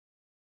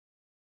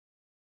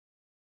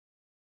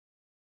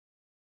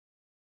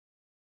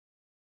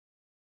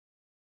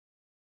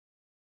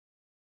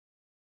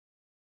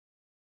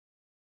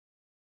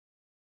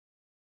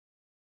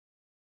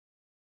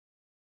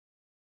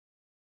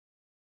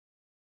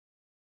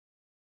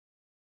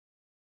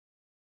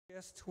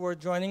Guests who are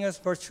joining us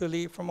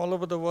virtually from all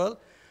over the world.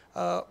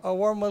 A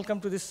warm welcome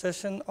to this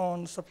session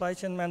on supply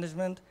chain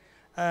management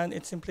and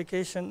its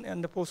implication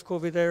in the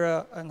post-COVID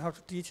era and how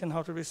to teach and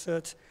how to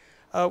research.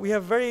 We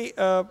have very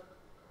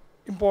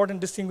important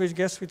distinguished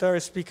guests with our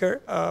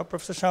speaker,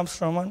 Professor Shams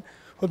Rahman,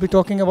 who will be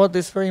talking about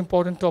this very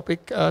important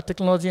topic,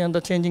 technology and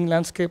the changing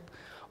landscape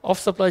of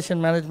supply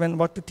chain management,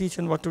 what to teach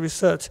and what to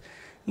research.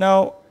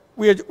 Now,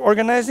 we are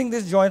organizing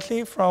this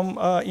jointly from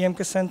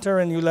EMK Center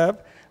and ULAB,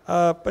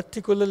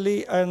 particularly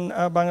in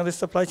Bangladesh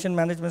Supply Chain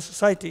Management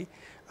Society,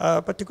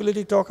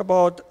 particularly talk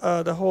about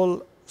the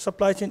whole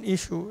supply chain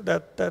issue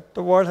that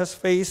the world has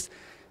faced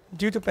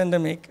due to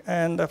pandemic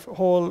and the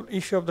whole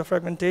issue of the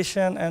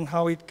fragmentation and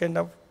how it kind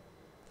of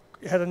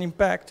had an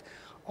impact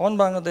on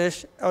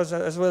Bangladesh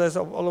as well as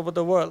all over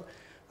the world.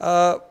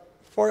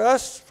 For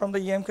us, from the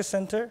EMK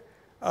Center,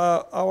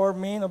 our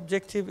main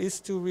objective is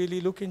to really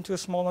look into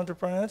small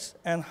entrepreneurs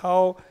and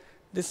how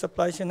this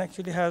supply chain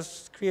actually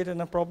has created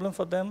a problem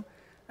for them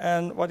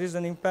and what is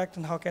an impact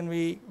and how can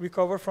we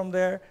recover from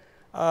there.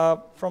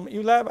 From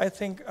ULAB, I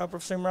think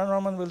Professor Imran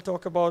Rahman will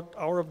talk about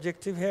our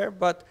objective here,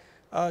 but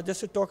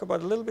just to talk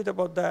about a little bit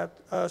about that.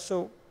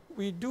 So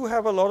we do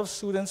have a lot of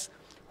students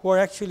who are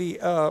actually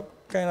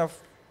kind of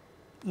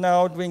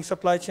now doing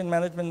supply chain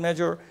management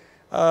major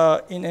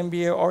in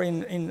MBA or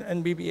in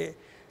BBA.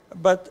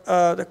 But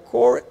the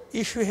core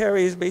issue here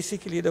is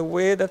basically the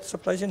way that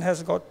supply chain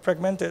has got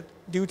fragmented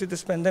due to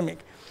this pandemic.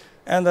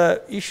 And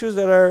the issues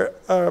that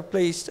are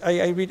placed,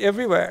 I read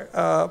everywhere,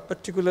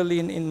 particularly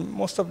in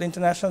most of the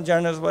international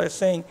journals where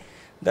saying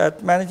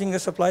that managing the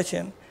supply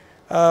chain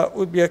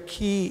would be a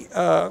key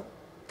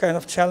kind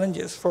of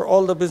challenges for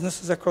all the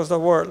businesses across the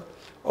world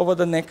over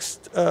the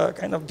next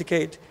kind of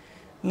decade.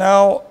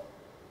 Now,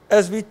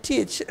 as we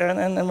teach,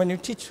 and when you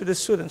teach to the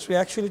students, we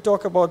actually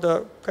talk about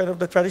the kind of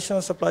the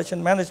traditional supply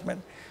chain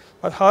management.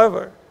 But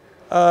however,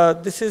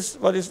 this is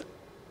what is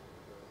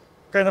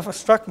kind of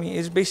struck me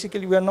is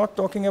basically we are not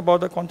talking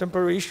about the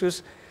contemporary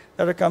issues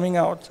that are coming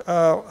out.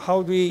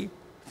 How do we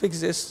fix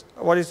this?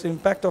 What is the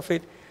impact of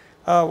it?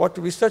 What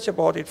to research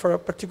about it for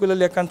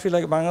particularly a country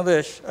like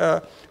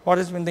Bangladesh? What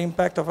has been the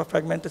impact of a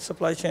fragmented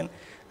supply chain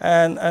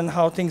and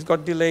how things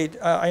got delayed?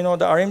 I know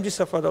the RMG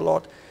suffered a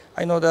lot.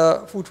 I know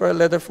the footwear,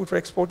 leather footwear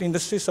export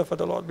industry suffered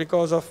a lot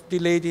because of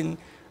delayed in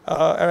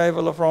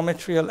arrival of raw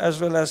material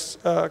as well as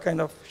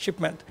kind of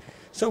shipment.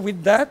 So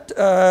with that,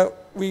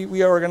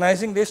 we are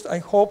organizing this. I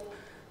hope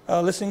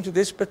listening to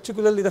this,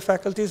 particularly the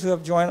faculties who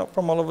have joined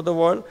from all over the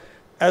world,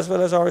 as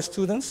well as our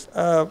students,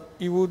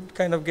 you would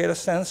kind of get a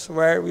sense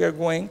where we are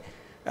going.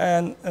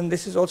 And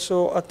this is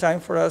also a time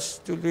for us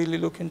to really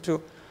look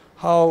into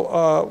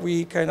how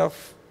we kind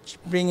of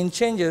bring in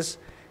changes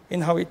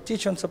in how we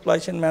teach on supply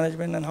chain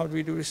management and how do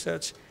we do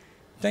research.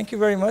 Thank you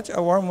very much.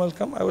 A warm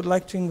welcome. I would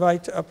like to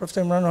invite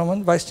Professor Imran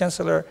Rahman,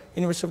 Vice-Chancellor,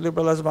 University of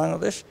Liberal Arts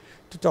Bangladesh,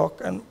 to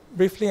talk and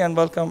briefly and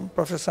welcome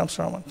Professor Shams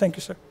Rahman. Thank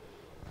you, sir.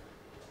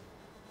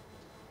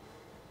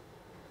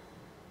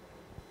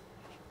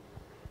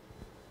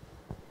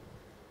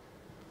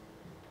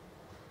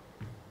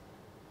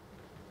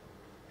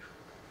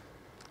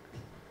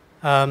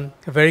 A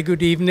very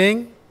good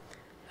evening,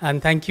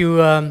 and thank you,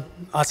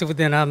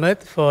 Asifuddin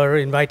Ahmed, for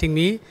inviting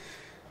me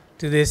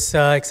to this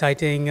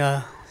exciting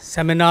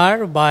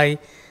seminar by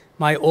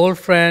my old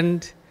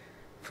friend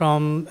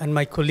and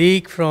my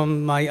colleague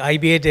from my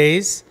IBA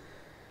days,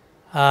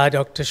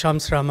 Dr.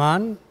 Shams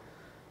Rahman.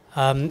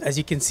 As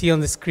you can see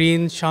on the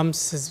screen,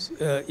 Shams is,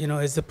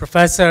 is the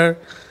professor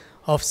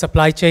of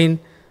supply chain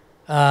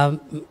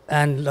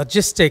and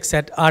logistics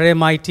at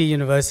RMIT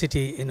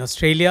University in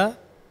Australia.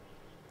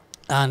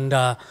 And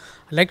I'd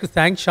like to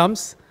thank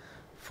Shams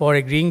for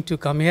agreeing to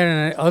come here,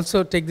 and I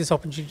also take this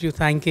opportunity to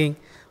thanking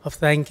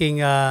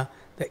the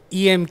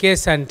EMK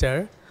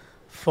Center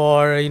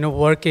for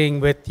working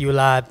with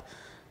ULAB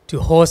to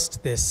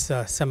host this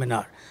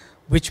seminar,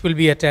 which will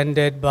be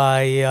attended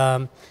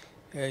by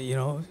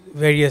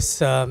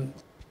various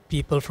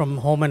people from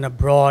home and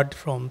abroad,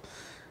 from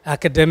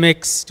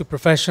academics to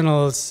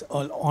professionals,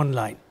 all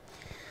online.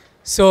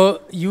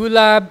 So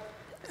ULAB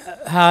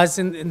has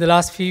in the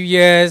last few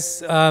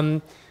years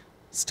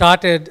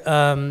started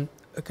a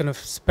kind of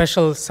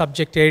special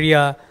subject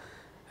area,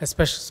 a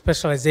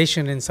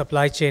specialization in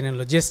supply chain and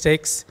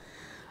logistics.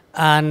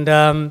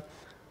 And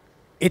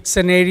it's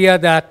an area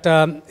that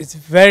is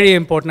very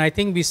important. I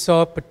think we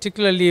saw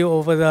particularly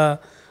over the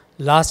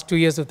last 2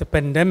 years of the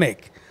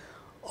pandemic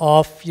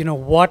of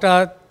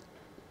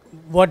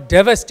what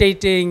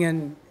devastating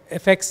and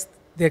effects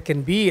there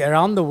can be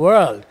around the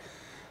world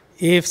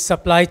if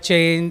supply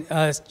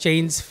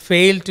chains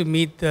fail to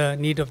meet the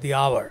need of the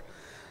hour.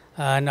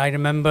 And I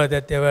remember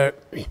that there were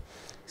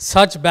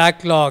such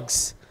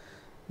backlogs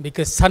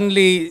because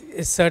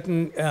suddenly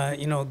certain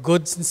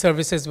goods and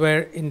services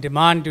were in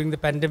demand during the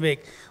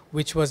pandemic,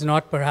 which was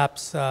not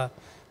perhaps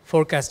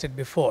forecasted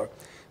before.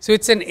 So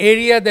it's an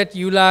area that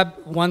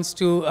ULAB wants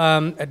to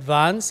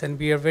advance, and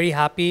we are very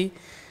happy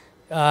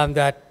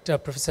that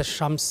Professor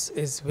Shams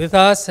is with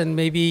us, and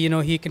maybe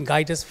he can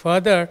guide us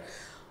further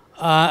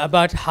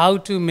about how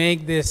to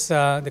make this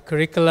the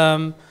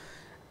curriculum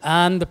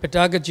and the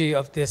pedagogy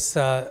of this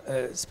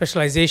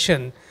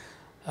specialization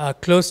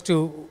close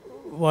to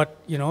what,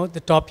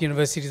 the top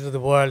universities of the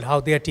world, how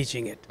they are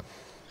teaching it.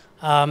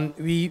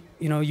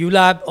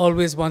 ULAB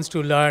always wants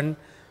to learn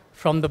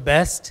from the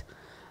best,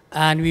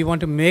 and we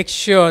want to make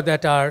sure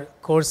that our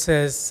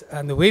courses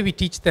and the way we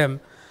teach them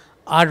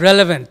are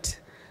relevant,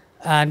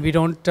 and we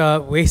don't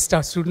waste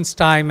our students'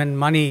 time and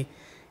money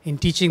in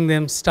teaching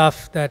them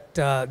stuff that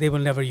they will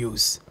never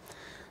use.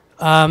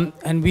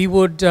 And we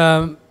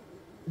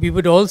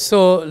would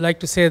also like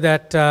to say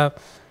that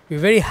we're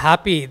very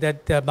happy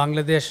that the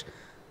Bangladesh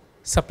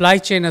Supply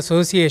Chain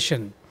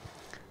Association,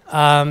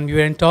 we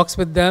were in talks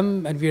with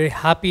them, and we're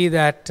happy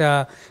that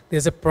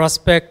there's a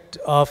prospect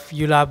of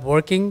ULAB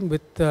working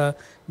with the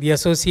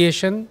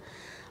association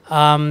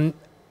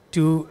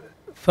to,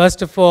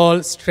 first of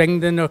all,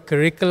 strengthen our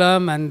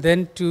curriculum, and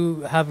then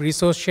to have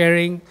resource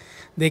sharing.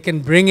 They can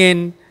bring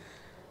in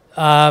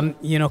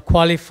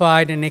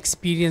qualified and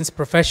experienced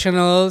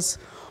professionals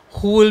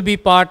who will be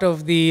part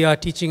of the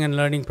teaching and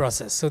learning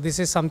process. So this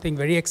is something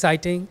very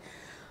exciting.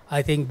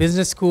 I think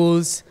business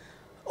schools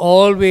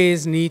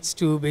always needs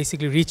to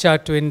basically reach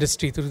out to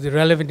industry, through the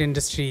relevant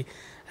industry,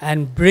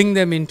 and bring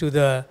them into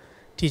the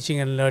teaching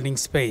and learning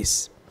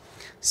space.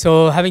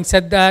 So having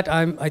said that,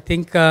 I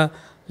think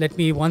let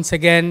me once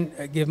again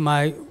give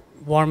my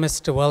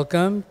warmest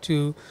welcome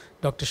to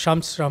Dr.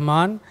 Shams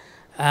Rahman,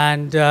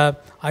 and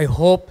I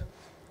hope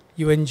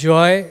you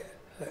enjoy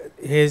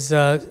his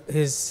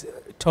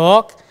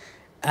talk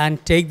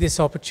and take this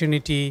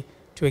opportunity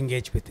to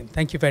engage with him.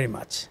 Thank you very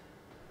much.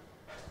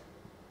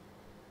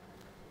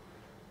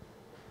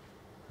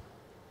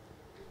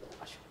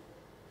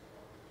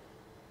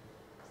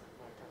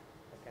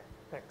 Okay,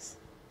 thanks.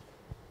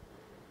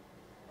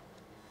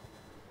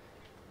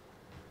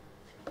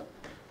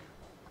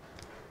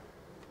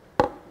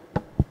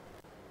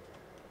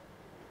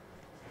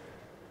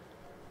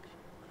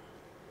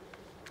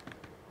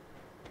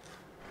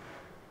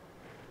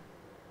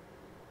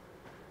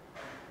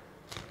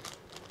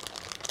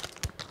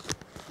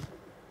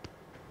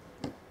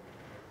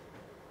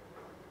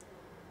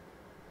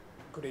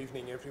 Good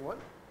evening, everyone.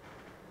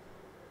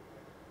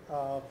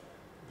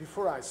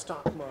 Before I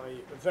start my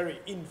very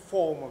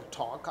informal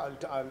talk,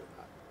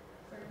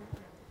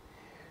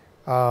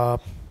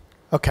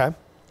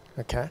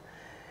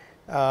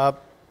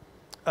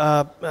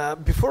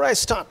 before I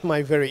start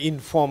my very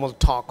informal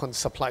talk on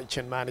supply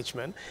chain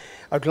management,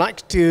 I'd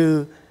like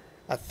to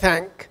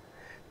thank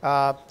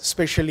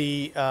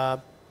especially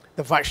the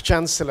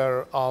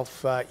Vice-Chancellor of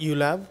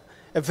ULAB,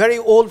 a very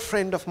old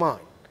friend of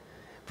mine,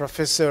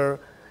 Professor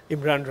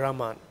Imran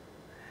Rahman.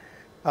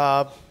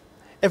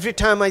 Every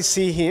time I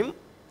see him,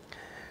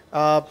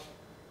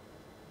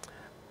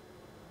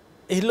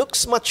 he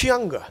looks much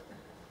younger,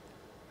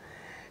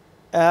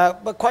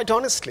 but quite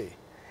honestly.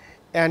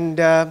 And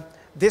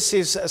this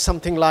is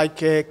something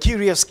like a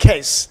curious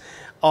case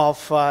of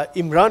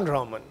Imran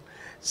Rahman.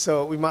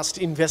 So we must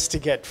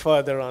investigate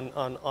further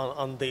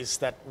on this,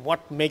 that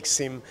what makes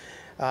him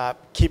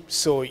keep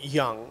so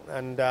young,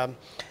 and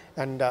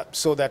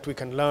so that we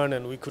can learn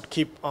and we could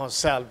keep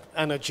ourselves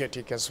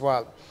energetic as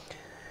well,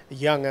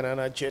 young and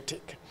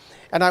energetic.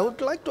 And I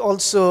would like to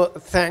also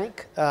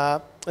thank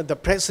the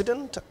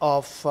president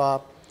of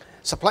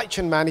Supply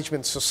Chain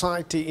Management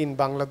Society in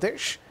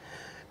Bangladesh.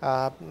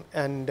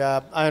 And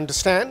I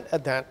understand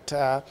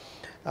that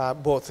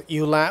both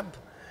ULAB,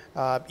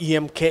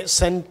 EMK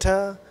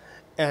Center,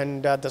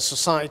 and the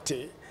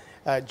society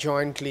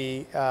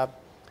jointly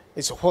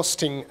is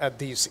hosting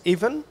this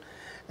event.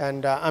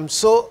 And I'm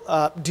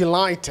so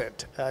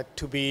delighted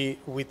to be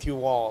with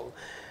you all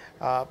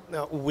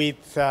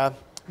with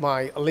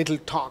my little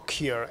talk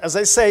here. As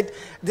I said,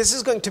 this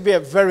is going to be a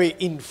very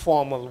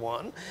informal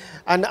one.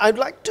 And I'd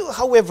like to,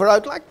 however,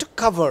 I'd like to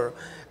cover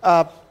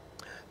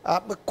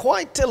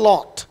quite a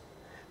lot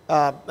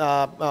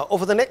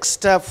over the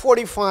next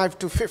 45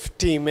 to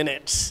 50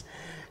 minutes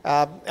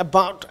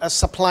about a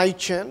supply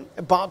chain,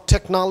 about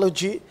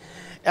technology,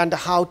 and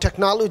how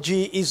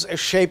technology is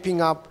shaping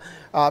up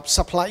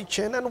supply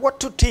chain, and what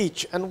to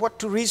teach and what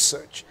to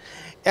research.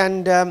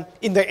 And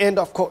in the end,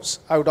 of course,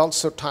 I would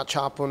also touch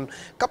upon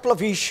a couple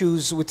of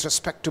issues with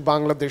respect to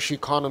Bangladesh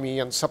economy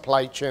and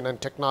supply chain and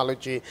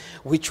technology,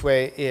 which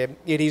way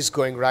it is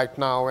going right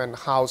now, and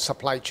how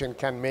supply chain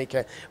can make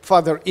a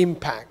further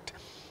impact.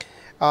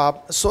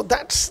 So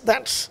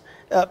that's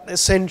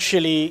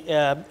essentially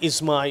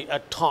is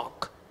my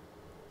talk.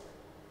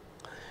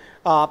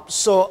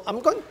 So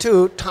I'm going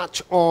to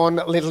touch on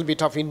a little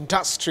bit of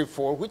Industry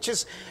 4, which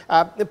is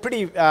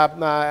pretty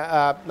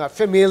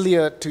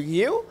familiar to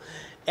you.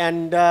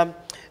 And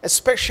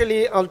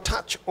especially I'll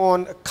touch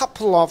on a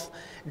couple of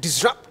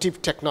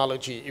disruptive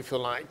technology, if you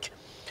like.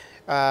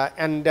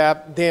 And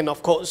then,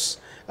 of course,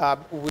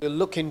 we'll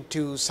look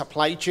into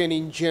supply chain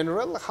in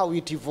general, how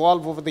it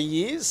evolved over the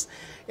years,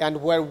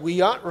 and where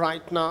we are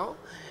right now,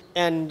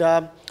 and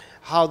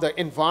how the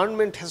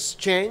environment has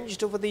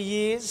changed over the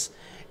years,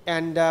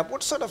 and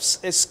what sort of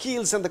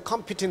skills and the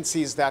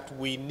competencies that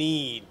we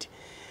need.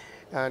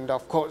 And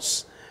of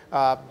course,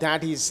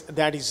 that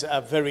is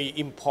a very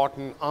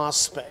important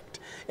aspect.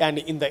 And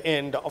in the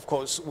end, of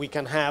course, we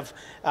can have,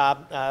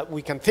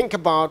 we can think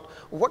about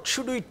what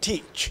should we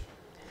teach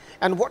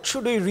and what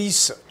should we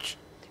research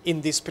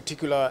in this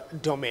particular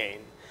domain.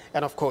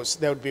 And of course,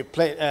 there would be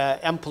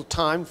ample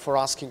time for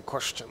asking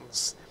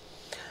questions.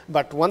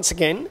 But once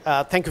again,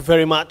 thank you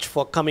very much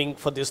for coming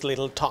for this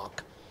little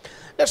talk.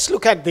 Let's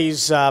look at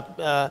these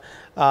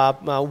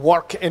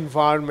work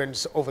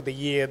environments over the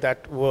year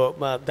that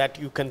were that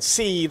you can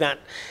see that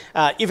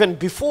even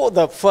before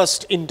the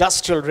first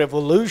industrial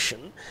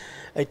revolution,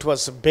 it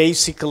was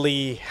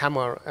basically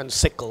hammer and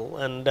sickle,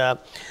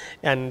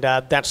 and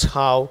that's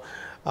how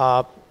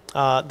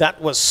that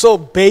was so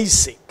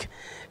basic.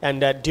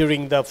 And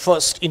during the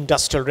first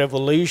industrial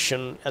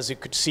revolution, as you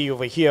could see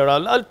over here,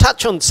 I'll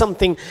touch on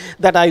something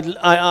that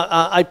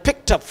I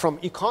picked up from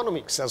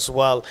economics as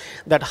well,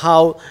 that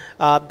how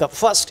the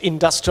first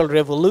industrial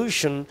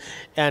revolution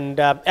and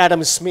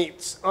Adam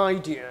Smith's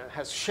idea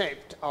has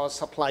shaped our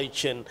supply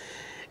chain.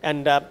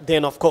 And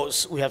then, of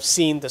course, we have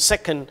seen the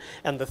second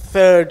and the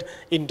third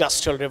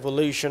industrial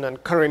revolution,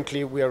 and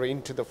currently we are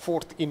into the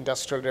fourth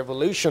industrial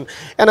revolution.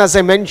 And as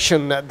I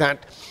mentioned,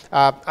 that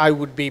I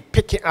would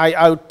pick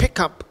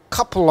up a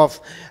couple of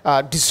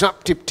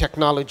disruptive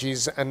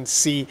technologies and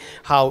see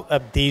how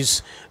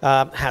these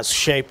has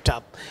shaped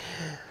up.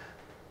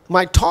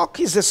 My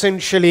talk is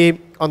essentially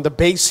on the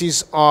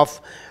basis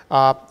of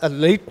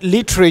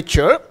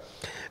literature,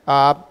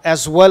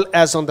 as well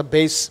as on the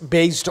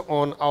based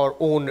on our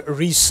own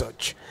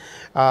research.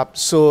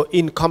 So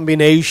in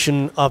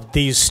combination of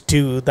these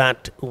two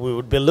that we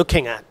would be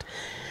looking at.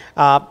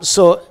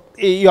 So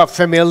you are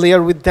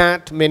familiar with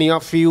that. Many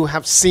of you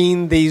have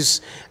seen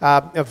these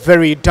a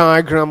very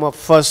diagram of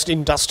first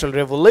industrial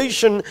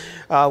revolution,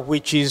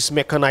 which is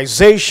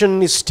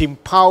mechanization, steam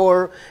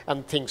power,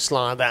 and things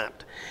like that.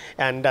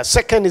 And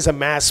second is a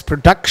mass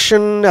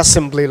production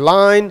assembly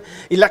line.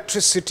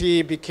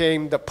 Electricity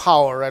became the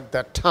power at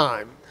that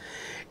time.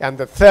 And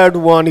the third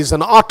one is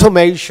an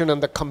automation,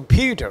 and the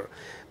computer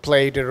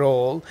played a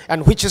role,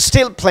 and which is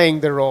still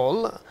playing the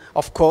role,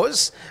 of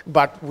course,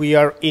 but we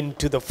are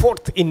into the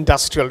fourth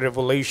industrial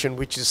revolution,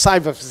 which is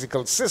cyber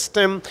physical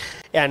system,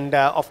 and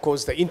of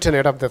course the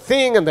Internet of the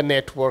Thing and the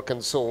network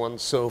and so on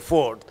and so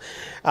forth,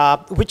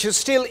 which is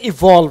still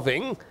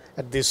evolving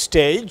at this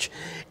stage.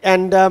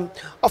 And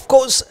of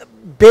course,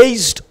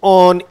 based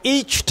on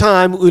each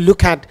time we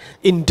look at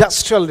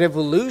industrial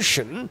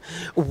revolution,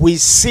 we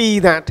see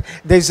that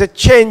there's a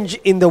change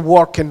in the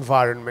work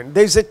environment.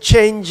 There's a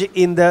change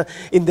in the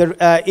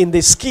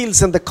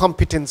skills and the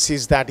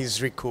competencies that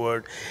is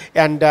required,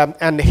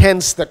 and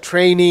hence the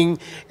training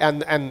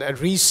and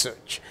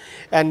research.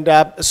 And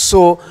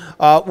so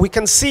we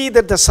can see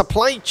that the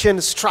supply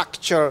chain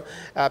structure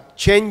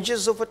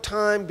changes over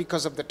time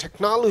because of the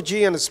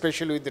technology, and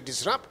especially the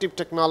disruptive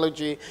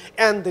technology,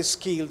 and the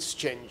skills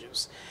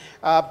changes.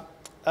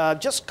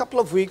 Just a couple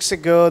of weeks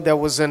ago, there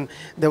was a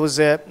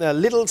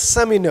little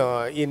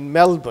seminar in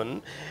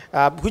Melbourne,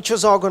 which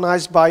was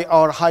organized by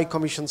our High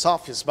Commission's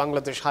office,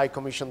 Bangladesh High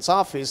Commission's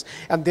office,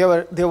 and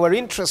they were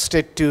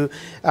interested to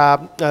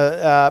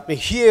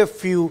hear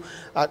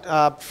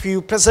a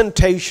few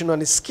presentation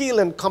on skill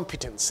and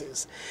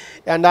competencies.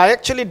 And I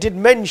actually did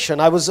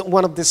mention, I was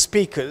one of the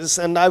speakers,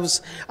 and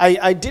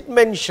I did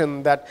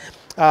mention that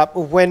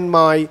when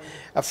my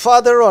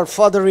father or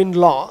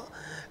father-in-law,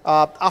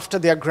 after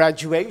their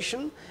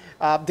graduation,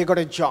 they got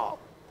a job,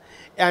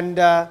 and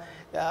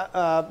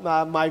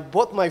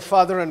both my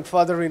father and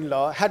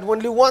father-in-law had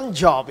only one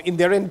job in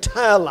their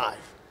entire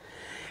life,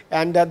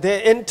 and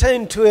they entered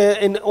into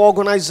an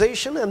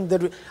organization,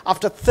 and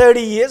after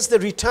 30 years they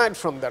retired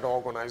from that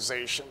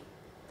organization.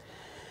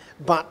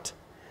 But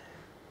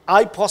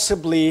I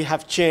possibly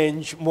have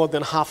changed more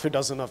than half a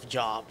dozen of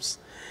jobs,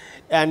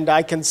 and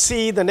I can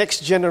see the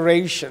next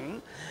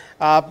generation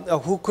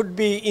who could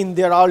be in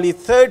their early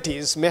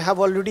 30s may have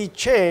already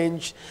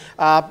changed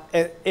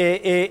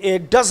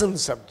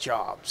dozens of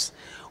jobs.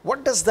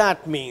 What does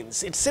that mean?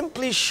 It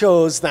simply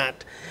shows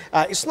that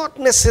it's not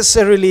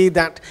necessarily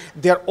that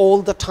they're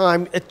all the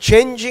time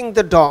changing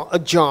a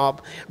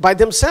job by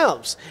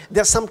themselves.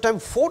 They're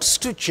sometimes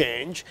forced to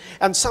change,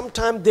 and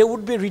sometimes they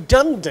would be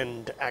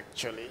redundant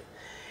actually.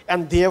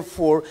 And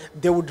therefore,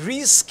 they would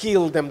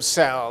reskill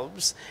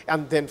themselves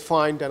and then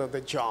find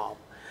another job.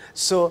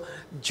 So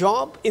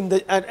job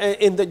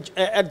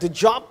at the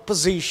job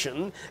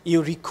position,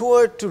 you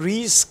require to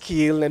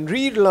reskill and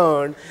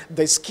relearn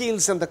the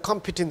skills and the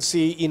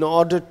competency in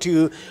order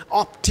to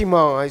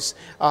optimize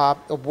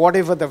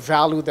whatever the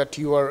value that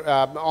you are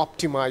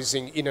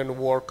optimizing in a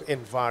work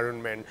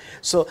environment.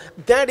 So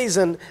that is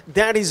an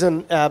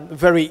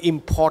very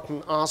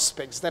important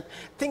aspect, that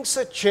things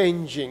are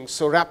changing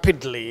so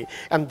rapidly,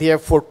 and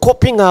therefore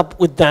coping up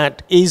with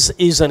that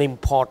is an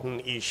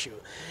important issue.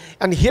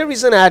 And here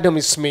is an Adam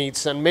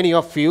Smith, and many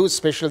of you,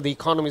 especially the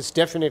economists,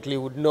 definitely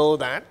would know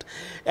that.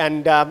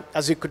 And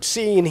as you could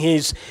see in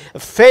his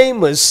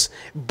famous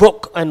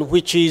book, and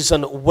which is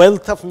on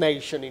Wealth of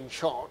Nation in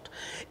short,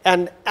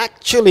 And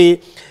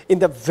actually, in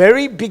the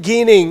very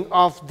beginning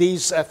of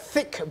this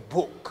thick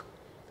book,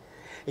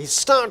 he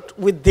starts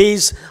with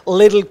this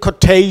little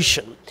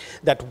quotation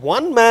that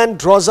one man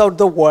draws out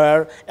the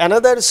wire,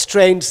 another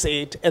strains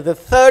it, and the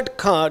third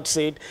cards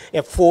it,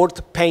 a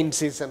fourth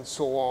paints it, and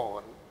so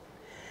on.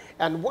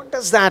 And what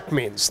does that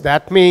mean?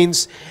 That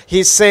means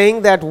he's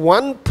saying that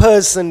one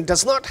person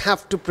does not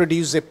have to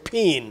produce a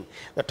pin.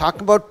 We're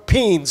talking about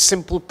pin,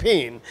 simple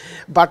pin,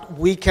 but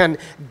we can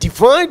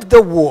divide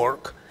the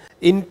work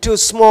into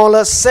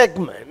smaller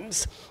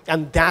segments,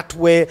 and that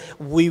way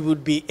we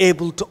would be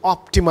able to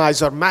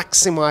optimize or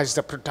maximize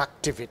the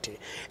productivity.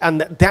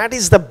 And that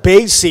is the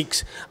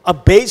basis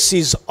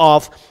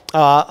of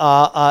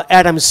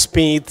Adam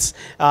Smith's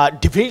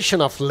division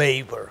of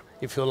labor,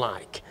 if you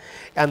like.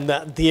 And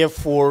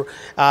therefore,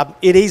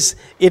 it is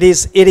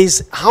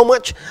how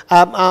much,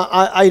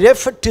 I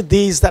refer to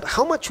these, that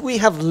how much we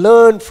have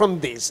learned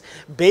from this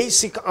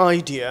basic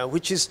idea,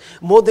 which is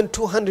more than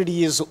 200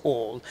 years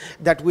old,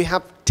 that we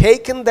have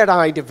taken that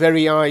idea,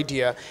 very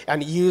idea,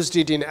 and used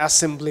it in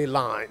assembly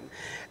line,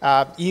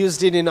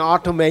 used it in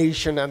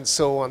automation, and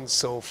so on and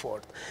so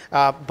forth.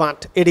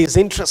 But it is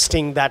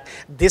interesting that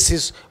this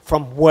is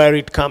from where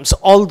it comes.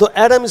 Although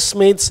Adam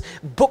Smith's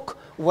book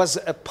was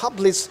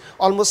published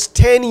almost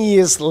 10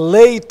 years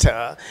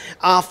later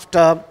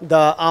after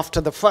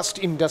the first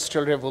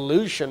industrial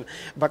revolution,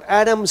 but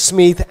Adam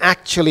Smith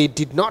actually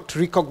did not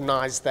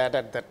recognize that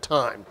at that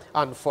time,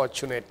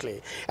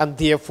 unfortunately. And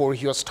therefore,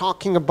 he was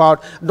talking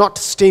about not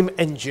steam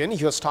engine,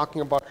 he was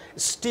talking about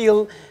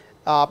steel,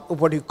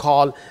 what you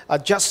call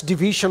just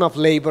division of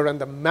labor and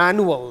the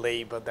manual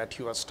labor that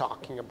he was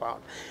talking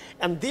about.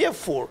 And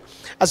therefore,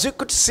 as you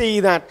could see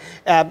that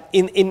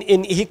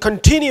he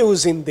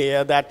continues in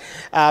there that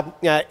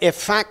a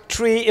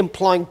factory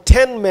employing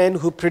 10 men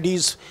who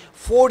produce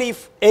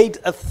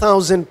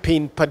 48,000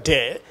 pin per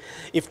day,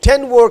 if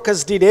 10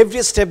 workers did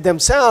every step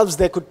themselves,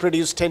 they could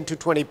produce 10 to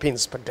 20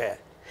 pins per day.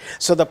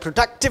 So the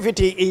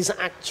productivity is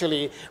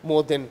actually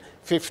more than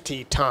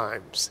 50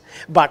 times.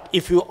 But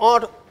if you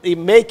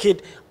make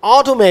it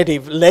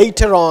automative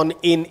later on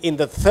in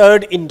the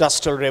third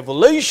industrial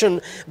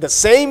revolution, the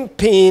same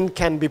pin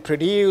can be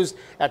produced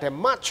at a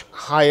much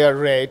higher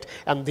rate,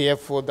 and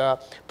therefore the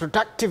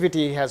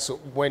productivity has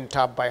went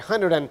up by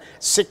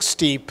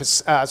 160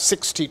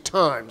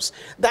 times.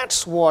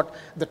 That's what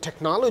the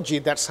technology,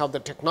 that's how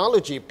the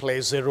technology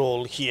plays a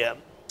role here.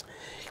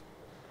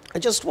 I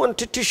just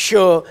wanted to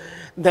show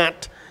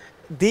that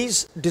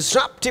these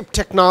disruptive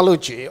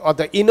technology or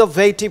the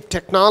innovative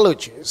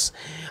technologies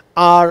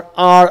are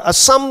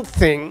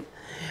something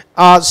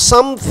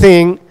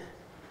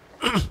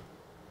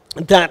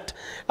that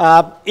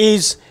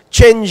is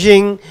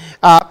changing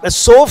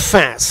so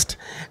fast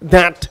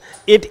that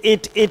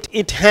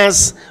it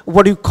has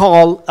what you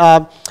call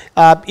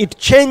it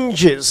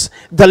changes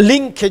the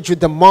linkage with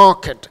the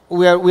market.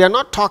 We are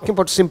not talking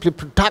about simply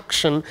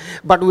production,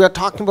 but we are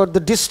talking about the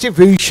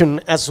distribution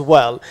as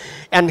well.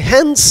 And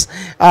hence,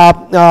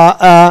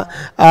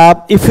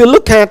 if you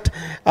look at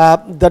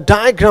the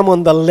diagram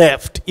on the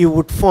left, you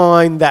would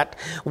find that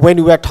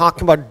when we are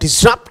talking about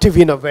disruptive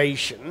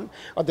innovation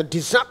or the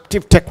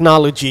disruptive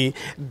technology,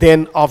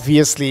 then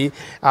obviously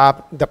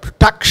the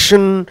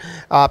production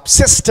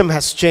system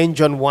has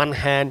changed on one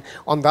hand.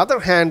 On the other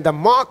hand, the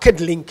market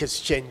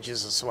linkage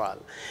changes as well.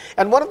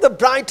 And one of the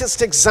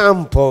brightest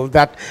example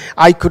that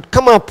I could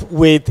come up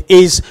with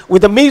is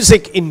with the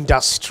music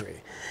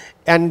industry.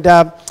 And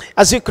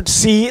as you could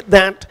see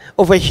that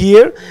over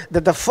here,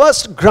 that the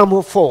first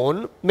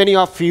gramophone, many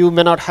of you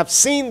may not have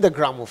seen the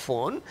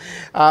gramophone,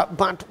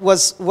 but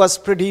was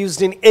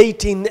produced in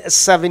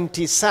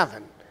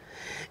 1877.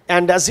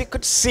 And as you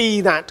could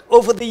see that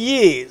over the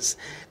years,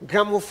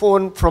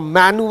 gramophone from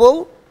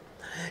manual,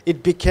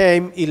 it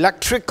became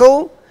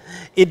electrical,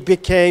 it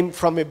became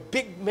from a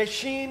big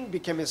machine,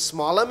 became a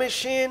smaller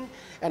machine.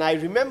 And I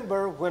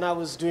remember when I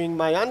was doing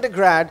my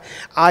undergrad,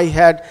 I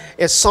had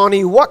a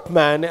Sony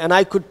Walkman and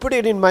I could put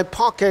it in my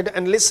pocket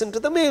and listen to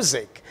the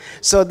music.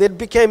 So that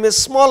became a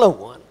smaller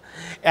one.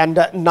 And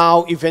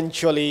now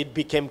eventually it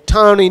became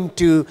turned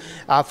into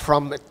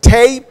from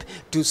tape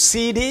to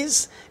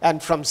CDs,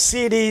 and from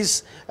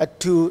CDs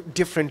to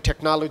different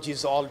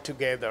technologies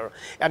altogether.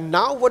 And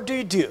now what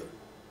do?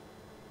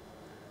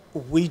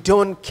 We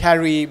don't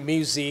carry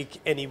music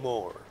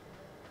anymore.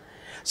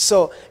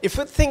 So if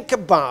you think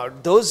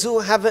about those who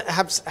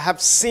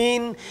have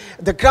seen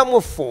the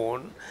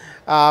gramophone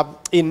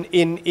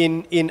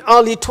in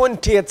early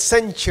 20th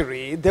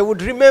century, they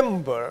would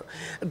remember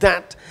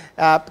that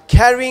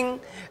carrying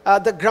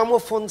the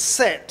gramophone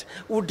set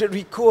would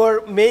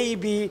require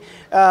maybe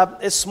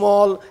a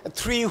small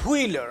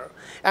three-wheeler,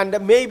 and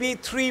maybe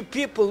 3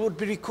 people would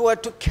be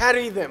required to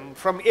carry them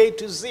from A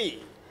to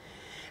Z.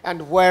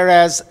 And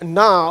whereas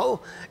now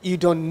you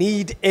don't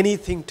need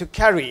anything to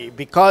carry,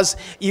 because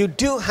you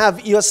do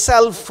have your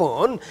cell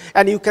phone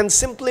and you can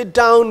simply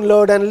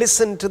download and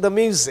listen to the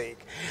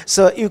music.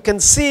 So you can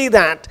see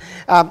that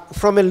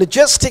from a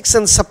logistics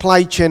and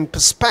supply chain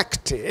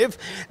perspective,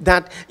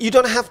 that you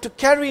don't have to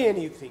carry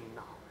anything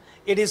now.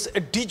 it is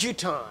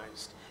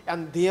digitized.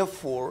 And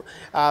therefore,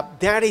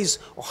 that is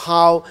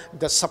how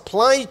the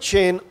supply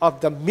chain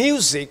of the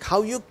music,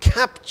 how you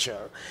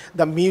capture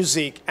the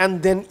music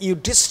and then you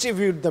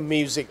distribute the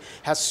music,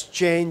 has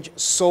changed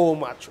so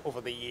much over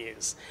the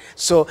years.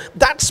 So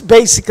that's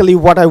basically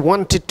what I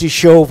wanted to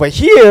show over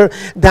here,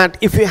 that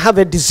if you have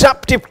a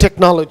disruptive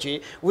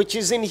technology, which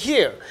is in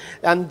here,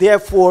 and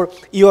therefore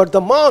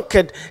the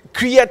market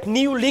create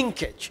new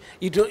linkage.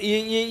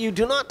 You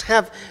do not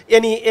have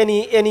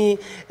any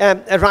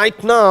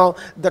right now,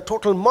 the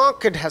total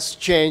market has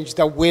changed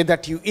the way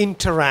that you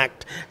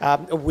interact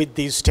with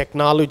this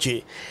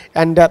technology.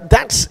 And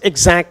that's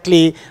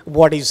exactly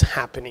what is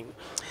happening.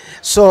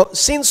 So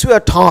since we are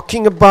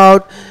talking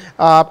about,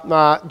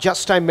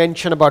 just I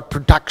mentioned about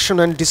production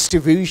and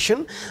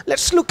distribution,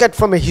 let's look at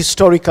from a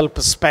historical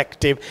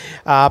perspective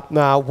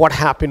what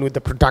happened with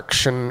the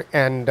production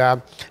and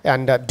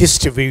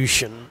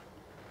distribution.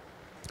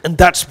 And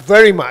that's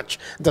very much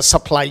the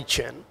supply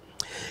chain.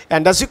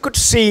 And as you could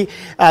see,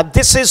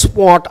 this is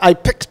what I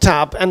picked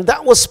up, and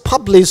that was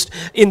published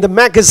in the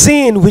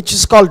magazine which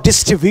is called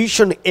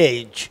Distribution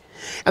Age.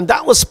 And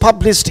that was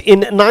published in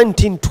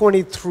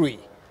 1923.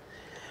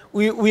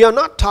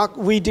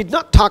 We did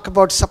not talk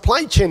about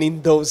supply chain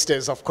in those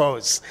days, of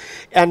course.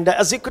 And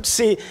as you could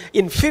see,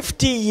 in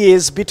 50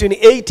 years between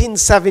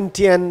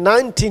 1870 and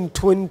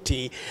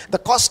 1920, the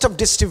cost of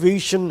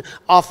distribution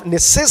of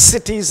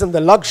necessities and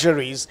the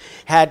luxuries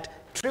had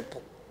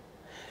tripled.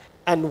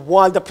 And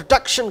while the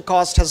production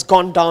cost has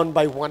gone down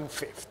by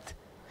 1/5.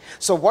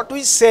 So what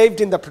we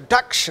saved in the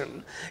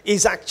production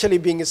is actually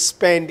being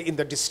spent in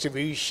the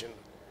distribution.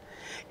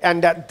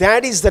 And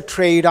that is the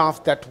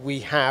trade-off that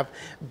we have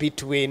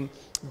between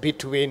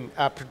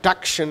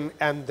production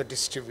and the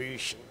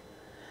distribution.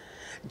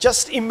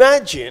 Just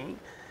imagine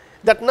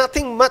that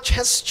nothing much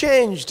has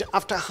changed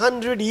after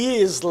 100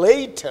 years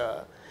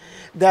later,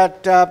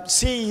 that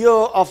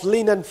CEO of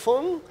Lin and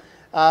Fung,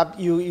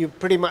 you're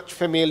pretty much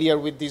familiar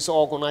with this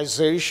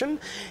organization,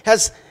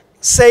 has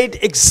said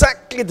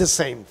exactly the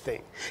same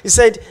thing. He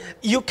said,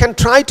 you can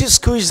try to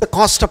squeeze the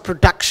cost of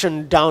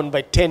production down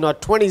by 10 or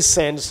 20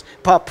 cents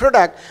per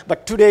product,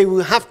 but today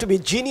we have to be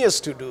genius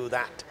to do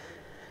that,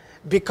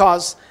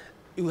 because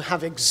you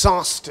have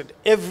exhausted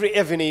every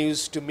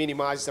avenues to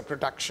minimize the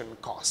production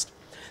cost.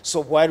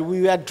 So what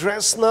we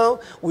address now,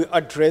 we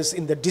address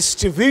in the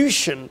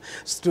distribution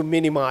to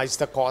minimize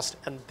the cost,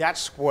 and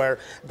that's where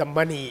the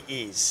money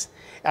is.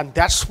 And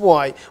that's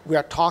why we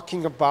are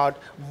talking about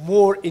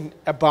more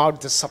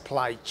about the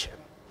supply chain.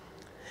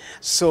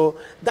 So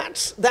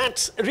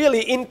that's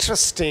really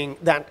interesting,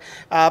 that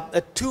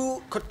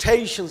two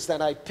quotations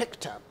that I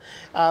picked up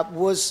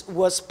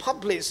was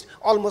published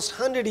almost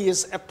 100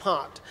 years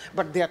apart,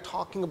 but they are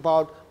talking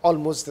about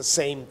almost the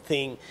same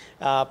thing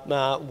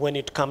when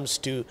it comes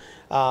to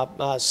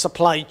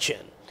supply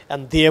chain.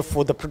 And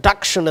therefore, the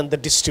production and the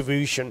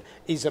distribution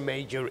is a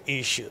major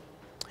issue.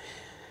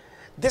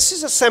 This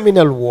is a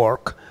seminal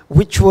work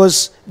which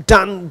was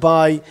done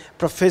by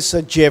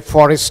Professor J.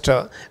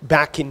 Forrester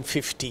back in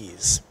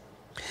 50s.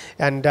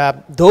 And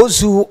those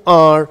who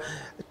are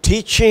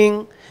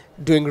teaching,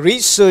 doing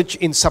research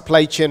in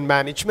supply chain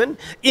management,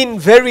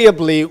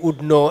 invariably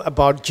would know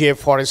about J.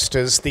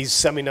 Forrester's this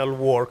seminal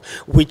work,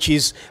 which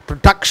is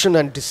production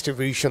and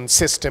distribution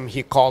system,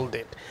 he called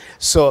it.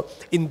 So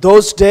in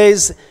those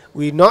days,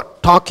 we're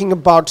not talking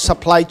about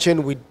supply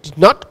chain. We did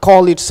not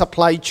call it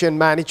supply chain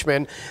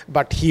management,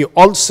 but he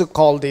also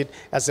called it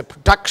as a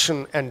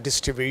production and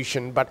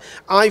distribution. But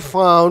I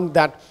found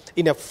that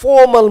in a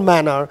formal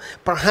manner,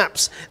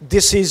 perhaps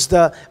this is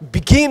the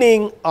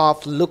beginning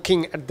of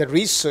looking at the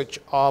research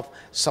of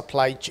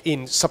supply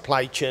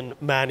chain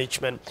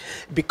management,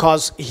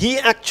 because he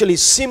actually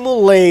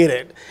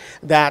simulated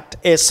that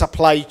a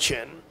supply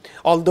chain,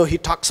 although he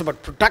talks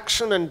about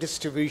production and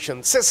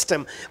distribution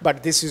system,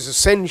 but this is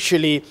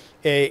essentially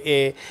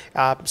a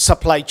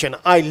supply chain.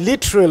 I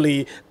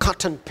literally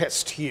cut and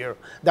paste here.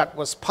 That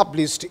was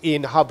published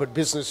in Harvard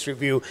Business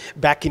Review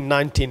back in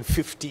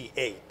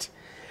 1958.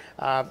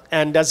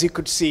 And as you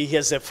could see,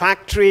 here's a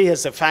factory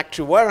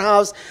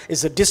warehouse,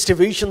 there's a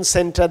distribution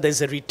center,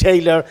 there's a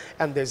retailer,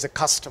 and there's a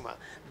customer.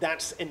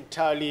 That's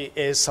entirely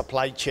a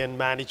supply chain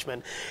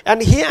management.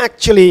 And he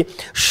actually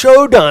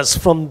showed us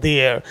from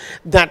there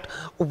that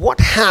what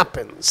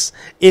happens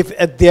if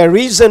there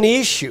is an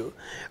issue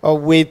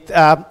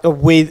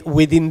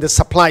within the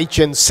supply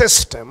chain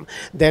system,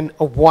 then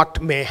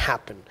what may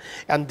happen.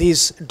 And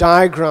this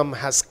diagram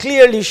has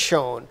clearly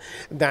shown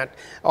that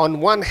on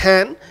one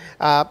hand,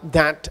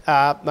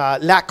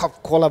 lack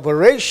of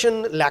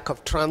collaboration, lack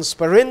of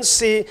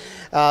transparency,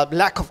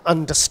 lack of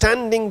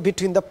understanding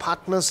between the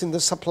partners in the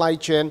supply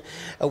chain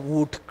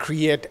would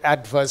create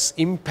adverse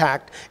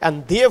impact.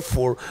 And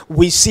therefore,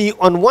 we see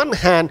on one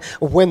hand,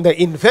 when the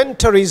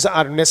inventories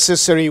are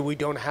necessary, we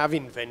don't have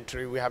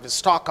inventory, we have a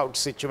stock out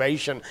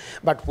situation.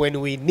 But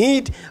when we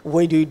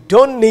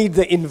don't need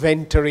the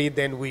inventory,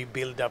 then we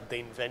build up the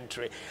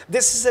inventory.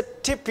 This is a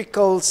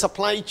typical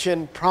supply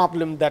chain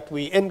problem that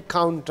we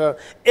encounter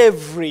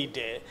every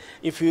day.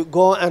 If you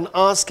go and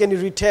ask any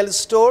retail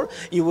store,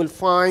 you will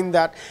find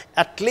that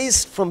at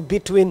least from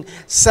between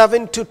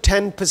 7 to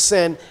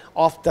 10%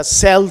 of the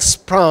sales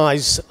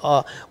price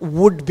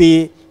would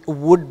be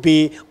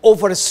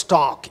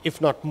overstock, if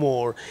not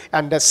more,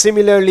 and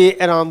similarly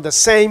around the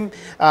same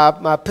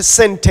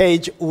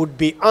percentage would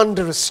be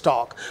under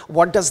stock.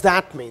 What does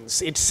that mean?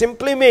 It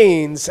simply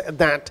means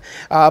that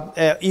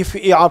if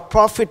our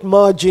profit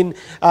margin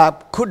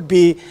could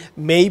be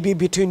maybe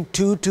between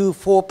 2 to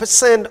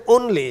 4%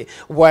 only,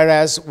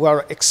 whereas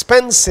where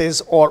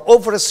expenses or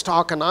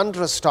overstock and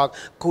understock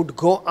could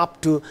go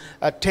up to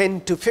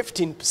 10 to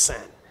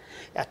 15%.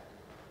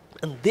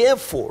 And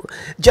therefore,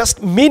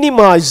 just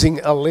minimizing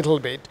a little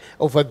bit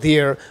over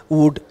there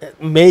would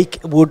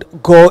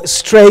go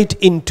straight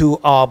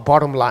into our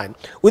bottom line.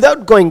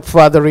 Without going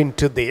further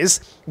into this,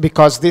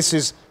 because this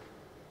is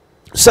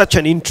such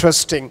an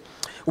interesting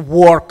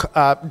work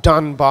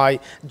done by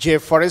J.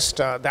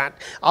 Forrester, that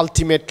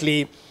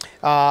ultimately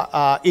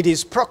it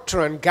is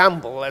Procter &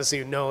 Gamble, as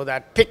you know,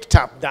 that picked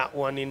up that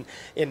one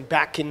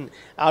back in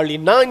early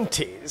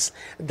 90s,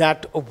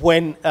 that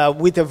when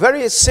with a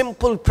very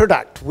simple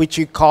product which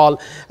we call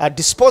a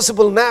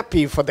disposable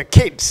nappy for the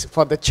kids,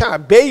 for the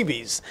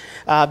babies,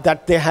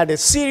 that they had a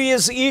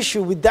serious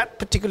issue with that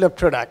particular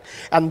product,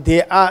 and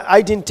they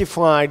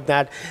identified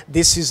that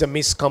this is a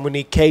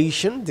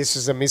miscommunication, this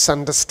is a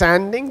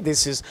misunderstanding,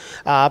 this is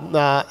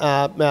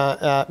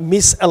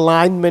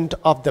misalignment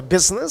of the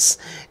business,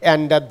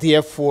 and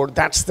therefore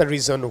that's the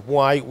reason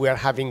why we are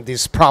having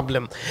this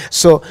problem.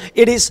 So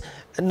it is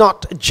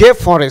not J.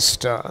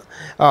 Forrester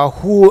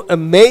who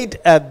made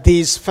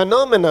this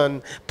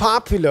phenomenon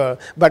popular,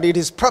 but it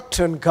is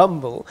Procter &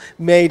 Gamble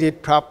made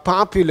it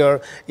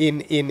popular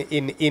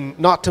in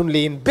not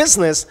only in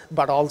business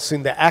but also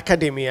in the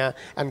academia,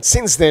 and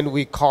since then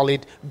we call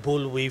it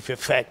bullwhip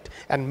effect,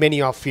 and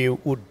many of you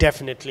would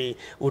definitely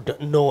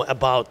know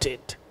about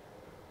it.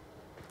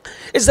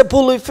 Is the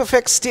bullwhip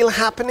effect still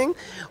happening?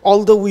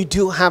 Although we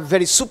do have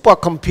very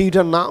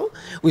supercomputer now,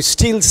 we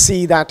still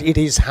see that it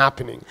is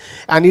happening.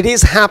 And it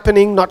is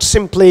happening not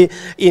simply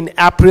in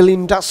apparel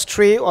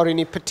industry or in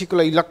a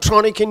particular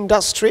electronic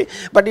industry,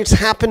 but it's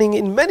happening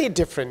in many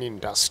different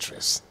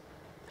industries.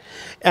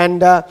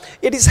 And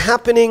it is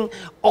happening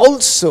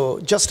also,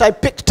 just I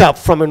picked up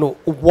from a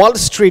Wall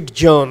Street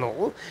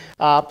Journal,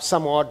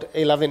 somewhat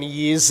 11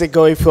 years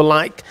ago, if you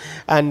like,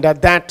 and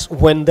that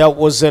when there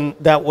was an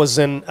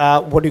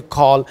what do you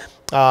call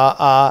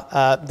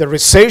the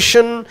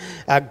recession,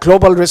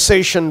 global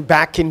recession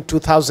back in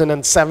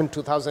 2007,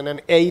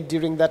 2008.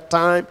 During that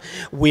time,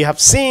 we have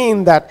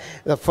seen that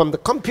from the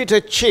computer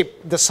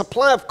chip, the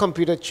supply of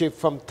computer chip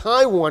from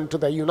Taiwan to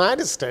the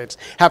United States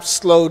have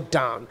slowed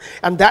down,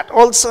 and that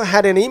also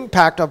had an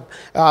impact of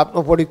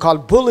what you call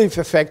bullwhip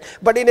effect,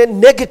 but in a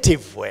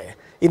negative way.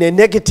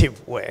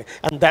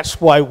 And that's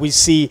why we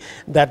see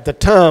that the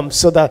term,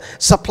 so the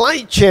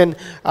supply chain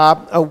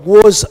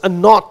was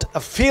not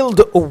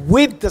filled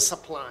with the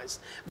supplies,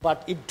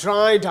 but it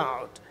dried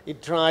out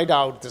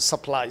the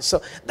supplies.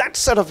 So that's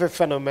sort of a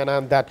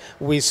phenomenon that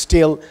we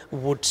still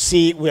would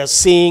see, we are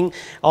seeing,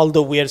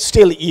 although we are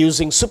still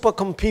using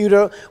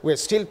supercomputer, we are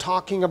still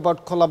talking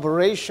about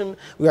collaboration,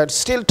 we are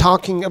still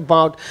talking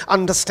about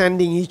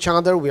understanding each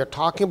other, we are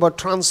talking about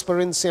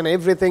transparency and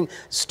everything,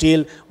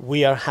 still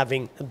we are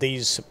having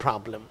this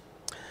problem.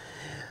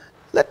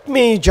 Let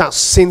me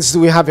just, since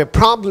we have a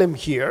problem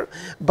here,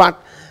 but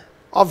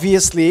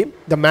obviously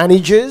the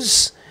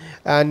managers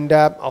and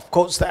of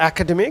course the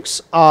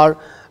academics are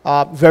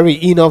very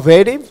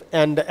innovative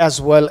and as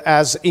well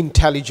as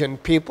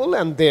intelligent people,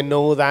 and they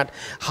know that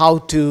how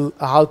to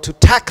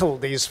tackle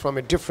this from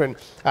a different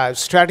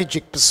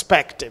strategic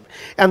perspective,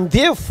 and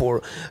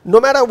therefore no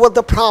matter what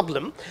the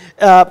problem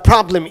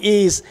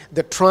is,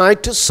 they try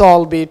to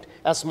solve it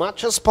as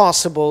much as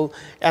possible.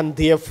 And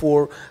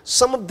therefore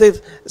some of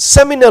the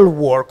seminal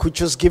work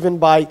which was given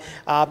by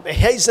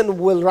Hayes and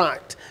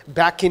Wheelwright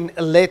back in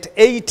late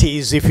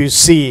 80s, if you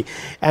see,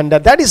 and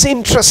that is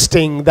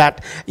interesting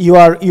that you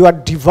are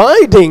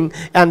dividing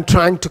and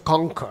trying to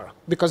conquer,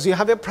 because you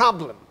have a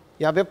problem.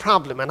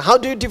 And how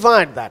do you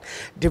divide that?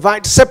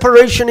 Divide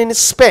separation in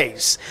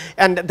space,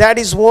 and that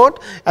is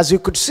what, as you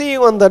could see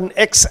on the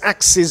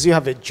x-axis, you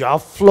have a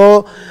job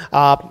flow,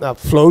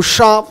 flow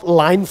shaft,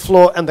 line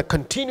flow, and the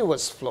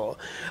continuous flow.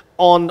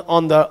 At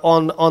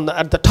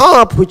the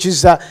top, which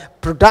is a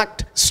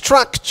product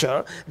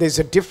structure, there's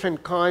a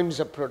different kinds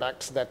of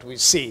products that we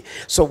see.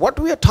 So what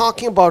we are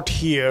talking about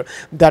here,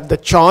 that the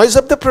choice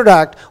of the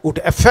product would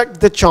affect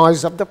the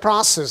choice of the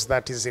process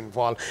that is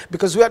involved,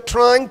 because we are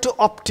trying to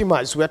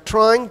optimize, we are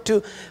trying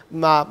to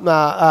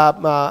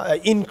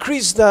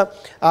increase the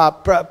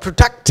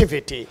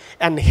productivity,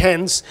 and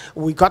hence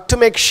we got to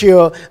make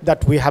sure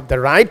that we have the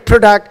right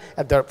product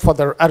for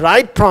the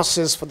right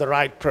process for the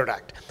right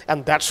product.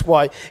 And that's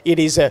why it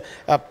is a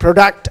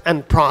product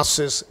and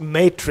process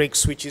matrix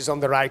matrix which is on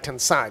the right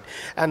hand side.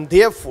 And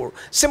therefore,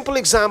 simple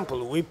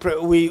example,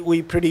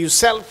 we produce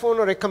cell phone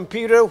or a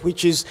computer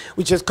which is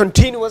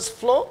continuous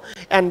flow,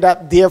 and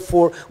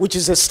therefore which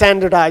is a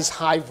standardized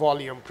high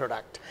volume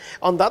product.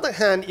 On the other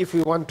hand, if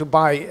we want to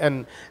buy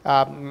an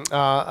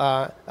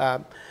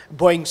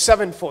Boeing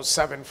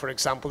 747, for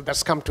example,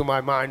 that's come to my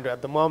mind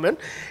at the moment,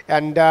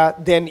 and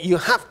then you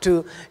have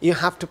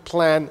to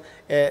plan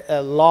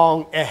a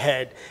long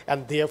ahead,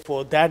 and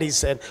therefore that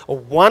is a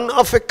one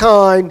of a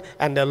kind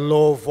and a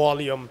low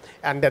volume,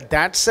 and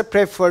that's a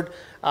preferred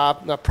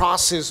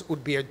process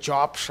would be a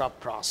job shop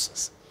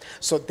process.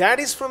 So that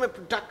is from a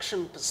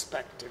production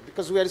perspective,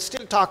 because we are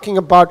still talking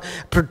about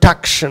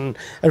production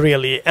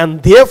really,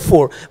 and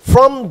therefore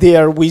from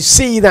there we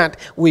see that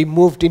we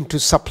moved into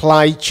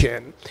supply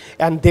chain.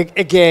 And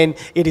again,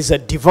 it is a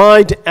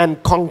divide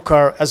and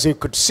conquer, as you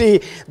could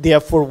see.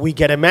 Therefore, we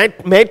get a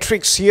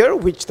matrix here,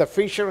 which the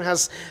Fisher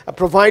has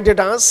provided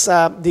us,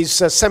 this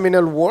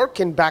seminal work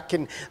back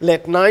in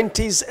late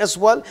 90s as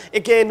well.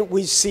 Again,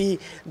 we see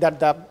that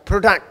the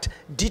product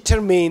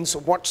determines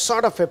what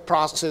sort of a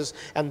process,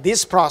 and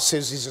this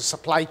process is a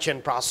supply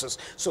chain process.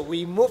 So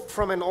we moved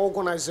from an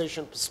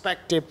organization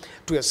perspective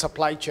to a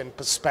supply chain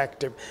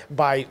perspective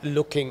by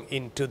looking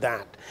into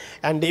that.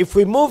 And if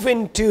we move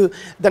into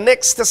the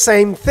next, the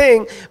same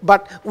thing,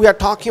 but we are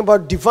talking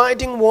about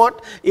dividing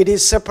what? It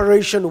is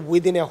separation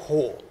within a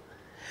whole.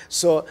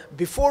 So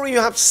before you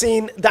have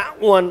seen that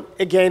one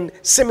again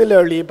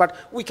similarly, but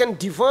we can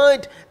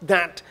divide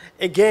that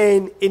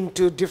again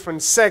into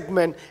different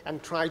segments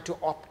and try to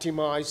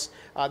optimize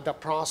the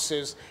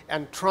process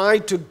and try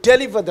to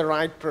deliver the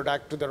right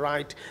product to the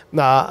right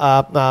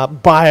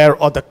buyer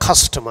or the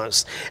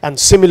customers. And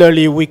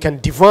similarly, we can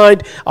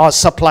divide our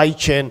supply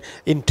chain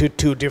into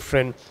two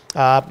different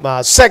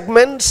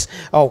segments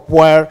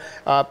where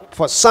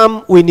for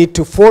some we need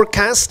to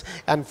forecast,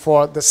 and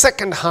for the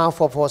second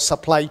half of our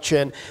supply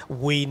chain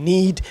we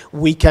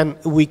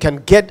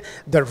can get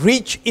the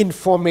rich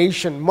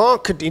information,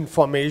 market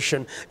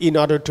information, in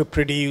order to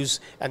produce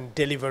and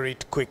deliver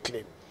it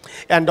quickly.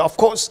 And of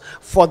course,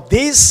 for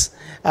this,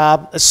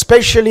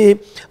 especially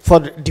for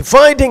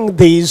dividing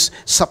these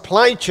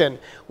supply chain,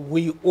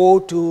 we owe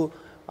to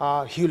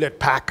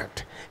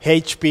Hewlett-Packard.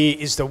 HP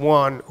is the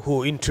one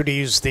who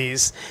introduced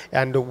these,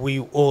 and we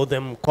owe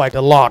them quite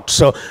a lot.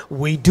 So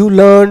we do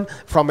learn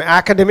from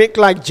academic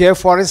like Jay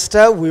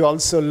Forrester, we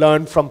also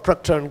learn from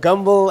Procter &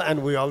 Gamble,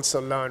 and we also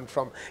learn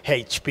from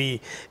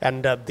HP,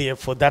 and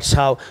therefore that's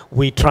how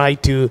we try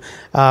to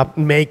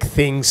make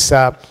things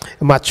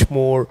much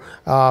more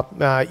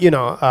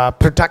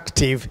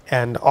productive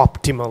and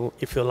optimal,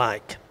 if you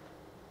like.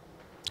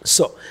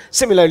 So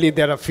similarly,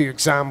 there are a few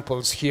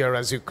examples here,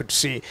 as you could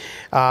see.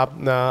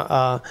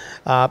 The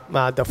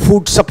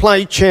food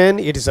supply chain,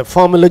 it is a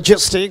farm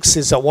logistics,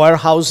 is a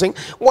warehousing.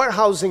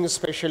 Warehousing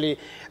especially,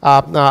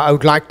 I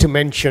would like to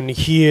mention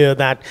here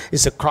that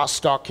is a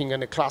cross-docking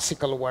and a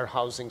classical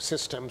warehousing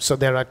system. So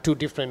there are two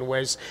different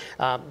ways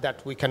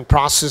that we can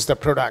process the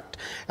product,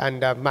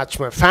 and much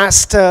more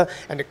faster,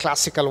 and a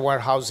classical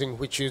warehousing,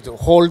 which is to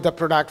hold the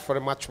product for a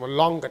much more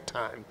longer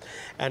time.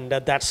 And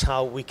that's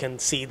how we can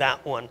see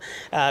that one.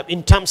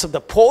 In terms of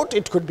the port,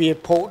 it could be a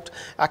port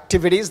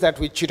activities that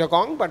we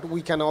Chittagong, but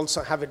we can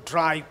also have a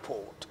dry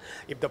port.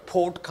 If the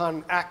port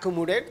can't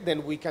accommodate,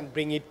 then we can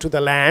bring it to the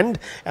land,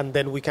 and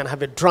then we can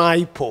have a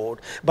dry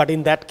port. But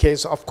in that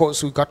case, of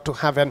course, we got to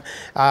have an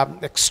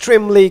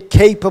extremely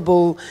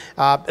capable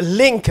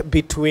link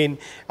between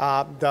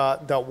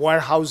the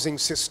warehousing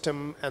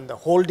system and the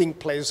holding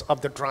place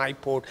of the dry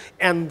port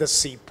and the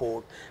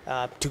seaport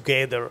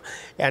together.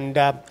 And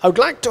I would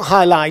like to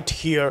highlight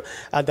here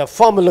the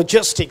farm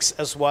logistics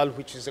as well,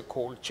 which is a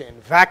cold chain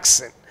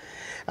vaccine.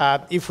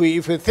 If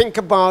we think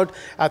about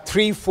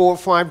 3, 4,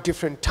 5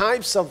 different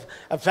types of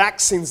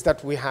vaccines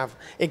that we have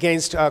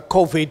against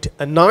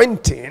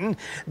COVID-19,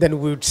 then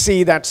we would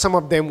see that some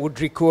of them would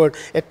require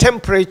a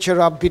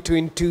temperature of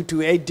between 2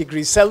 to 8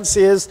 degrees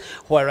Celsius,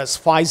 whereas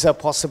Pfizer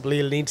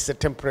possibly needs a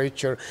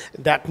temperature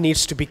that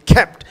needs to be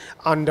kept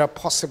under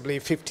possibly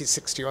 50,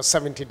 60, or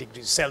 70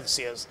 degrees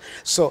Celsius.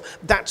 So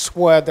that's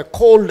where the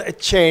cold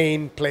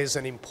chain plays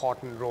an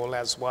important role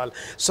as well.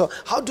 So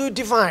how do you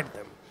divide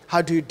them?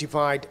 How do you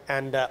divide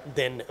and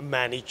then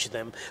manage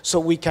them? So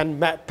we can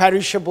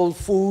perishable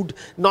food,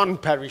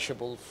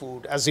 non-perishable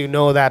food. As you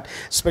know that,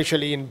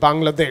 especially in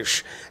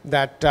Bangladesh,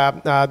 that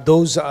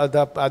those are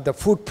the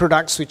food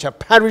products which are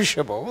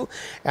perishable,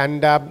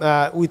 and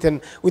with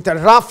a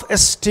rough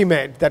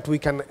estimate that we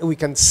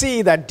can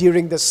see that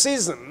during the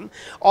season,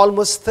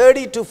 almost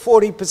 30 to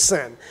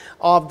 40%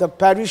 of the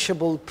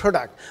perishable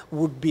product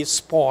would be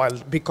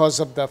spoiled because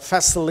of the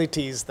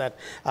facilities that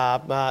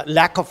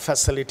lack of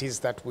facilities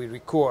that we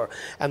require,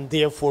 and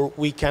therefore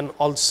we can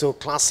also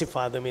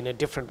classify them in a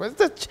different way.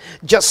 That's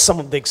just some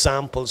of the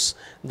examples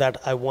that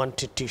I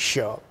wanted to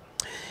show.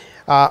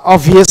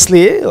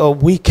 Obviously,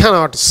 we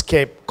cannot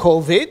escape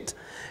COVID.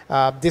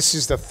 This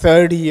is the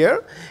 3rd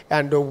year,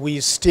 and we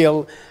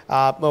still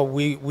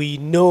we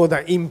know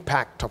the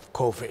impact of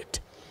COVID.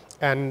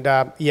 And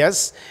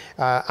yes,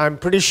 I'm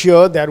pretty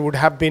sure there would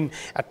have been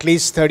at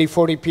least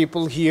 30-40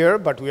 people here,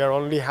 but we are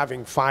only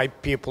having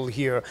 5 people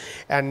here,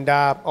 and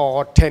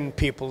or 10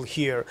 people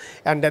here,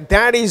 and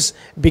that is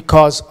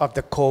because of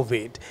the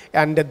COVID.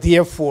 And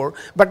therefore,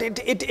 but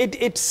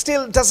it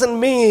still doesn't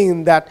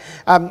mean that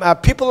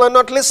people are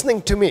not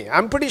listening to me.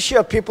 I'm pretty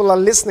sure people are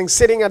listening,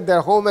 sitting at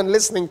their home and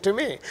listening to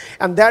me,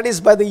 and that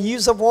is by the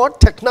use of what?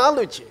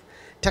 Technology.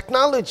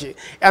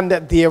 And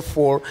that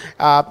therefore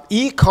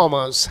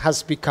e-commerce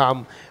has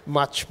become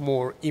much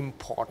more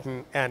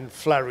important and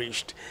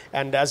flourished.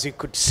 And as you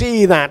could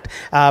see that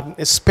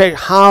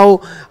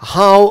how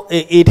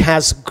it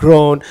has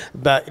grown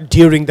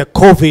during the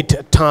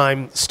COVID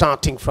time,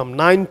 starting from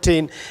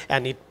 19,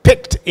 and it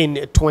picked in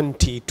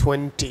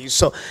 2020.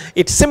 So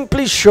it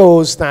simply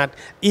shows that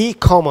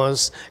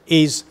e-commerce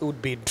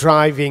would be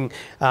driving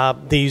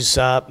these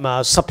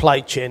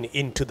supply chain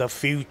into the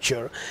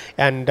future.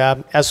 And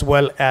as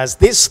well as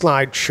this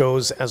slide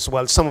shows as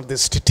well some of the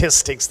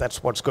statistics,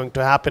 that's what's going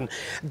to happen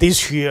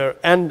this year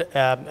and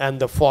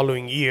the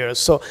following year.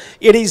 So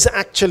it is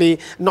actually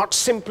not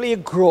simply a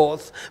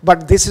growth,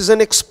 but this is an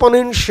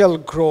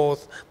exponential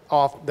growth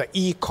of the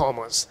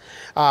e-commerce.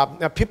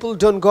 People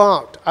don't go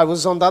out. I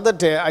was on the other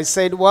day, I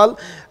said, well,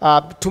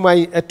 to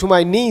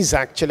my niece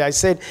actually, I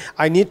said,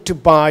 I need to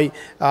buy,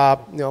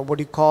 what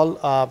do you call,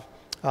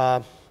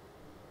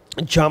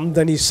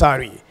 Jamdani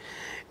sari.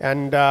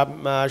 And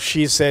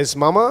she says,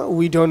 Mama,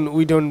 we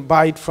don't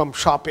buy it from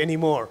shop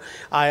anymore.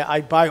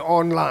 I buy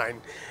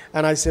online.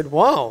 And I said,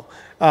 wow,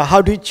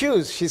 how do you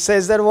choose? She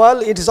says that,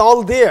 well, it is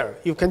all there.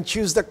 You can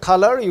choose the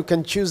color, you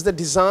can choose the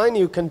design,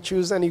 you can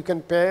choose and you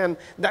can pay, and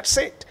that's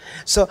it.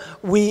 So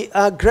we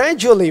are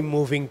gradually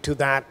moving to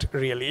that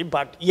really.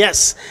 But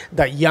yes,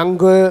 the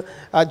younger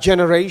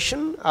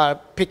generation are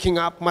picking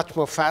up much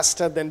more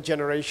faster than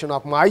generation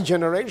of my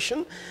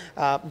generation.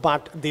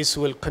 But this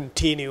will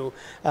continue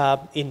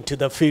into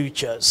the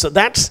future. So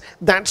that's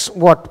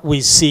what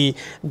we see,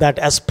 that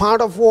as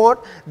part of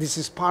what? This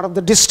is part of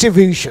the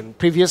distribution.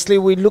 Previously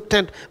we looked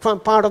at from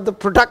part of the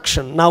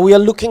production. Now we are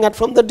looking at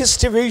from the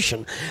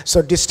distribution.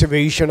 So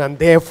distribution, and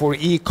therefore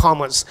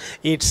e-commerce,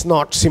 it's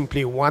not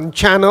simply one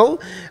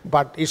channel,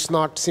 but it's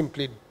not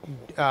simply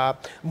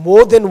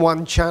more than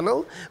one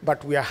channel,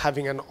 but we are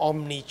having an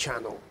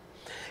omni-channel.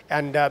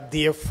 And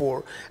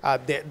therefore,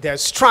 the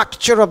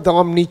structure of the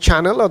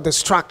omni-channel or the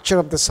structure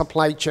of the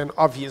supply chain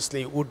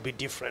obviously would be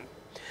different.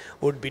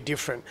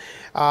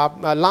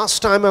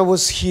 Last time I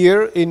was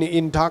here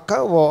in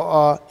Dhaka,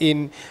 or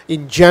in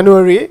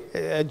January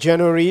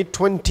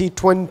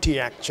 2020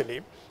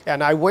 actually,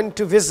 and I went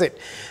to visit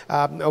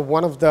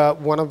one of the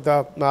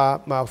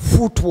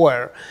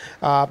footwear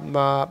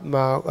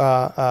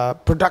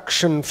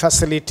production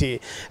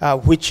facility,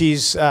 which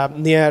is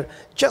near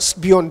just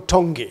beyond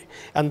Tongi,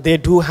 and they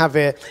do have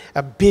a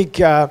big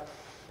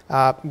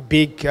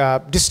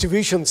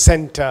distribution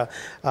center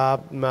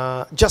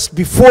just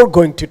before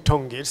going to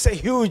Tongi. It's a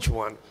huge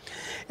one.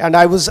 And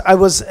I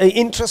was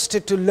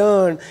interested to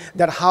learn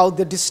that how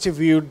they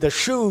distribute the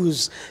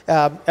shoes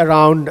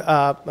around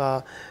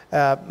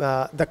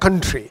the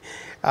country.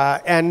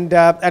 And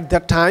at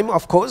that time,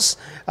 of course,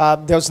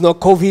 there was no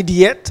COVID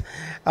yet.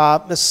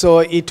 So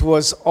it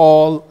was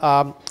all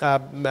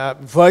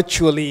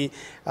virtually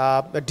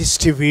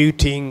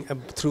distributing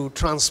through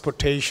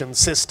transportation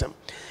system.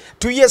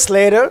 2 years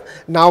later,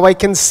 now I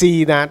can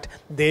see that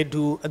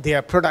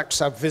their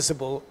products are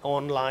visible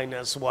online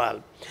as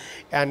well.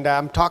 And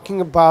I'm talking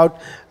about,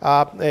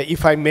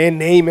 if I may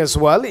name as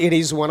well, it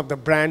is one of the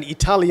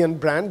Italian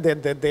brand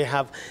that they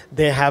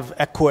have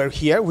acquired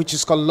here, which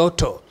is called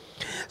Lotto.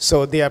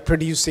 So they are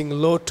producing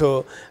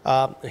Lotto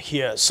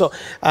here. So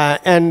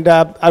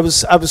I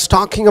was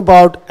talking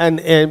about,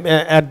 and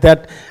at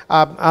that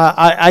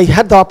I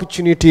had the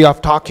opportunity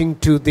of talking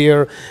to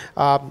their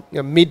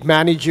mid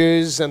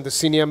managers and the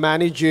senior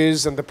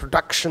managers and the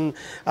production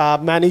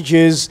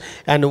managers,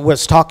 and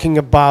was talking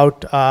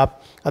about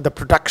the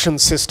production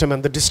system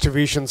and the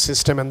distribution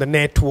system and the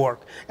network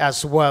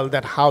as well,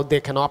 that how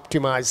they can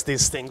optimize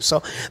these things.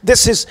 So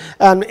this is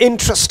an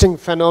interesting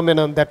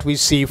phenomenon that we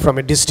see from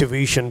a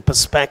distribution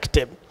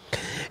perspective.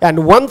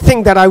 And one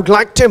thing that I would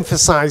like to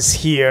emphasize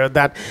here,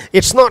 that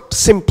it's not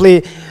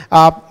simply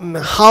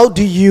how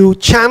do you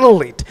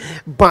channel it,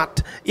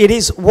 but it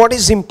is what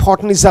is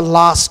important is the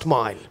last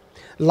mile.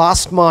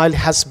 Last mile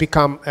has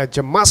become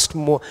much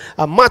more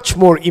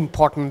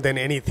important than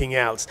anything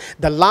else.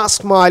 The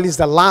last mile is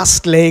the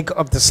last leg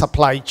of the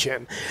supply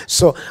chain.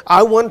 So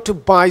I want to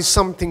buy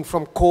something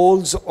from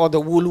Coles or the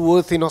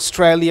Woolworth in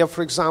Australia,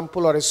 for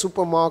example, or a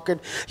supermarket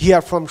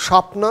here from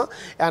Shopna,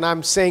 and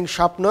I'm saying,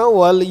 Shopna,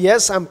 well,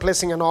 yes, I'm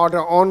placing an order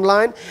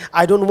online.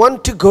 I don't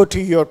want to go to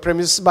your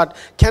premise, but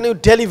can you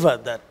deliver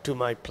that to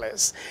my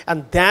place?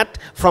 And that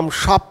from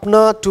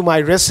Shopna to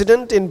my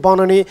resident in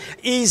Bonani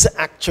is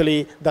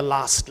actually the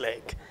last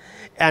leg,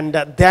 and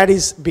that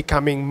is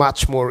becoming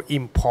much more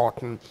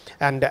important.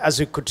 And as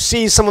you could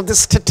see, some of the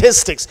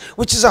statistics,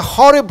 which is a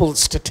horrible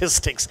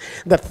statistics,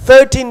 that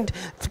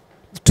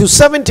to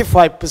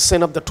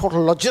 75% of the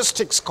total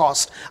logistics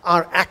costs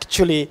are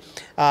actually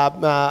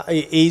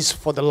is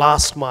for the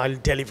last mile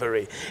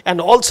delivery. And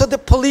also they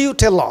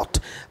pollute a lot.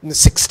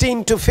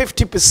 16 to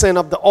 50%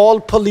 of the all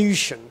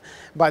pollution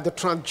by the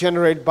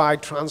generated by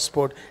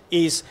transport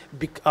is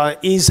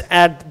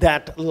at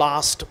that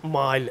last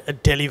mile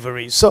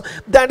delivery. So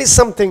that is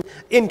something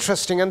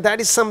interesting, and that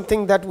is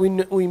something that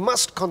we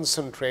must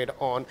concentrate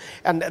on,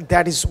 and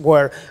that is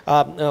where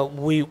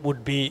we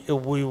would be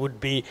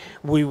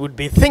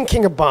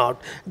thinking about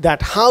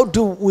that. How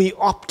do we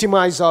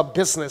optimize our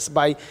business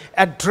by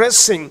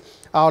addressing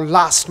our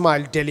last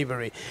mile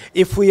delivery?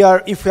 If we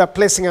are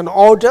placing an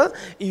order,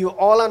 you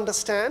all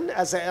understand,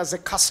 as a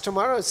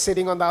customer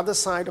sitting on the other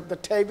side of the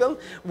table,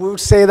 we would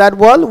say that,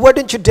 well, why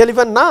don't you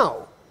deliver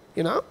now?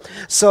 You know,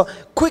 so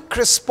quick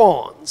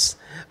response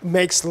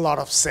makes a lot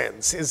of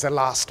sense, is the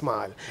last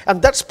mile.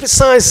 And that's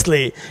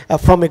precisely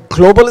from a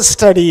global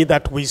study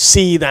that we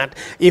see that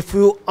if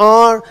you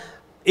are,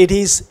 it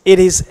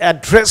is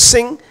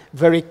addressing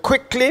very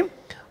quickly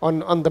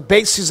on the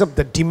basis of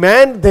the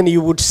demand, then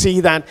you would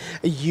see that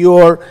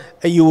you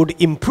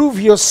would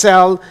improve your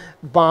sale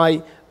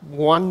by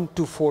 1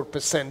 to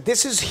 4%.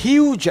 This is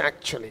huge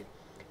actually.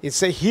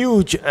 It's a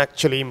huge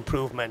actually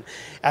improvement,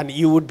 and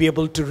you would be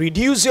able to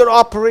reduce your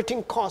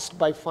operating cost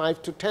by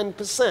 5 to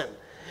 10%,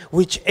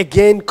 which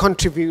again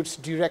contributes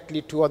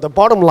directly to the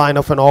bottom line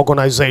of an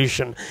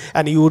organization,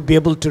 and you would be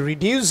able to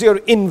reduce your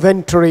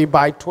inventory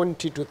by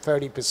 20 to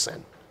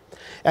 30%.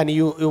 And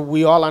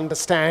we all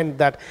understand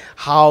that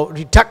how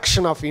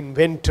reduction of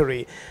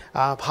inventory,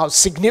 how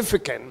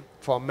significant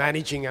for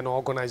managing an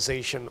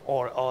organization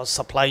or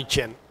supply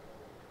chain.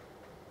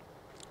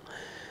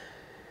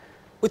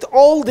 With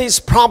all these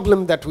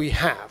problems that we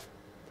have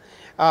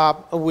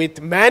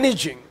with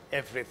managing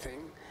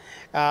everything,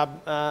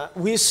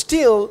 we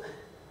still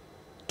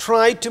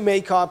try to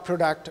make our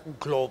product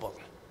global.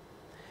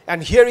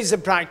 And here is the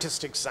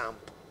brightest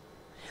example.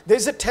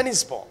 There's a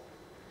tennis ball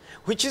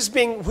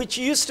which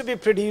used to be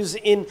produced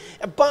in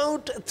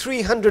about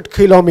 300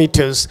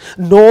 kilometers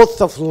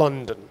north of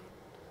London,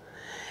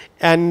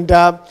 and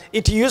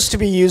it used to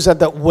be used at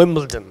the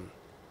Wimbledon,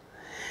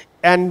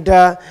 and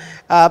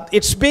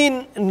it's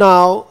been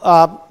now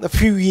a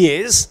few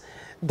years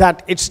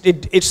that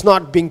it's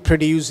not being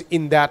produced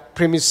in that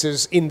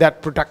premises, in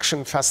that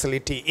production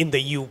facility in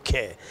the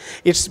UK.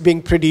 It's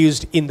being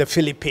produced in the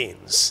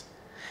Philippines.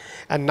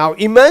 And now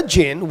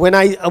imagine when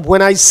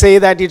I say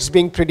that it's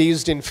being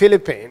produced in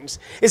Philippines,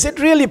 is it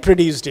really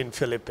produced in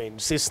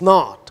Philippines? It's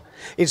not.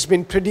 It's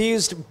been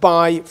produced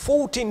by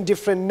 14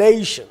 different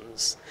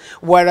nations,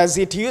 whereas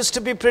it used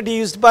to be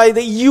produced by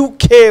the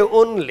UK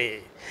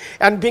only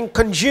and being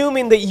consumed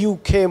in the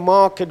UK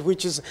market,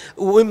 which is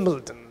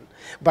Wimbledon.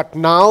 But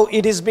now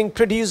it is being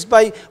produced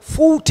by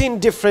 14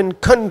 different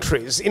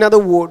countries. In other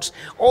words,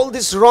 all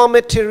these raw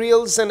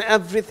materials and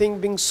everything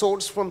being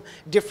sourced from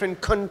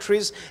different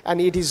countries, and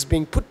it is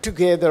being put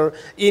together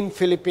in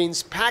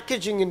Philippines,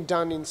 packaging and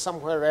done in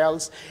somewhere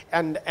else,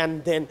 and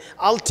then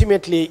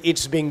ultimately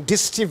it's being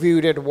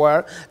distributed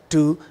where?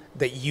 To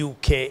the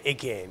UK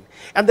again.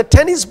 And the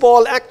tennis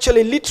ball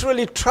actually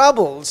literally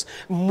travels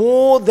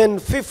more than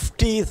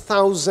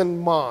 50,000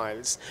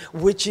 miles,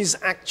 which is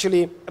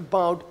actually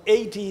about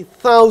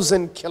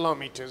 80,000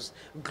 kilometers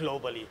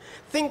globally.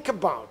 Think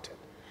about it.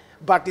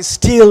 But it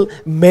still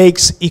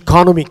makes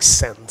economic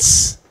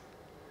sense.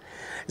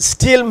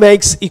 Still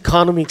makes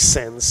economic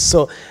sense.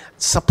 So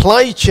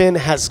supply chain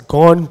has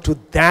gone to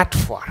that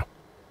far.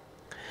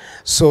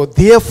 So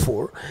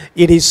therefore,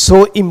 it is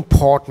so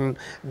important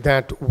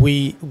that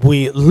we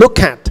look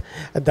at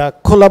the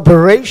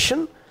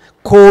collaboration,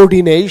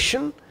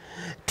 coordination,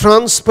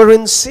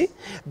 transparency.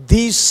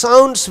 These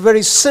sounds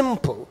very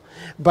simple,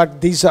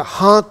 but these are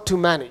hard to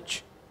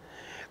manage.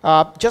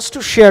 Just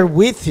to share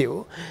with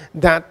you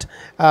that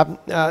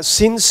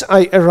since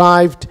I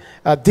arrived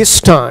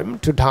this time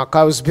to Dhaka,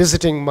 I was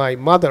visiting my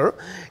mother,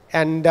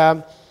 and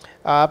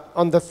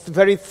on the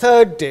very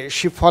third day,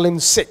 she fallen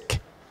sick.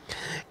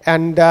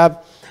 And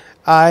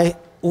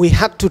we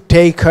had to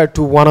take her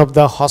to one of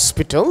the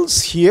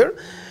hospitals here.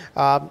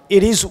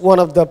 It is one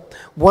of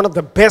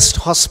the best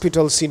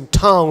hospitals in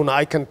town,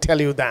 I can tell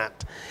you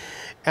that.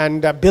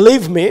 And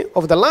believe me,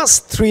 over the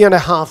last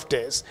 3.5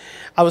 days,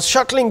 I was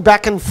shuttling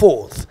back and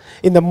forth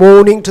in the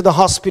morning to the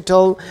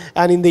hospital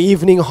and in the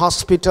evening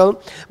hospital.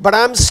 But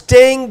I'm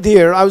staying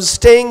there. I was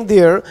staying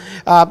there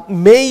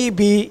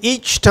maybe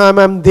each time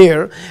I'm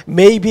there,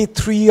 maybe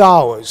 3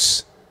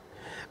 hours.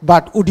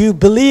 But would you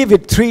believe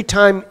it, 3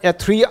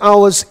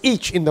 hours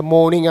each in the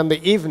morning and the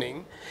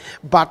evening,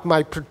 but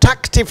my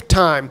productive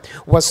time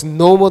was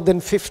no more than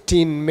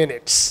 15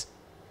 minutes.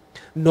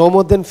 No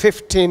more than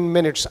 15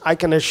 minutes, I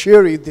can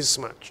assure you this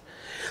much.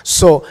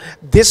 So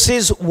this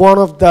is one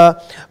of the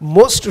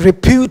most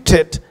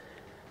reputed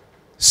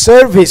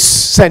service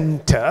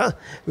center,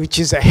 which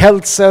is a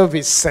health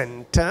service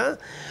center,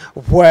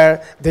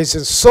 where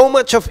there's so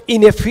much of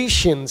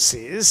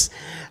inefficiencies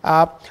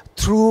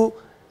through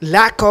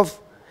lack of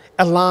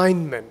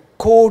alignment,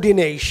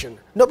 coordination.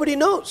 Nobody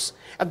knows.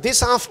 And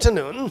this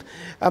afternoon,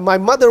 my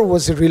mother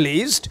was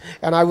released,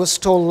 and I was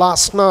told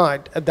last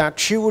night that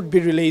she would be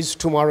released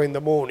tomorrow in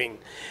the morning.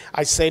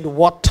 I said,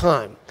 what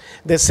time?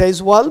 They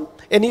says, well,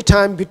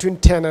 anytime between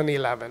 10 and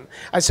 11.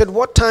 I said,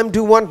 what time do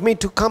you want me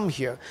to come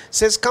here?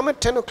 Says, come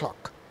at 10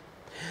 o'clock.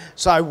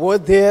 So I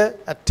was there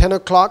at 10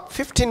 o'clock,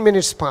 15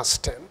 minutes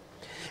past 10.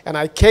 And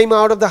I came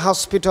out of the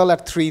hospital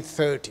at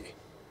 3:30.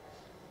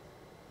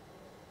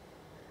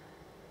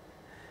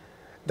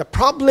 The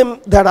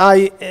problem that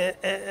I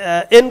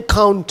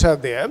encounter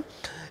there,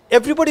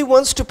 everybody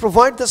wants to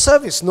provide the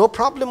service, no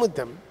problem with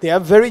them. They are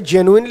very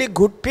genuinely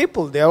good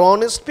people, they are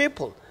honest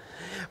people.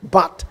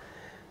 But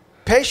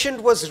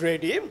patient was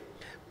ready,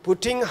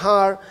 putting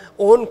her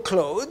own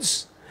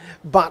clothes,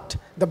 but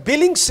the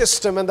billing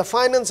system and the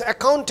finance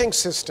accounting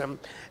system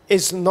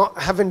is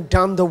not, haven't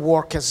done the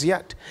work as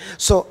yet.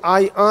 So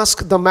I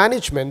asked the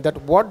management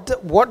that what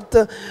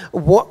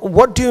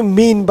do you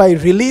mean by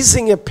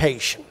releasing a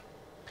patient?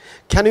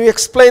 Can you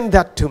explain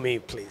that to me,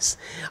 please?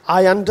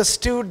 I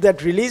understood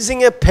that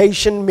releasing a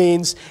patient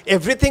means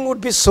everything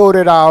would be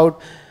sorted out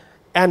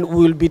and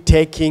we'll be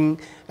taking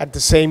at the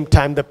same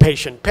time the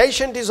patient.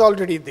 Patient is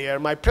already there,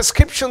 my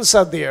prescriptions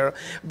are there,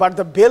 but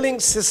the billing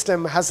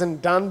system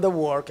hasn't done the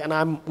work, and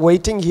I'm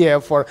waiting here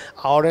for an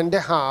hour and a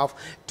half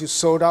to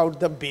sort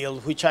out the bill,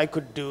 which I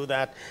could do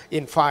that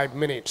in 5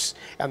 minutes.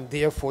 And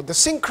therefore, the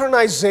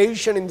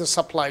synchronization in the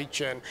supply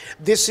chain,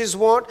 this is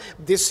what?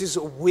 This is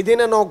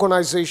within an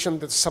organization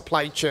that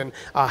supply chain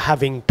are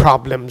having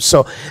problems.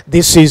 So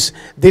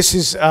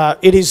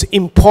it is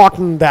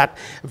important that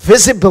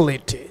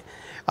visibility,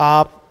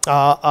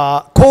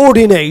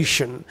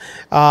 coordination,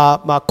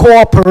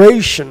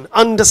 cooperation,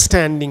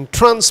 understanding,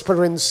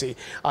 transparency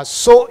are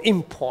so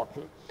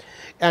important.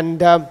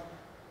 And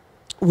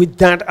with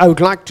that, I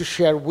would like to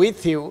share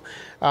with you,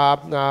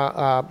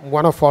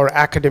 one of our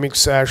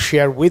academics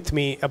shared with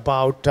me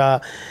about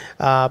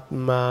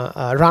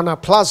Rana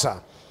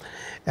Plaza.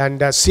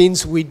 And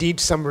since we did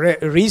some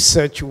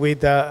research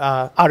with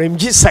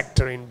RMG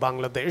sector in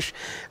Bangladesh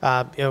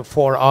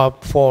for a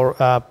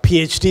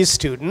PhD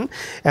student,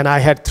 and I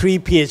had 3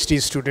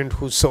 PhD students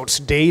who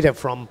sourced data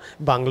from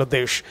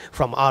Bangladesh,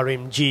 from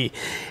RMG.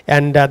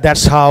 And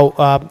that's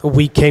how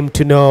we came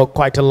to know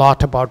quite a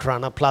lot about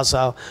Rana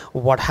Plaza,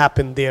 what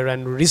happened there.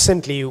 And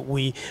recently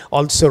we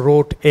also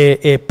wrote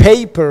a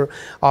paper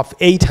of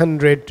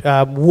 800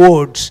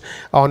 words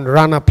on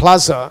Rana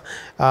Plaza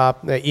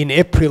in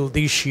April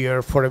this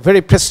year for a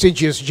very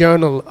prestigious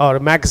journal or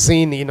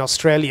magazine in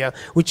Australia,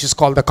 which is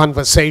called The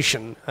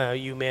Conversation.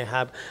 You may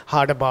have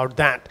heard about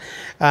that.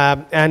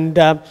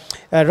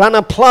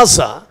 Rana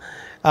Plaza,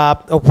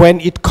 when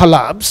it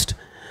collapsed,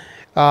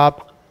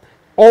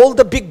 all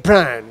the big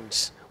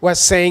brands were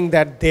saying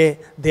that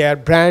their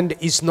brand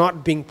is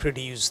not being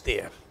produced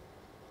there.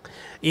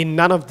 In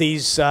none of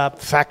these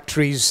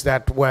factories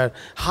that were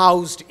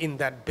housed in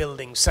that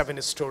building,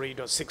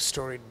 7-storied or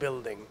 6-storied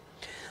building.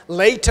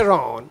 Later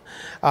on,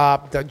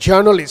 the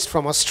journalists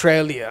from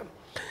Australia,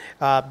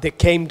 they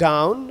came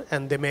down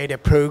and they made a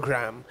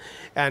program,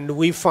 and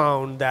we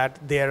found that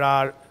there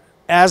are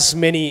as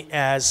many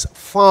as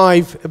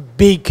 5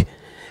 big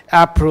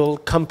apparel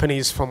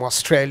companies from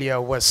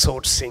Australia were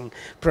sourcing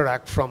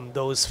product from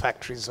those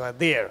factories were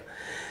there.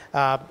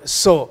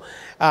 So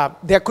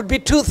there could be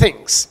 2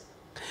 things.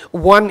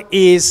 One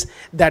is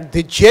that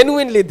they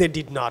genuinely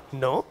did not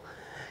know,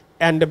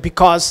 and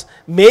because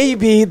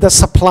maybe the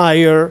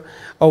supplier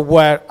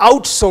were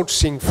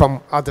outsourcing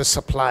from other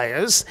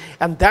suppliers,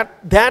 and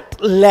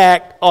that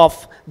lack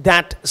of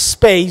that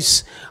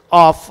space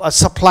of a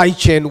supply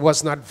chain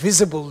was not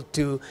visible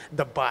to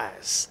the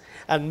buyers.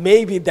 And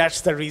maybe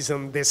that's the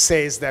reason they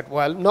say that,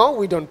 well, no,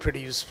 we don't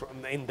produce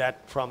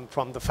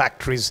from the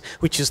factories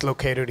which is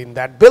located in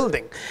that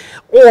building.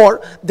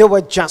 Or they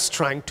were just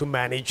trying to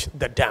manage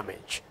the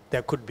damage.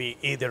 There could be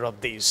either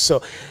of these.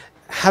 So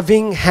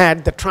having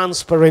had the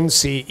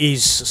transparency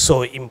is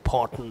so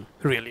important,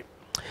 really.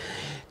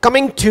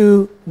 Coming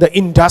to the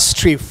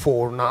Industry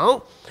 4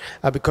 now,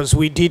 because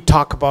we did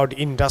talk about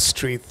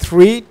Industry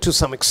 3 to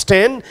some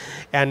extent,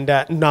 and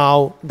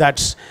now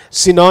that's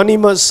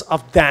synonymous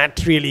of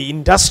that, really.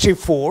 Industry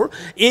 4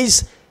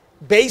 is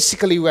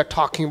basically we're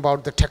talking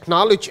about the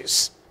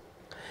technologies.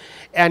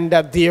 And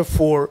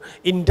therefore,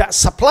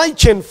 Supply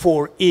Chain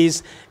 4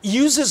 is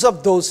uses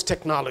of those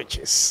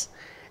technologies.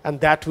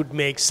 And that would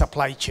make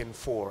Supply Chain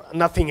 4,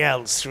 nothing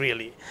else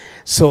really.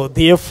 So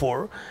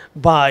therefore,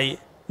 by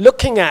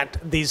looking at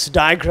this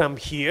diagram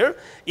here,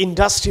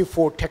 Industry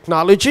 4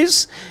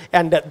 technologies,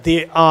 and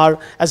they are,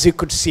 as you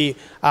could see,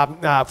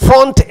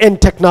 front-end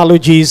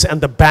technologies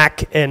and the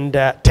back-end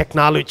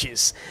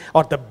technologies,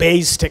 or the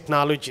base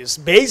technologies.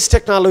 Base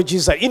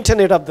technologies are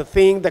Internet of the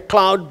Thing, the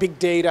cloud, big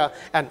data,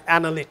 and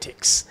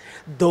analytics.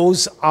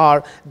 Those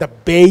are the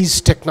base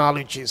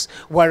technologies.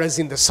 Whereas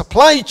in the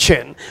supply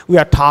chain, we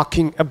are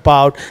talking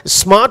about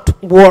smart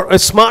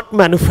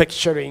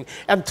manufacturing,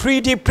 and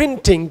 3D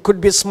printing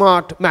could be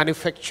smart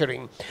manufacturing.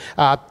 manufacturing.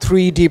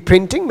 3D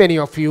printing, many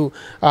of you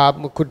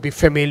could be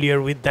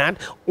familiar with that,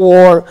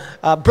 or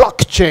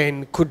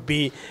blockchain could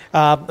be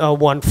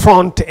one.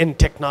 Front-end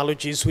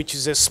technologies, which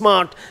is a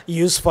smart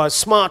use for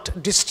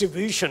smart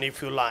distribution,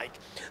 if you like.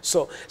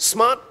 So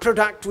smart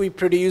product we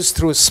produce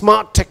through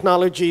smart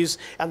technologies,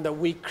 and that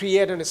we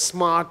create a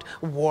smart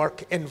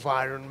work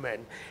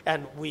environment,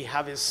 and we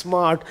have a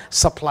smart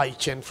supply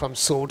chain from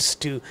source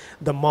to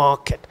the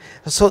market.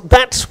 So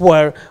that's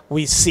where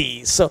we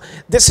see. So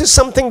this is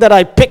something that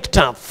I picked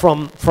up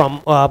from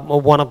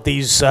one of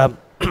these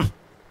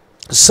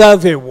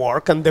survey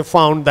work, and they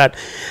found that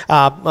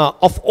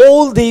of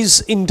all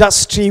these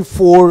industry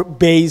 4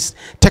 based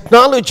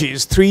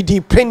technologies,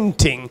 3D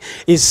printing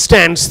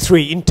stands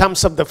 3 in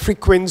terms of the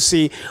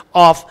frequency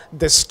of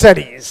the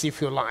studies, if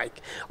you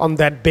like. On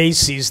that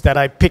basis that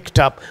I picked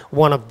up,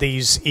 one of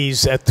these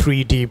is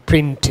 3D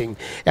printing,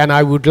 and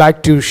I would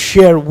like to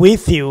share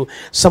with you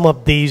some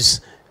of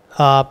these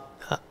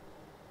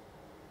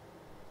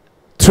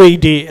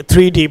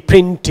 3D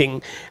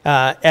printing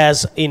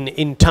as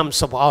in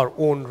terms of our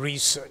own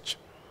research.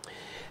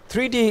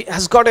 3D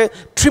has got a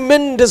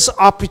tremendous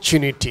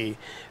opportunity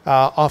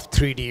of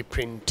 3D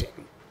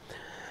printing.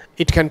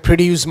 It can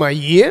produce my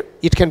ear,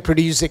 it can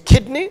produce a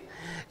kidney,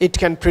 it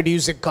can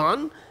produce a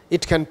gun,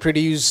 it can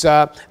produce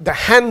the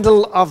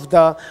handle of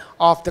the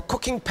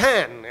cooking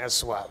pan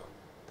as well.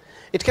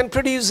 It can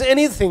produce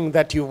anything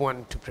that you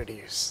want to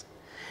produce.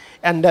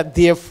 And that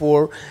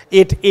therefore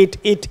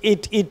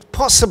it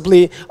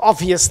possibly,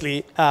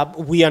 obviously,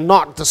 we are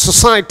not, the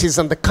societies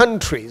and the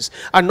countries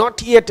are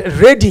not yet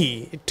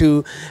ready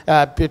to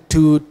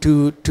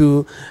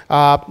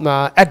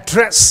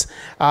address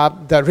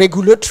the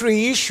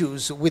regulatory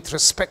issues with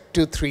respect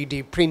to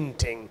 3D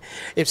printing.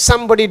 If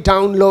somebody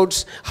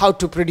downloads how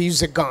to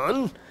produce a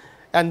gun,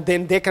 and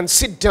then they can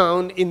sit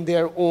down in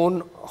their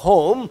own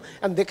home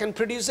and they can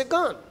produce a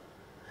gun,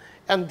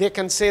 and they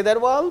can say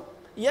that, well,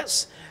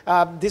 yes,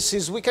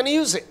 we can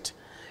use it.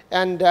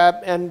 And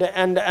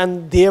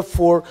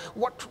therefore,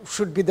 what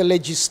should be the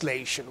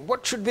legislation?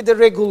 What should be the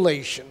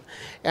regulation?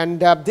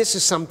 And this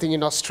is something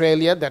in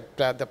Australia, that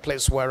the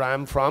place where I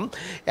am from.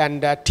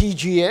 And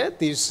TGA,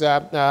 this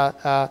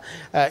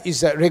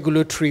is a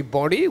regulatory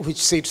body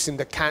which sits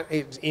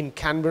in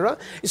Canberra,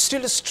 is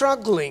still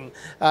struggling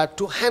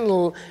to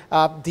handle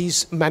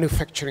these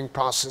manufacturing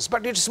process.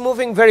 But it's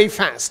moving very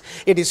fast.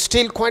 It is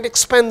still quite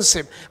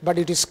expensive, but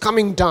it is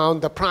coming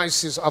down. The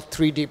prices of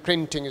 3D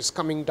printing is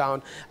coming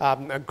down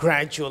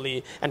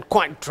gradually and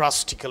quite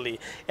drastically,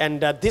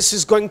 and this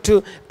is going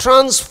to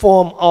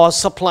transform our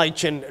supply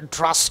chain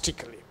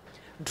drastically.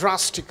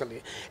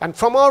 And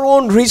from our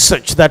own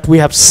research that we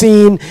have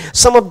seen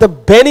some of the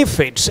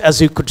benefits,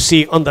 as you could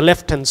see on the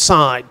left hand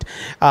side,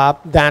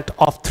 that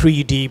of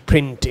 3D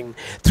printing.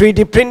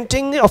 3D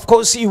printing, of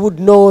course, you would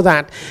know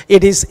that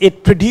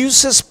it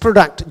produces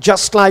product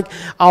just like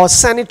our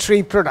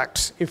sanitary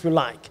products, if you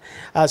like.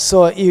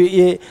 So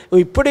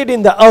we put it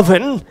in the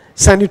oven,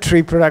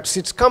 sanitary products,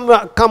 it's come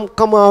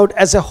out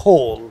as a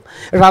whole,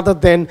 rather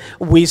than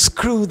we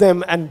screw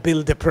them and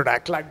build a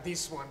product like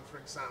this one, for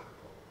example.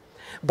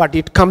 But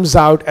it comes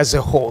out as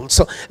a whole.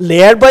 So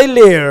layer by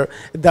layer,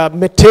 the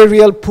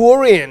material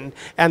pour in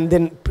and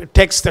then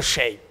takes the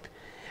shape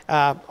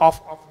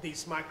of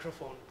this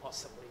microphone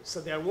possibly.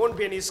 So there won't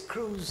be any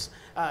screws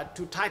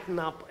to tighten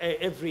up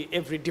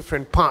every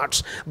different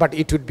parts, but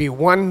it would be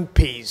one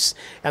piece,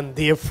 and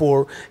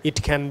therefore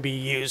it can be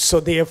used. So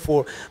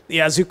therefore,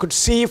 as you could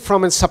see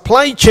from a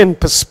supply chain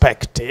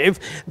perspective,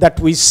 that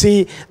we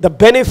see the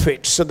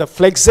benefits, so the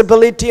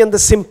flexibility and the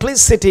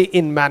simplicity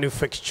in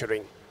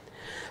manufacturing.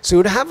 So you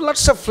would have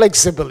lots of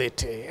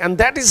flexibility, and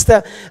that is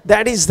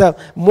the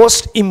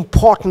most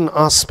important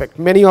aspect.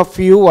 Many of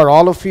you, or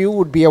all of you,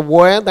 would be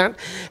aware that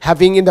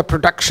having in the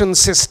production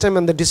system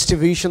and the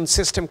distribution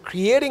system,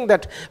 creating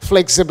that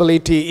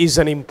flexibility is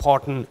an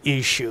important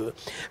issue.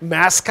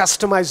 Mass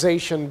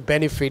customization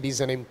benefit is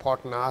an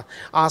important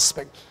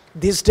aspect.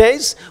 These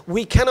days,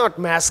 we cannot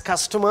mass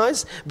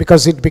customize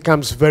because it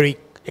becomes very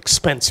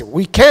expensive.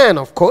 We can,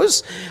 of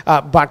course,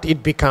 but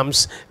it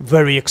becomes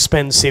very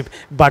expensive.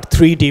 But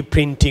 3D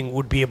printing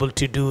would be able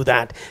to do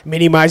that.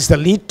 Minimize the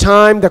lead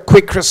time, the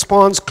quick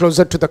response,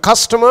 closer to the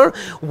customer.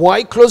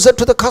 Why closer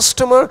to the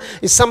customer?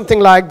 Is something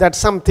like that,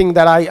 something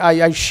that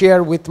I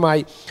share with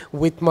my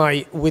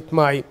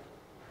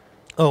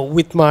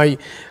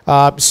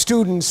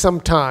students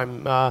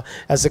sometime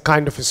as a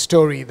kind of a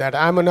story, that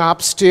I'm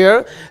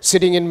upstairs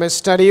sitting in my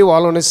study,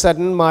 all on a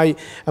sudden my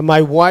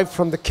wife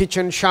from the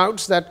kitchen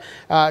shouts at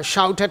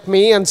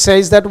me and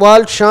says that,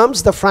 well,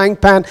 Shams, the frying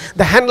pan,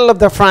 the handle of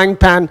the frying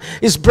pan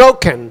is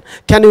broken.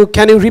 Can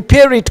you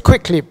repair it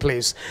quickly,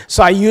 please?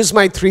 So I use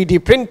my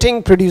 3D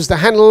printing, produce the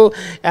handle,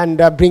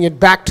 and bring it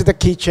back to the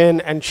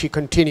kitchen, and she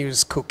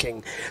continues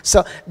cooking.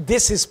 So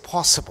this is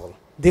possible.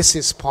 This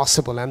is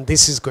possible, and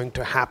this is going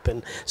to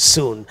happen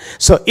soon.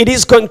 So it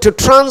is going to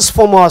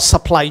transform our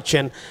supply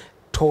chain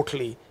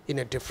totally in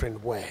a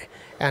different way.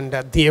 And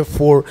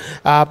therefore,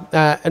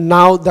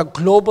 now the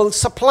global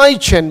supply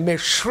chain may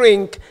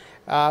shrink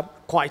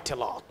quite a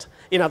lot.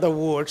 In other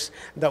words,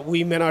 that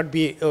we may not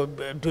be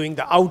doing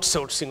the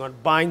outsourcing or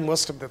buying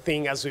most of the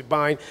thing as we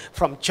buy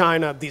from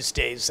China these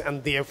days,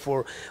 and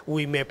therefore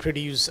we may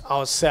produce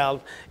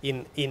ourselves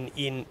in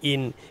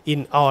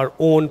our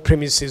own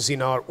premises,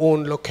 in our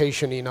own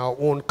location, in our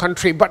own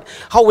country. But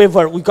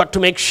however, we got to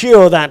make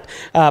sure that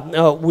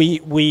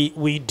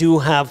we do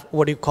have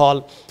what you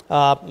call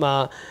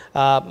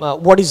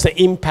what is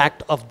the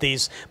impact of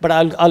this. But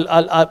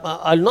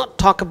I'll not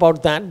talk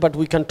about that, but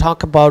we can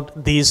talk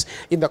about this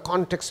in the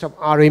context of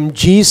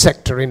RMG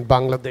sector in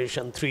Bangladesh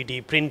and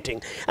 3D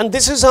printing. And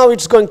this is how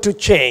it's going to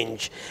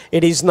change.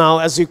 It is now,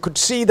 as you could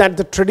see, that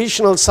the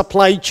traditional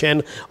supply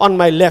chain on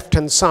my left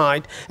hand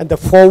side and the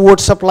forward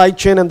supply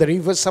chain and the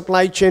reverse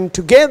supply chain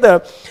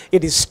together,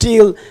 it is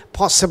still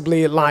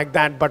possibly like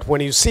that. But when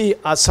you see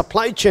a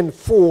supply chain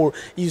for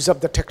use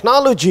of the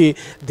technology,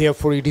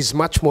 therefore it is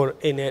much more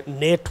in a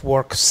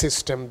network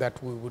system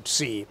that we would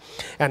see.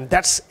 And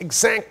that's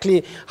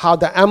exactly how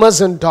the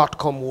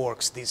Amazon.com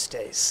works these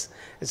days.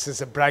 This is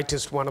the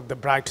brightest, one of the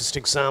brightest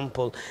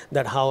example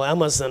that how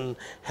Amazon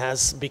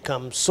has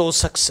become so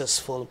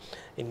successful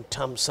in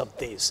terms of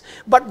this.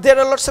 But there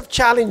are lots of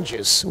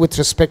challenges with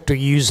respect to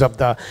use of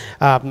the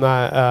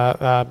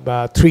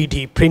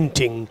 3D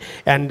printing,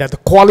 and the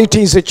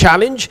quality is a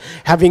challenge,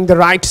 having the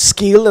right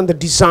skill and the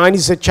design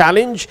is a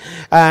challenge,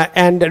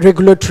 and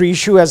regulatory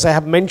issue, as I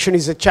have mentioned,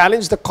 is a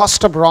challenge. The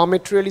cost of raw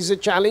material is a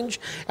challenge,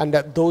 and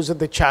those are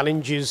the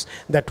challenges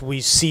that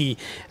we see.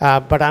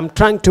 But I'm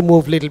trying to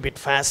move a little bit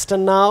faster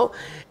now,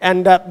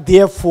 and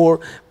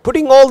therefore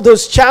putting all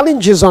those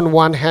challenges on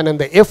one hand and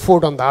the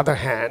effort on the other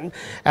hand,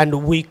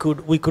 and we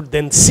could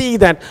then see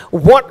that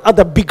what are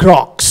the big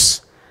rocks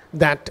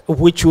that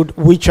which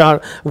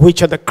are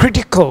the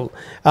critical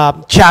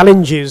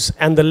challenges,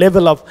 and the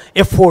level of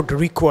effort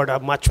required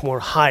are much more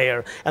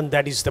higher, and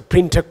that is the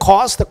printer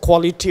cost, the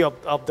quality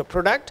of the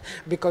product,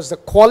 because the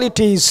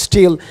quality is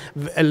still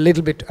a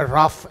little bit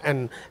rough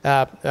and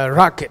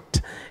rugged.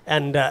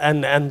 And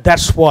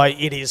that's why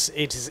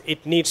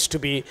it needs to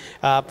be,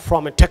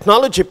 from a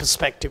technology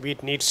perspective,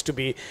 it needs to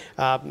be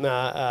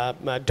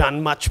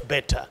done much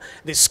better.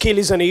 The skill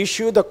is an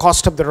issue, the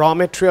cost of the raw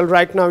material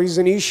right now is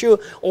an issue,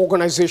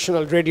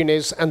 organizational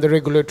readiness and the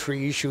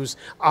regulatory issues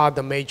are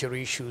the major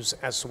issues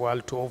as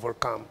well to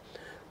overcome.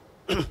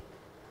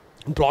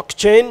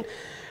 Blockchain.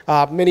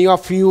 Many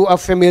of you are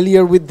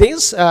familiar with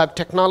this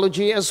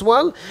technology as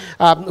well,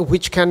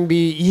 which can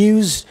be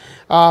used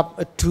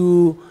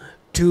to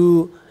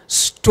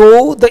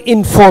store the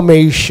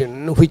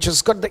information, which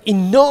has got the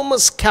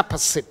enormous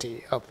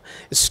capacity of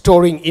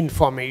storing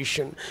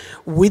information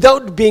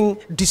without being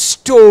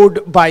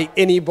distorted by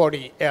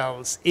anybody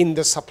else in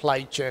the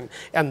supply chain,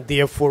 and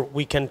therefore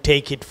we can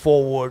take it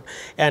forward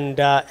and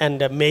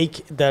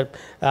make the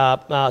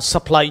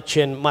supply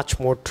chain much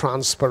more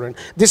transparent.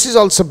 This is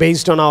also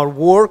based on our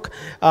work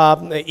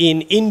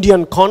in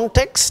Indian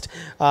context.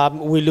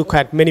 We look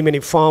at many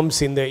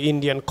firms in the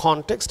Indian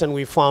context, and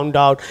we found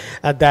out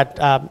that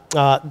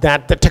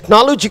the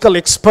technological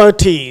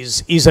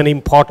expertise is an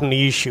important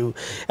issue,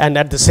 and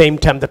at the same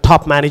time the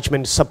top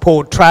management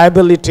support,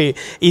 triability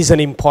is an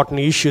important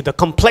issue, the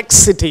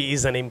complexity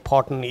is an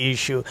important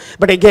issue.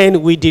 But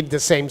again, we did the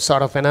same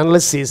sort of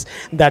analysis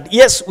that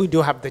yes, we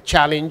do have the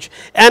challenge,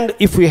 and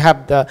if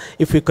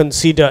we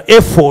consider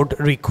effort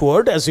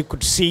required, as you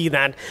could see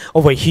that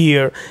over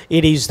here,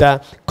 it is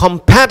the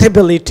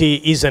compatibility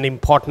is an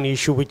important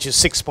issue, which is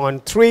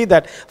 6.3,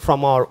 that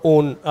from our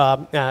own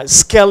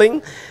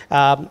scaling,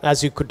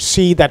 as you could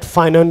see that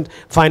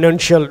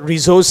financial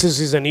resources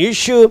is an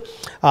issue,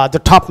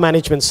 the top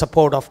management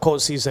support of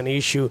course is an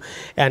issue,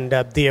 and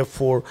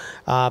therefore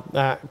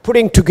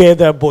putting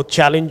together both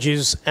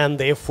challenges and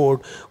the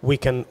effort, we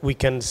can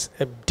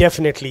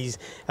definitely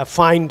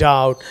find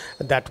out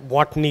that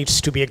what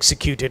needs to be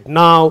executed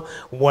now,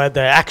 where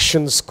the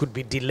actions could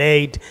be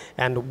delayed,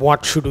 and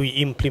what should we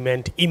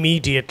implement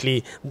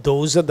immediately.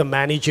 Those are the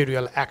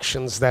managerial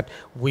actions that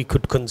we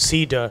could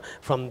consider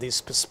from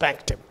this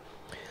perspective.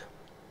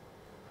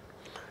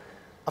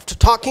 After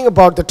talking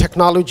about the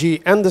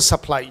technology and the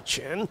supply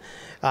chain,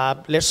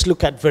 let's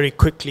look at very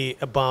quickly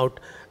about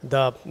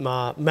the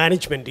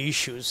management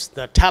issues,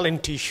 the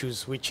talent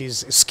issues, which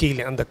is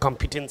skill and the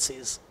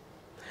competencies.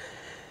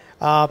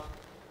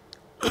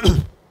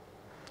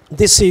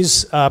 This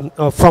is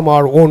from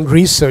our own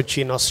research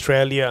in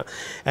Australia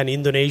and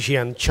Indonesia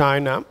and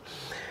China.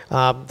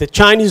 The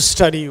Chinese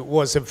study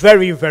was a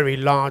very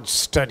large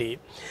study,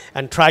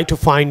 and try to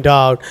find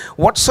out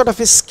what sort of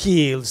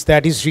skills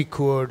that is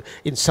required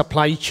in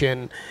supply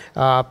chain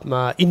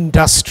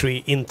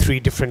industry in 3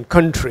 different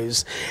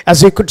countries.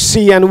 As you could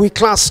see, and we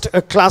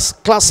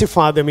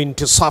classify them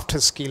into softer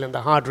skill and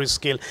the harder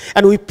skill,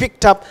 and we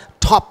picked up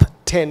top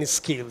 10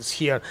 skills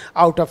here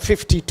out of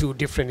 52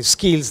 different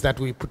skills that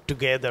we put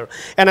together.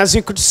 And as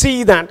you could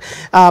see that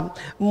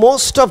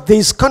most of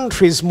these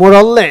countries more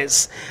or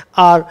less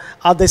are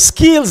the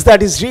skills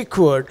that is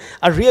required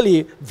are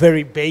really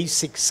very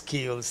basic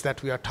skills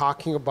that we are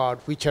talking about,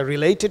 which are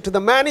related to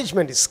the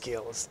management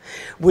skills,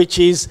 which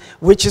is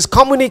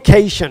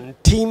communication,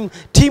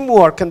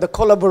 teamwork, and the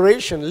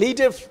collaboration,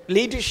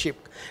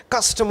 leadership,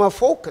 customer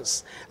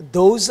focus.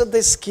 Those are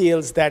the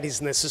skills that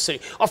is necessary.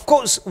 Of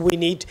course, we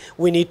need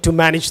to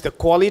manage the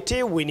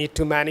quality, we need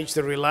to manage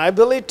the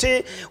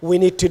reliability, we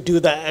need to do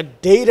the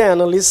data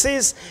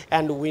analysis,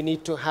 and we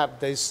need to have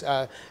this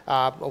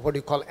what do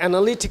you call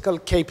analytical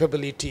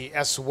capability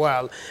as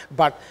well.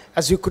 But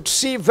as you could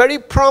see, very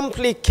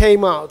promptly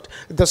came out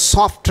the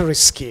software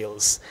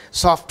skills.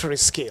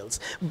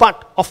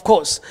 But of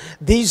course,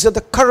 these are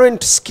the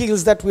current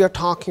skills that we are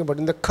talking about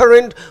in the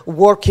current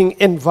working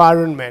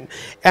environment.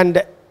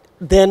 And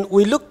then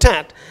we looked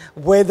at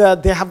whether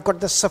they have got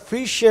the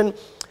sufficient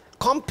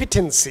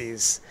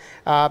competencies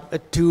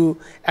to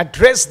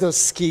address those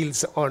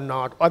skills or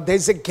not, or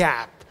there's a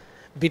gap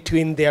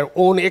between their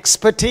own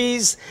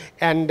expertise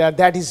and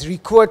that is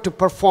required to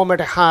perform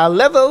at a higher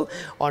level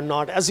or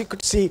not. As you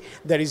could see,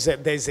 there's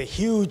a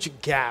huge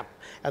gap,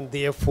 and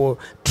therefore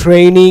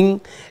training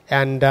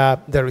and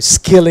their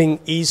skilling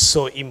is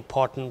so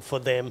important for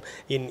them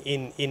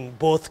in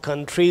both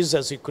countries,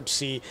 as you could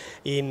see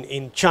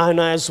in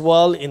China as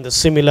well in the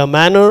similar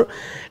manner.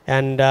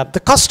 And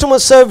the customer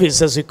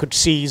service, as you could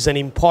see, is an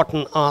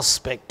important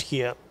aspect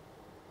here.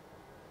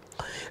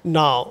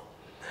 Now,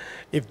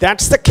 if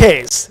that's the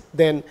case,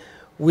 then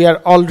we are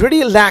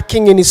already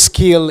lacking in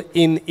skill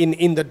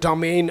in the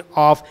domain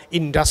of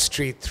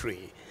Industry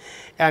 3.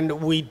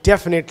 And we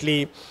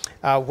definitely,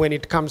 when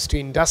it comes to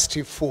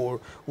Industry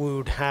 4, we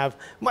would have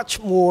much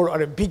more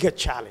or a bigger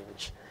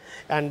challenge.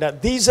 And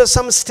these are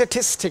some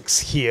statistics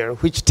here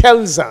which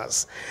tells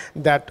us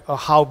that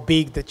how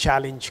big the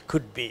challenge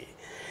could be.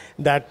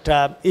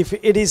 That if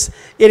it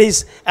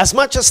is as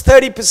much as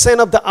 30%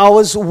 of the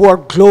hours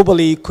worked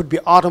globally could be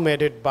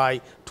automated by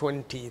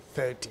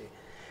 2030.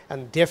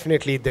 And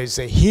definitely there's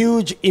a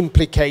huge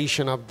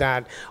implication of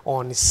that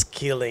on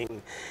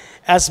skilling.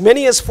 As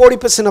many as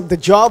 40% of the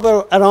job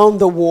around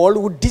the world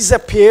would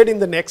disappear in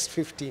the next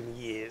 15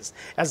 years,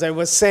 as I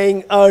was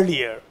saying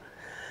earlier.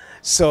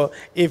 So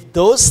if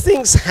those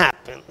things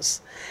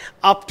happens,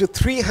 up to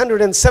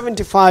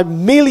 375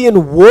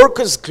 million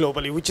workers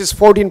globally, which is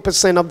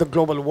 14% of the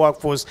global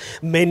workforce,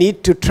 may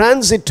need to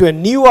transit to a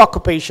new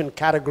occupation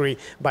category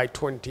by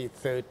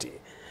 2030.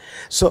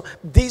 So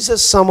these are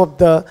some of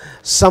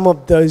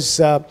those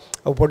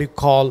what do you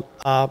call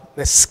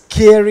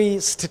scary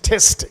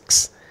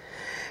statistics,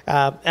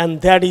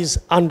 and that is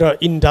under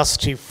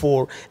Industry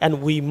 4,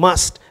 and we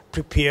must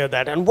prepare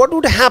that. And what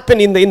would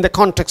happen in the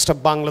context of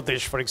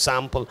Bangladesh, for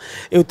example,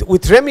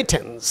 with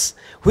remittance,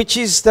 which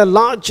is the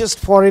largest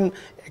foreign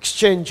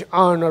exchange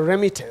earner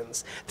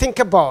remittance? Think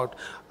about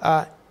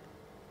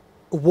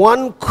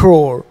 1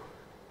 crore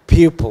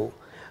people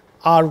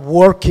are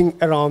working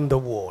around the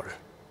world,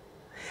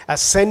 are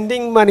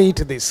sending money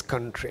to this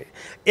country.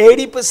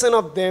 80%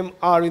 of them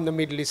are in the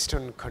Middle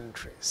Eastern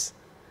countries.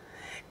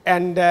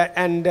 And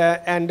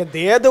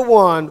they are the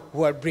one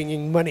who are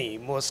bringing money,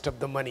 most of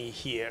the money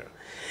here.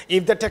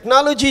 If the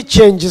technology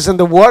changes and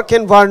the work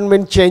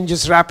environment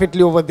changes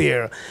rapidly over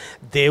there,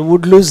 they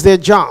would lose their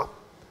job.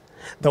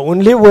 The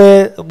only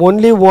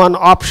one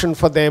option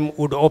for them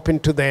would open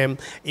to them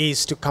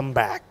is to come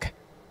back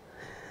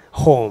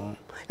home,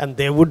 and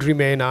they would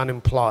remain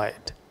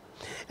unemployed.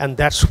 And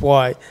that's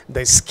why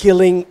the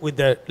skilling with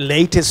the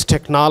latest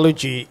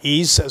technology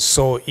is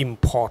so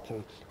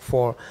important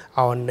for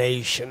our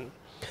nation.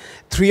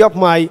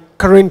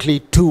 Currently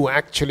two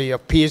actually, a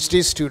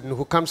PhD student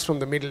who comes from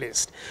the Middle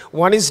East.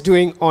 One is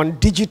doing on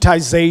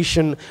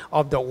digitization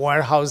of the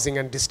warehousing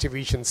and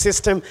distribution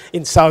system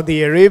in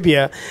Saudi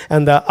Arabia,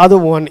 and the other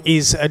one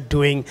is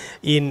doing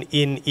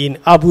in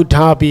Abu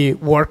Dhabi,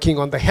 working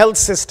on the health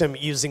system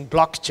using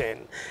blockchain.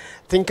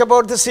 Think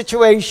about the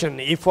situation.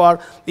 If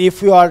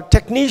you are a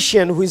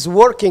technician who is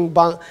working,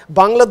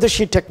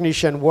 Bangladeshi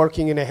technician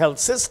working in a health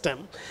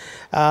system,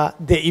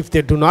 if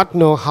they do not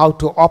know how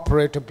to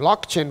operate a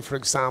blockchain, for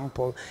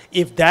example,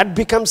 if that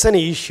becomes an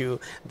issue,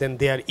 then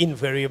they are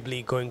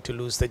invariably going to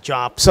lose the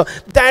job. So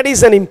that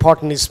is an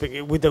important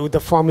aspect with the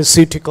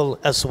pharmaceutical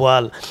as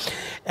well.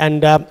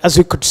 And as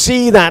you could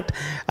see that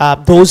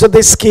those are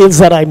the skills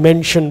that I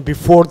mentioned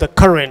before the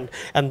current,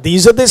 and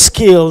these are the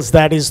skills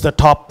that is the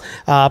top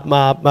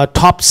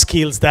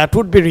skills that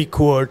would be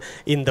required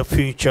in the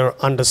future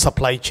under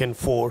Supply Chain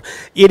 4.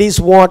 It is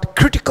what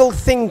critical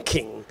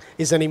thinking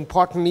is an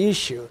important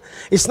issue.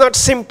 It's not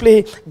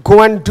simply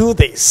go and do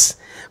this,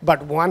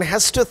 but one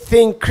has to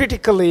think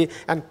critically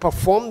and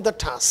perform the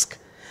task.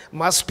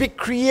 Must be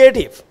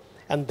creative,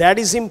 and that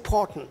is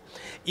important.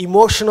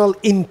 emotional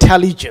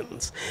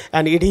intelligence,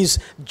 and it is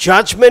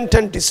judgment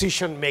and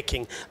decision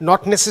making.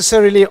 Not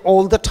necessarily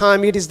all the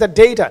time it is the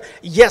data.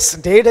 Yes,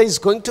 data is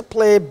going to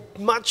play a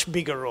much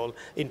bigger role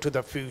into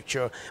the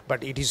future,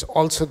 but it is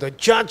also the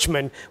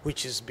judgment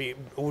which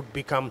would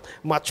become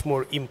much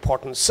more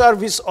important.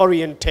 Service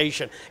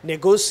orientation,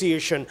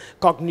 negotiation,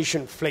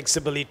 cognition,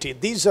 flexibility,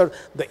 these are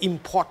the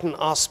important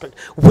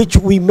aspects which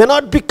we may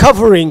not be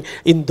covering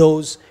in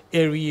those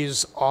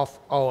areas of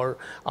our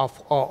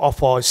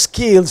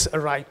skills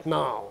right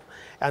now,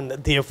 and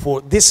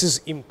therefore this is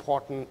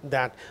important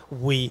that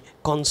we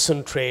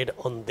concentrate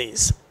on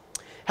this.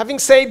 Having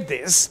said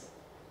this,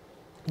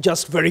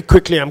 just very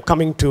quickly, I'm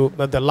coming to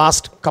the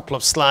last couple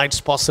of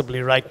slides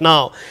possibly right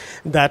now,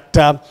 that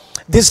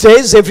these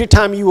days every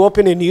time you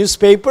open a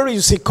newspaper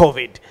you see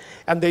COVID,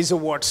 and there's a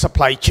word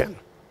supply chain,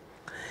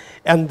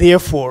 and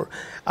therefore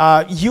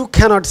you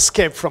cannot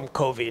escape from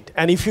COVID.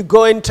 And if you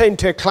go enter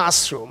into a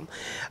classroom,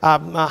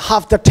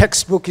 half the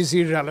textbook is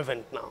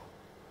irrelevant now,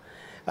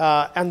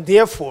 and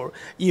therefore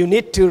you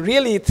need to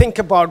really think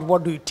about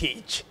what do you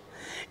teach.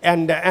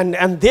 And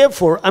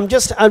therefore, I'll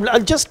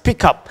just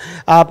pick up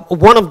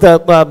one of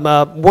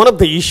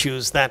the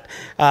issues that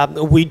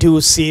we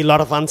do see a lot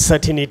of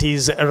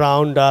uncertainties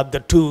around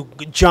the two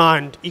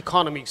giant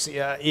economies,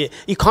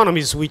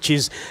 which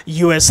is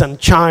US and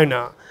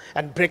China.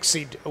 And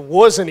Brexit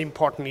was an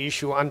important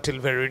issue until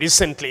very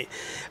recently.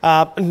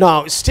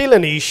 Now, still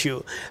an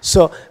issue.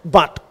 So,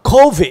 but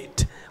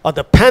COVID, or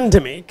the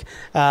pandemic,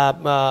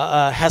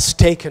 has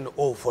taken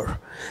over.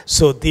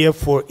 So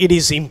therefore, it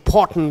is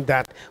important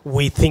that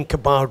we think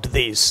about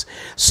this.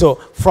 So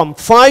from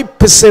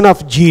 5%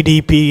 of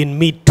GDP in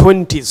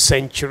mid-20th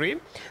century,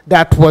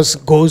 that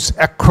goes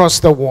across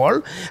the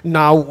world.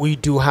 Now we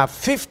do have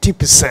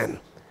 50%.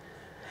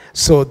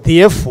 So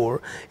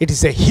therefore, it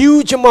is a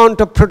huge amount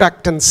of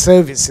product and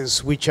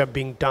services which are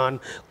being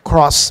done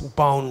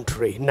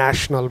cross-boundary,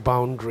 national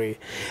boundary.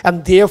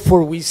 And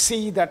therefore, we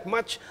see that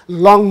much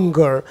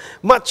longer,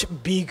 much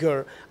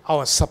bigger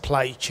our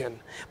supply chain.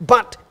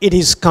 But it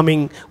is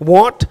coming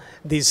what?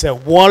 This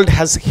world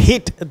has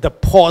hit the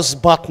pause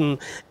button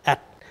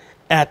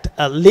at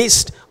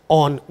least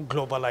on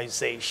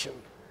globalization.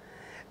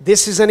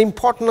 This is an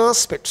important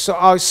aspect. So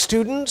our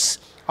students,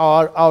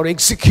 our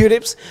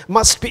executives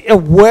must be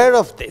aware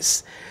of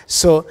this.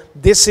 So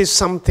this is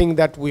something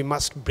that we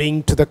must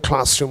bring to the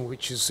classroom,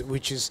 which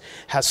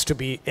has to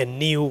be a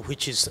new,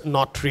 which is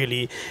not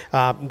really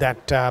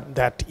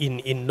that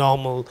in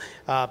normal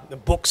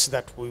books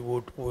that we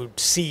would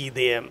see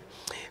there.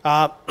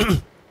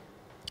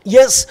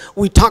 Yes,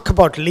 we talk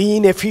about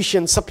lean,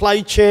 efficient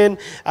supply chain,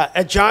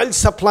 agile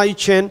supply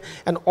chain,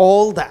 and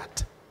all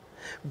that,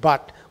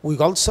 but we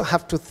also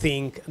have to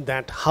think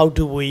that how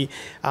do we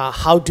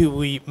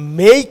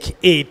make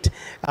it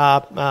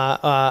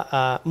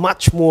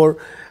much more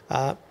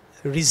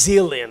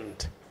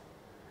resilient.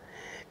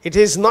 It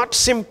is not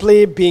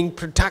simply being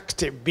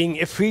productive, being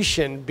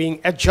efficient,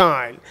 being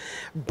agile,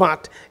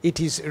 but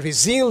it is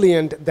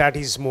resilient that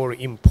is more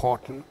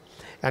important.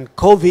 And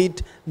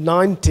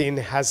COVID-19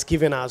 has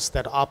given us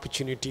that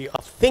opportunity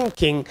of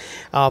thinking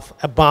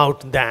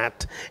about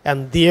that.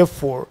 And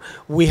therefore,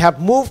 we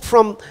have moved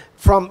from,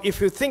 if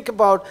you think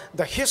about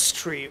the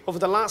history of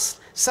the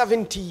last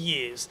 70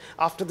 years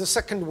after the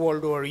Second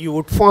World War, you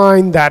would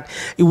find that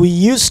we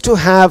used to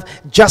have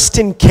just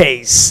in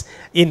case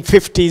in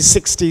 50s,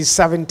 60s,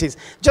 70s,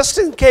 just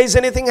in case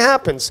anything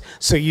happens.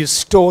 So you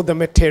store the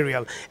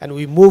material. And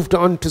we moved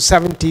on to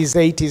 70s,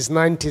 80s,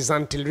 90s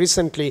until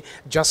recently,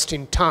 just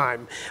in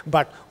time.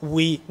 But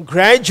we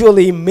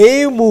gradually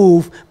may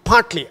move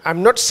partly.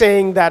 I'm not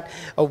saying that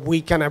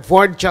we can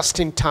avoid just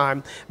in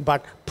time,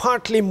 but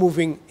partly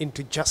moving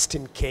into just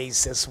in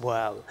case as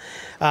well.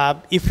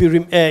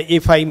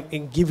 If I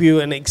give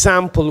you an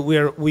example,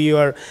 where we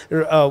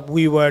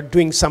were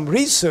doing some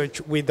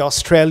research with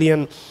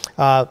Australian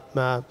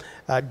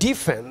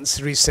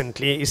defense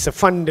recently. It's a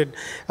funded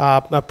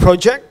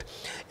project,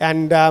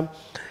 and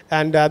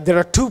there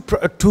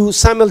are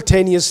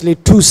simultaneously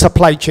two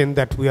supply chain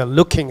that we are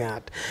looking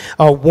at.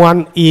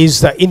 One is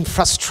the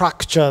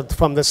infrastructure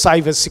from the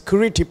cyber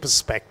security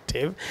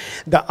perspective.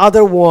 The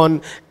other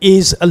one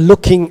is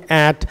looking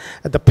at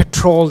the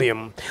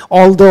petroleum.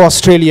 Although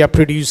Australia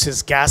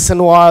produces gas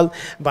and oil,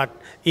 but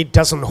it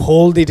doesn't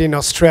hold it in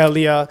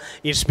Australia,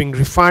 it's being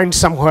refined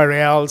somewhere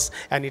else,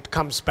 and it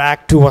comes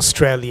back to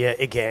Australia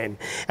again.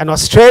 And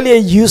Australia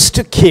used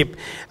to keep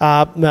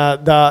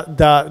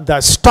the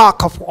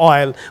stock of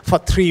oil for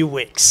 3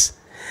 weeks.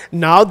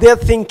 Now they're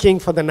thinking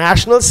for the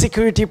national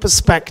security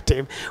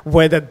perspective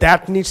whether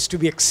that needs to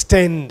be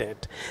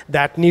extended.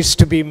 That needs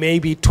to be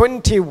maybe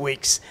 20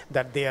 weeks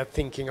that they are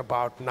thinking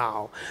about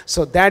now.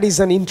 So that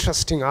is an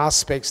interesting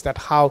aspect, that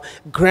how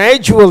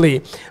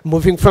gradually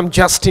moving from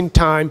just in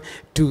time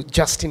to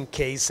just in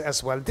case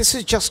as well. This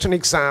is just an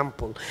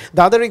example.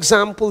 The other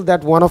example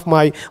that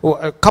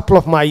a couple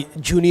of my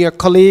junior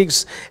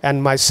colleagues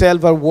and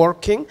myself are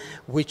working,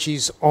 which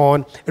is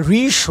on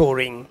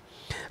reshoring.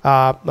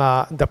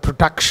 the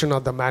production or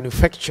the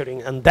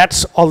manufacturing, and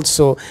that's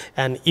also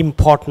an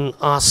important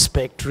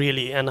aspect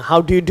really. And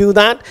how do you do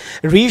that?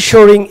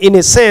 Reshoring in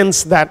a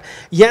sense that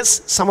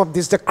yes, some of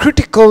these, the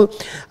critical,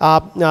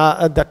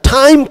 the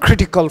time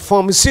critical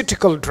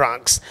pharmaceutical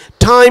drugs,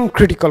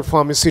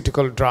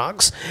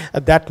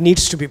 that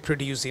needs to be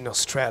produced in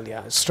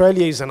Australia.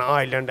 Australia is an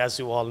island, as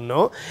you all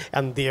know,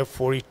 and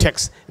therefore it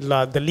takes,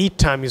 the lead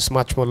time is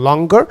much more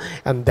longer,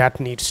 and that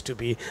needs to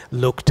be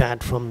looked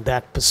at from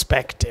that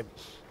perspective.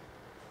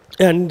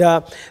 And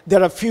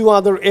there are a few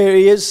other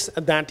areas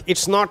that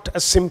it's not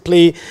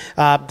simply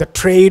the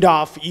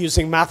trade-off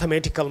using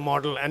mathematical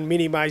model and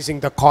minimizing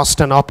the cost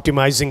and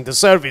optimizing the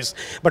service,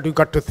 but we've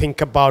got to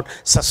think about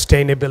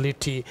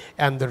sustainability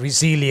and the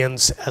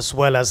resilience as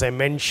well, as I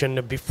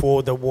mentioned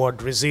before, the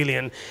word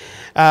resilient.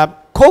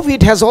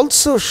 COVID has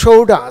also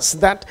showed us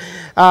that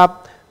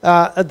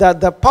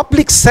the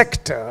public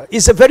sector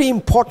is a very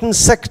important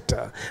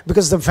sector,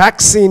 because the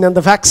vaccine and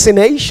the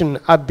vaccination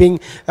are being,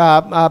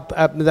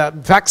 the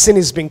vaccine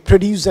is being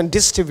produced and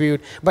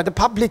distributed by the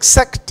public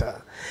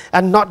sector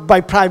and not by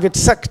private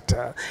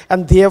sector,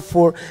 and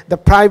therefore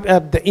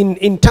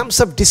in terms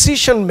of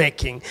decision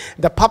making,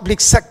 the public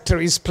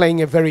sector is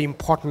playing a very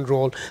important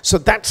role. So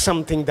that's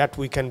something that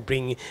we can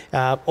bring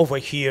over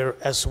here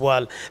as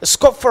well. A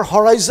scope for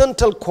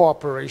horizontal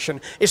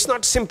cooperation. It's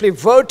not simply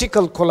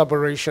vertical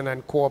collaboration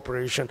and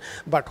cooperation,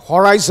 but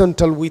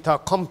horizontal with our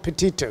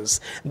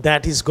competitors.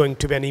 That is going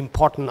to be an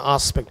important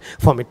aspect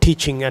from a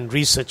teaching and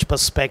research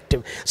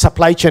perspective.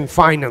 Supply chain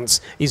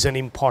finance is an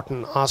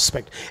important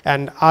aspect,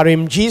 and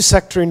RMG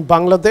sector in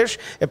Bangladesh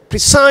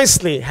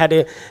precisely had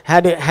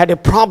a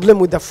problem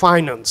with the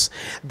finance.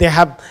 They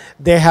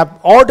have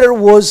order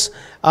was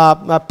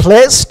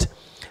placed,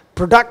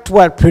 product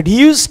were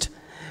produced,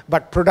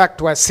 but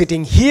product was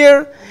sitting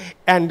here,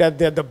 and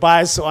the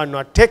buyers are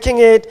not taking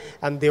it,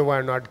 and they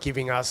were not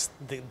giving us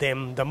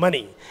them the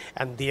money,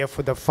 and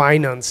therefore the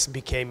finance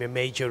became a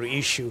major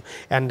issue,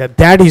 and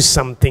that is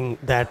something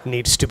that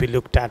needs to be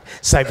looked at.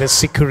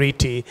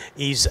 Cybersecurity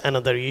is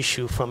another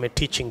issue from a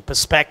teaching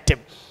perspective.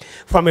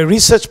 From a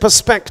research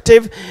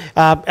perspective,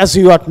 as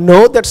you ought to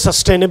know, that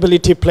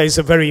sustainability plays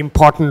a very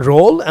important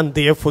role, and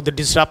therefore the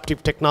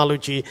disruptive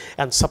technology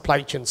and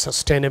supply chain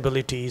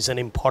sustainability is an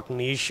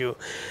important issue.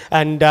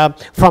 And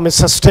from a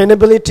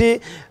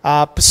sustainability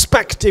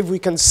perspective, we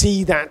can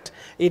see that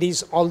it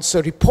is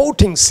also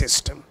reporting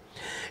system.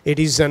 It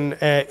is an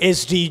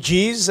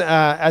SDGs,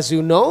 as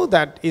you know,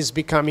 that is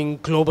becoming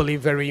globally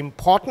very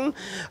important.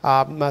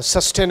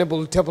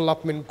 Sustainable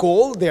development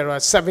goal, there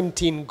are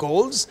 17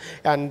 goals,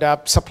 and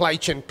supply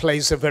chain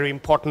plays a very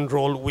important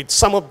role with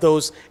some of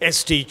those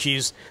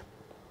SDGs,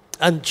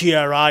 and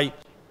GRI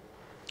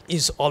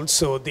is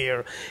also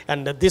there.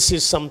 And this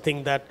is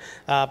something that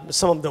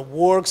some of the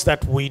works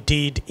that we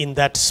did in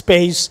that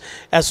space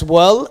as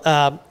well.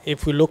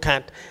 If we look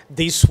at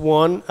this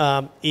one,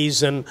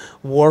 is an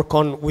work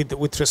on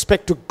with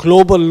respect to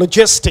global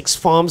logistics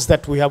firms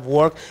that we have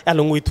worked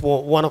along with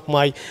one of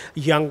my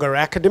younger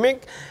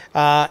academic,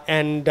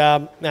 and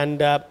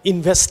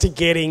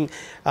investigating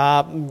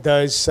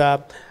those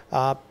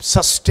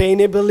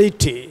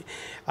sustainability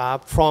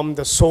from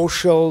the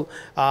social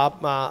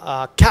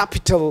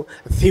capital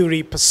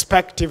theory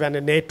perspective and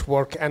a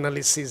network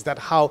analysis, that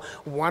how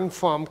one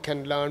firm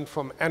can learn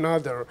from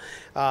another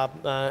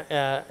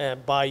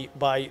by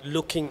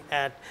looking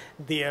at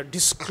their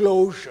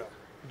disclosure,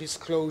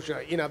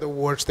 in other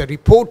words, the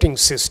reporting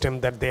system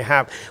that they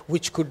have,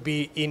 which could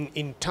be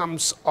in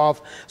terms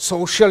of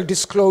social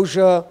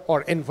disclosure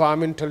or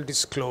environmental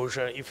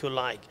disclosure, if you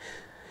like.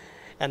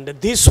 And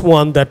this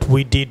one that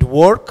we did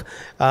work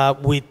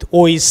with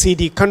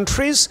OECD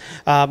countries,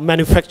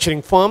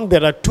 manufacturing firm.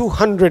 There are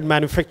 200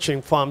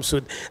 manufacturing firms,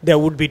 so there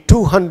would be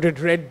 200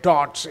 red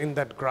dots in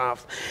that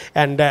graph.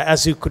 And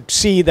as you could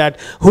see that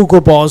Hugo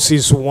Boss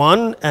is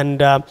one,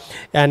 and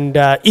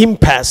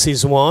Impasse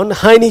is one,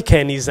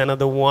 Heineken is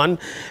another one,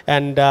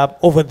 and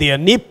over there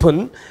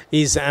Nippon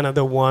is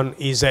another one,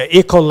 is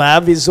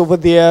Ecolab is over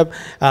there,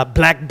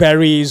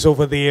 BlackBerry is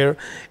over there,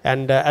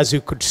 and as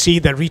you could see,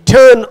 the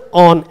return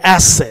on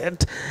asset,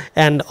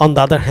 and on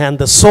the other hand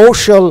the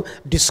social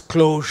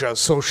disclosure,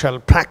 social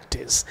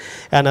practice.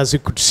 And as you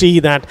could see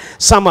that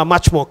some are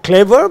much more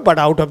clever, but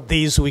out of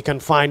these we can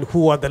find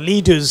who are the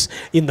leaders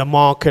in the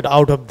market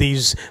out of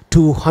these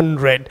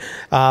 200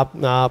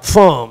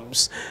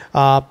 firms.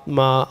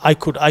 I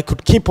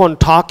could keep on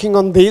talking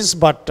on this,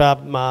 but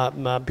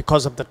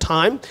because of the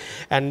time,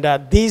 and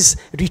this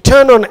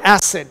return on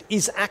asset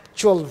is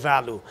actual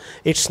value.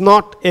 It's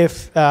not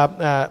if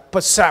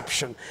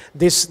perception.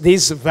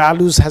 These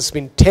values has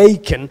been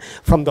taken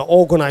from the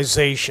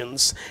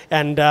organizations,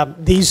 and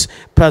these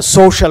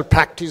social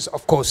practice,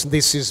 of course,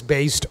 this is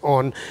based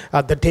on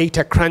the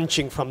data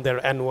crunching from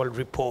their annual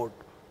report.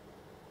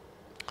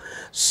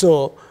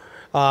 So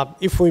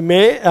if we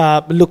may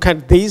look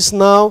at these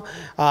now,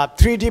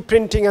 3D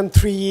printing and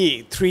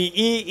 3E.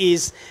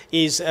 3E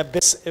is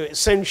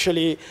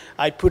essentially,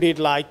 I put it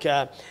like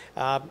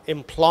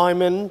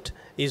employment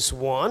is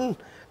one,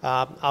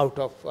 out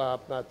of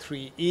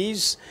 3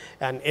 E's,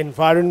 and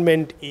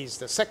environment is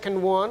the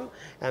second one,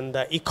 and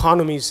the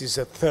economies is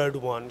the third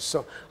one.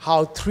 So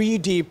how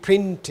 3D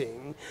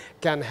printing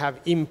can have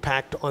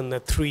impact on the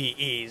 3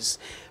 E's.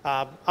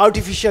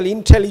 Artificial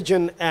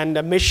intelligence and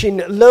machine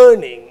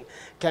learning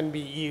can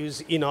be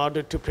used in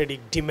order to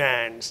predict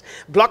demands.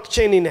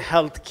 Blockchain in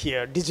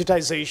healthcare,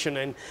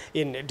 digitization and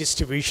in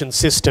distribution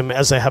system,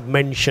 as I have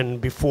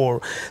mentioned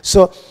before.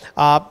 So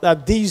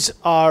these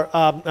are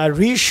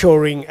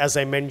reassuring, as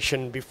I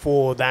mentioned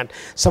before, that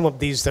some of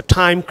these, the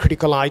time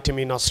critical item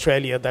in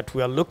Australia that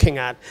we are looking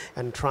at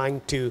and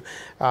trying to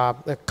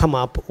come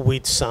up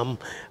with some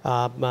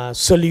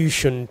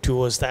solution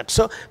towards that.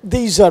 So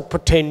these are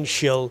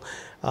potential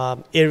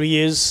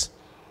areas,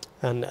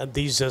 and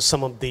these are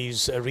some of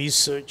these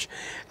research.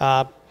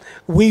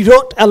 We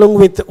wrote, along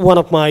with one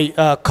of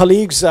my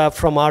colleagues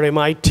from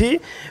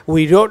RMIT,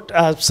 we wrote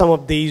some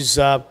of these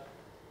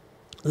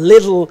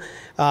little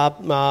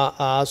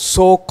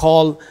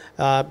so-called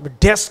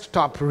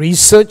desktop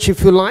research,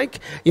 if you like,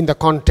 in the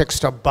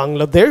context of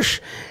Bangladesh.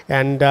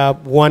 And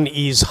one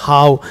is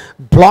how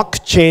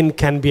blockchain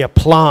can be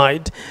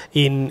applied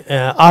in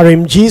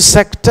RMG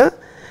sector,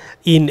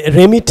 in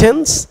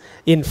remittance,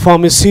 in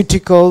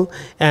pharmaceutical,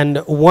 and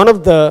one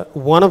of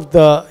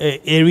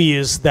the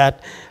areas that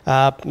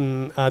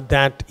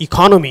that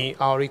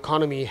our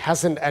economy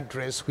hasn't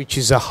addressed, which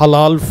is a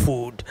halal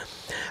food.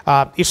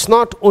 It's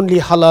not only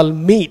halal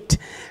meat,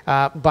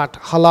 but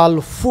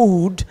halal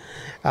food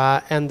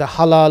and the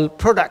halal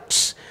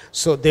products.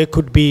 So there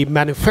could be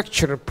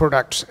manufactured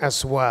products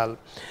as well.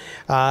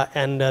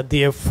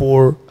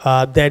 Therefore,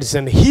 there is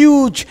a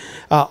huge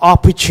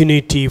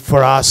opportunity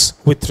for us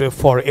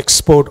for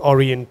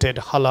export-oriented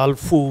halal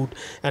food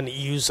and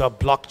use of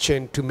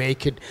blockchain to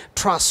make it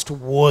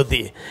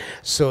trustworthy.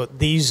 So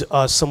these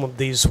are some of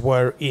these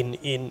were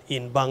in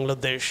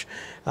Bangladesh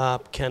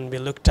can be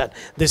looked at.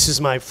 This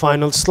is my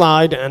final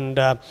slide, and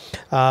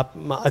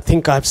I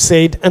think I've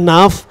said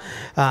enough.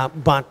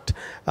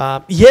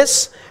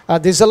 Yes,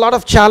 there's a lot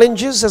of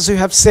challenges, as you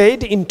have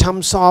said, in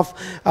terms of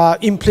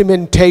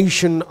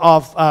implementation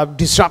of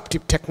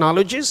disruptive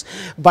technologies,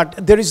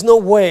 but there is no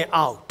way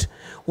out.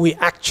 We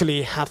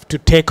actually have to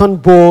take on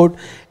board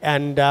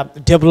and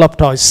develop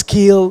our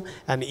skill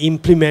and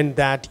implement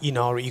that in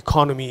our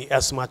economy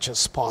as much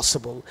as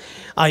possible.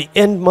 I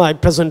end my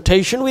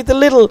presentation with a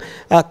little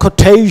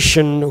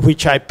quotation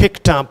which I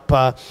picked up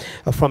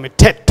from a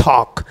TED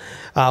talk.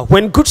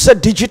 When goods are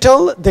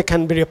digital, they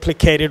can be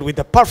replicated with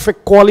a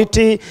perfect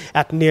quality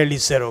at nearly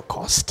zero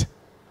cost.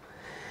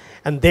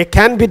 And they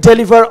can be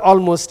delivered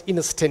almost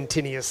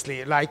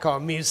instantaneously, like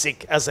our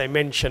music, as I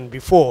mentioned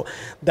before.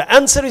 The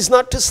answer is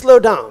not to slow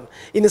down.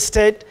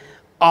 Instead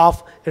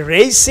of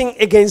racing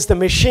against the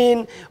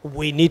machine,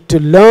 we need to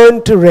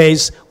learn to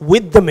race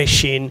with the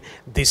machine.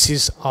 This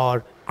is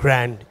our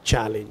grand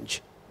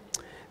challenge.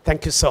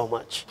 Thank you so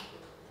much.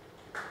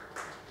 I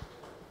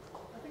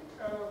think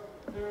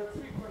there are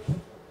 3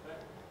 questions.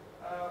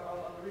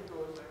 I'll read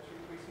those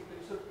actually,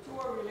 basically. So 2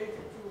 are related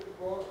to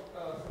broad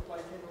supply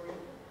chain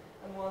oriented,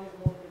 and one is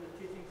more to the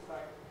teaching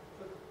side.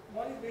 So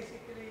one is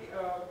basically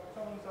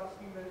someone's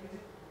asking that is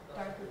it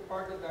time to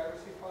further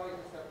diversify the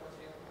supply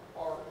chain,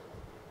 or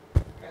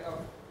kind of,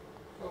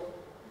 so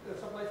the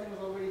supply chain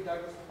is already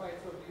diversified,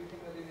 so do you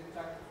think that is it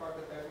time to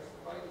further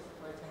diversify the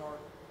supply chain or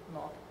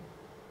not?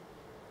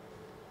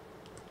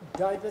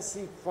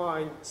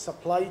 Diversifying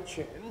supply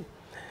chain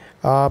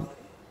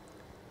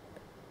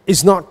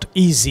is not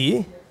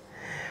easy.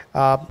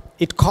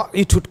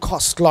 It would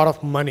cost a lot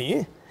of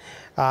money.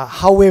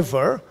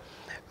 However,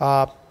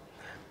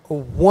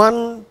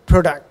 one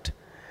product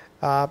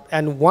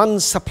and one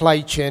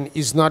supply chain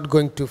is not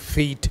going to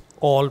feed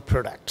all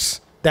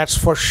products. That's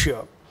for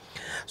sure.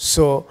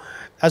 So,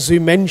 as we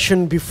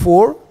mentioned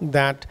before,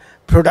 that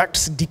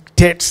products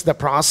dictates the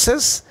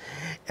process,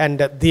 and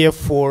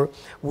therefore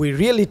we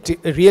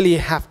really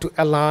have to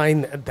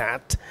align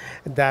that.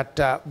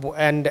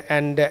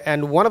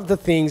 And one of the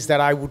things that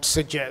I would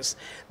suggest,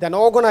 that an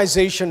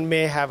organization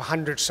may have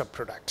hundreds of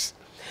products,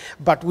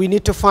 but we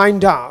need to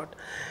find out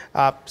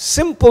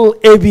simple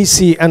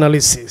ABC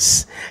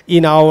analysis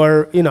in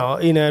our, in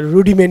a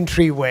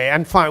rudimentary way,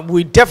 and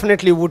we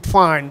definitely would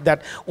find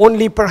that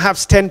only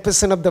perhaps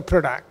 10% of the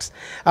products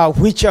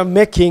which are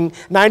making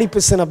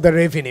 90% of the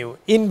revenue,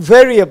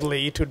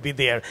 invariably it would be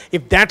there.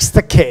 If that's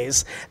the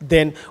case,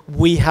 then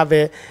we have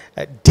a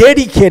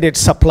dedicated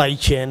supply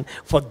chain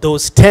for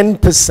those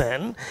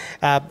 10%,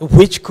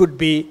 which could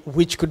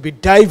be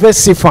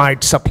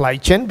diversified supply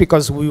chain,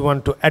 because we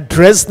want to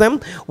address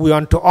them, we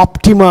want to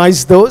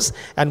optimize those,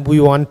 and we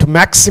want to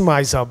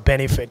maximize our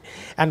benefit.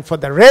 And for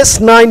the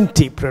rest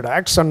 90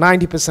 products, or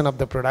 90% of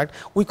the product,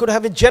 we could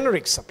have a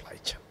generic supply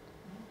chain.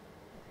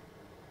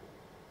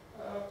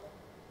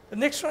 The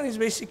next one is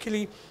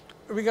basically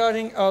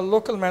regarding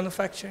local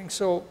manufacturing.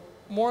 So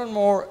more and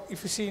more,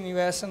 if you see in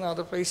US and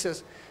other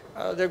places,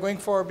 they're going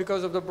for,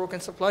 because of the broken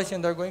supply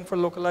chain, they're going for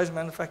localized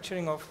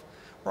manufacturing of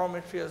raw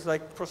materials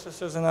like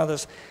processors and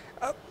others.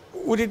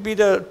 Would it be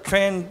the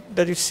trend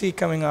that you see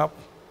coming up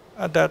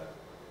that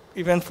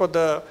even for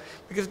the,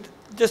 because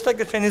just like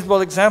the tennis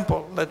ball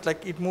example, that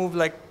like it moved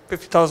like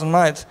 50,000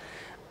 miles,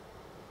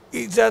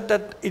 is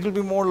that it will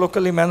be more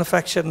locally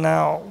manufactured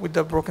now with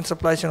the broken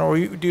supply chain, or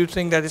do you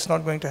think that it's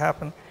not going to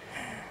happen?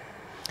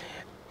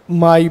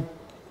 My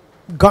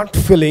gut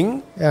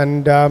feeling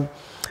and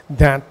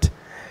that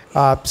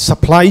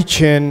supply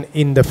chain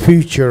in the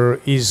future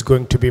is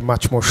going to be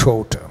much more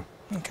shorter.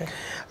 Okay.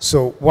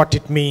 So what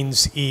it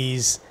means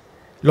is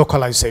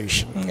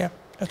localization. Yeah,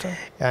 that's right.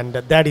 And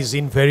that is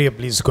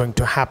invariably is going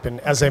to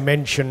happen. As I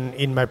mentioned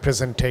in my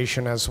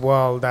presentation as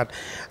well, that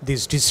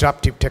these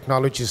disruptive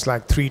technologies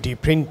like 3D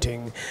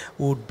printing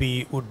would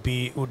be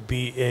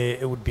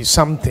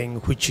something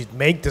which would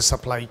make the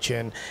supply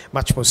chain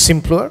much more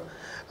simpler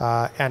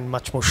and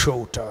much more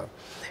shorter.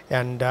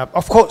 And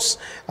of course,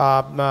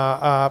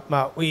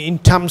 in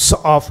terms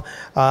of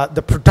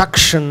the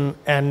production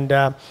and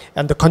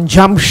the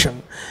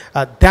consumption,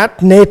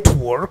 that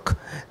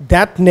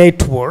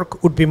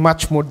network would be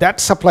much more, that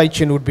supply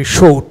chain would be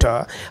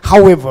shorter.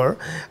 However,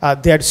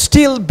 there'd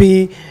still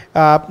be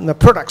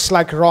products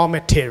like raw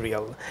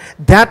material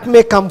that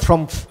may come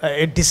from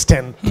a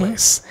distant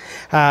place.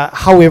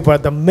 However,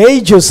 the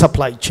major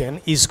supply chain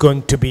is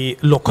going to be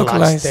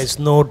localized. There's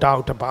no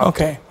doubt about it.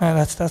 Okay,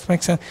 that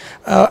makes sense.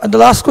 And the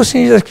last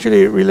question is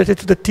actually related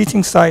to the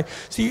teaching side.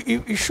 So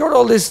you showed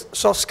all these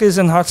soft skills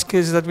and hard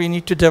skills that we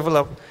need to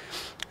develop.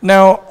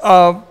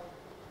 Now,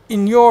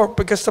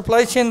 because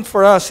supply chain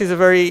for us is a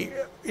very,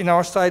 in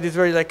our side, is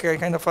very like a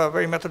kind of a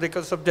very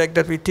methodical subject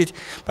that we teach.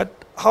 But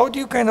how do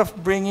you kind of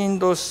bring in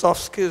those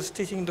soft skills,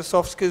 teaching the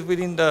soft skills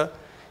within the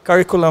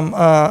curriculum,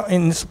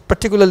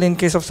 particularly in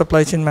case of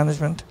supply chain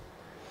management?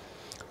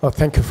 Oh,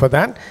 thank you for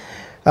that.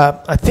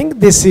 I think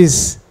this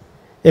is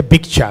a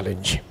big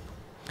challenge.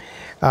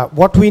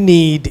 What we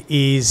need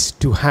is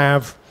to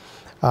have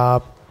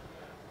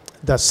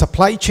the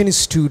supply chain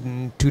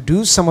student to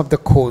do some of the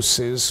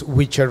courses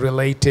which are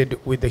related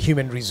with the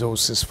human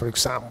resources, for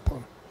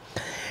example.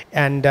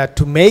 And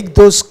to make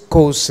those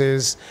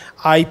courses,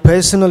 I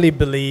personally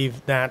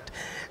believe that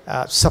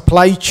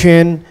supply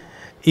chain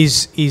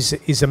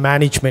is a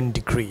management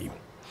degree.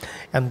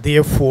 And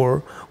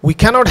therefore, we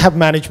cannot have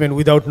management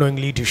without knowing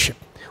leadership.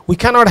 We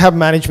cannot have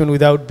management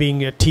without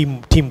being a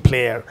team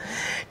player,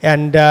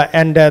 and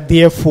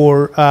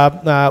therefore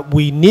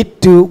we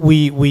need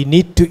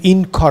to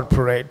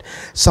incorporate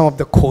some of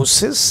the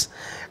courses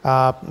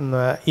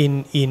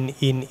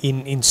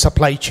in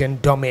supply chain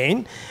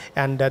domain,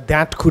 and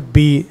that could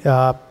be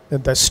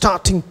the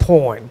starting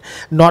point,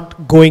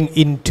 not going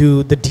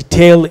into the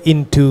detail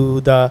into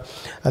the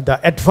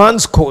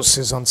advanced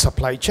courses on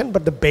supply chain,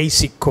 but the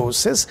basic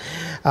courses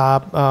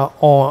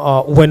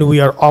when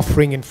we are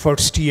offering in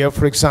first year,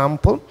 for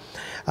example.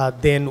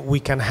 Then we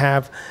can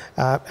have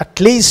at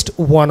least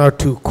 1 or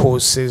 2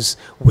 courses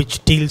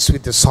which deals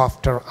with the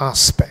softer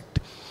aspect.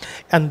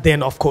 And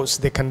then, of course,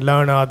 they can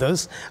learn other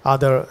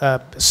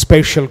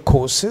special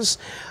courses.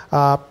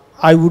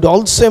 I would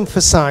also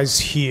emphasize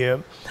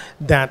here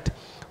that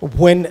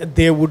when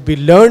they would be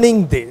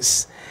learning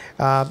this,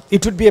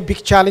 it would be a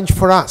big challenge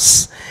for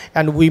us,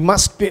 and we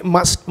must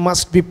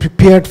be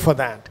prepared for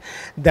that.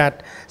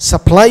 That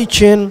supply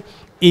chain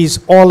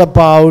is all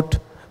about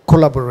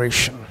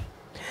collaboration,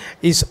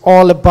 is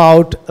all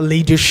about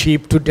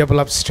leadership to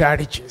develop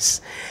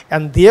strategies,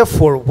 and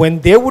therefore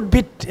when there would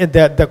be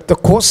the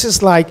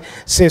courses like,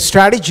 say,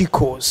 strategy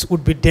course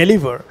would be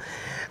delivered,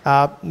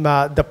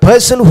 the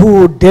person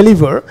who would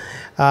deliver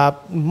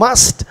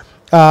must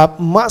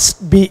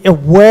be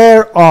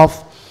aware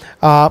of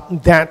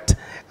that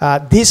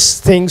these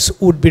things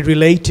would be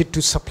related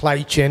to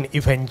supply chain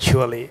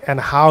eventually, and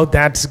how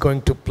that's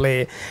going to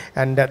play,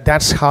 and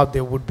that's how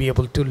they would be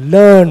able to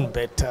learn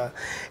better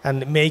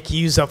and make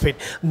use of it,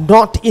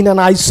 not in an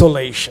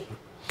isolation.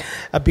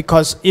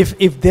 Because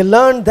if they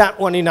learn that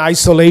one in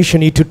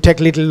isolation, it would take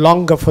a little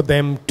longer for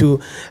them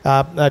to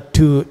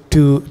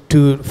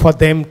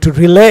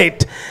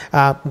relate.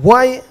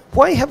 Why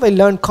have I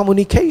learned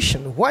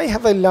communication? Why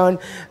have I learned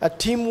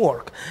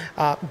teamwork?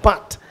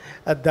 But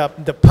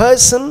the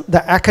person,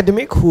 the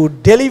academic who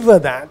deliver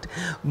that,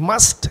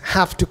 must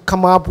have to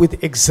come up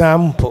with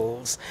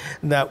examples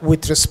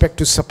with respect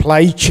to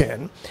supply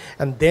chain,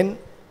 and then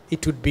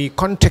it would be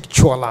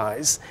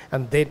contextualized,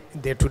 and then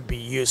that would be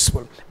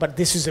useful. But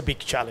this is a big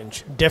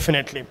challenge,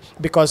 definitely,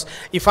 because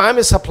if I'm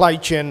a supply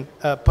chain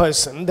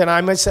person, then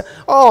I might say,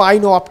 oh, I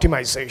know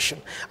optimization,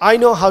 I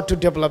know how to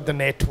develop the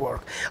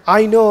network,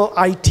 I know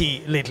IT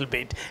a little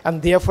bit,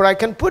 and therefore I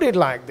can put it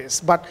like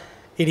this. But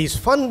it is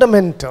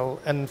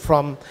fundamental, and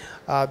from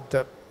at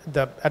the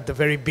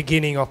very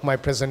beginning of my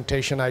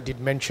presentation, I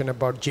did mention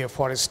about J.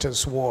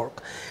 Forrester's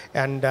work.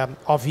 And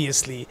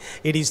obviously,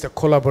 it is the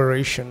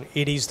collaboration,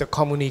 it is the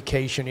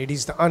communication, it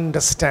is the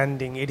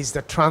understanding, it is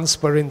the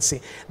transparency.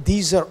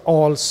 These are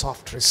all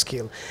soft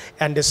skills.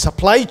 And the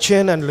supply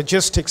chain and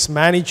logistics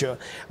manager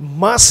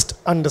must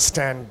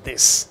understand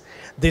this.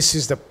 This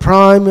is the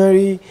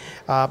primary,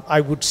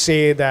 I would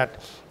say that,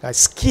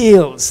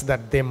 skills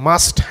that they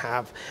must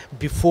have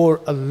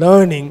before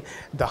learning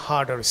the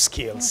harder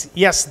skills.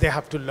 Yes, they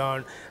have to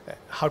learn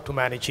how to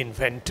manage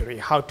inventory,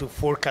 how to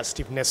forecast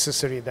if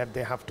necessary that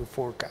they have to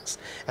forecast,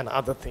 and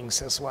other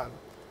things as well.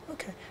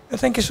 Okay,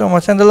 thank you so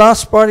much. And the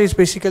last part is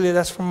basically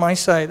that's from my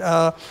side,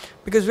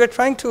 because we're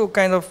trying to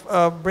kind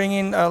of bring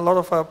in a lot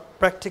of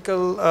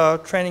practical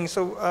training.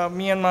 So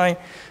me and my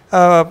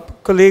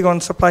colleague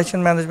on supply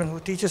chain management who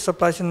teaches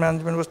supply chain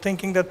management was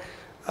thinking that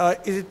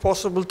is it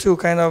possible to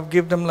kind of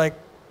give them like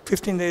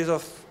 15 days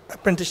of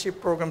apprenticeship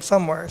program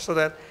somewhere so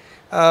that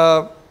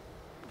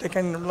they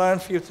can learn a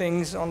few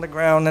things on the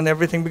ground and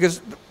everything, because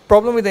the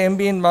problem with the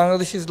MBA in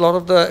Bangladesh is a lot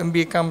of the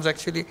MBA comes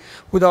actually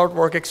without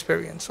work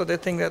experience. So they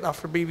think that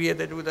after BBA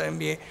they do the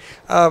MBA.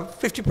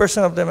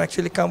 50% of them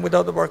actually come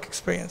without the work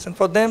experience. And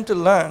for them to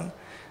learn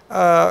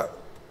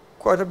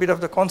quite a bit of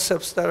the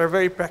concepts that are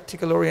very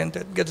practical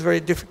oriented gets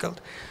very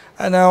difficult.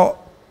 And now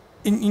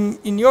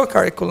in your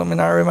curriculum in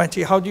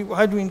RMIT, how do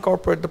you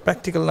incorporate the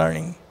practical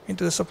learning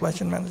into the supply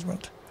chain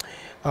management?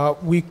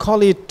 We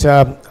call it,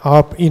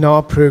 in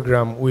our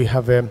program, we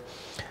have in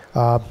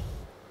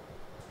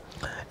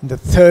the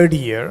third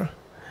year,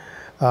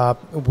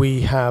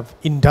 we have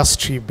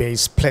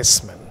industry-based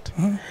placement.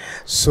 Mm-hmm.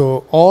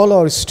 So all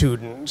our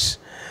students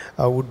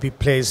would be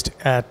placed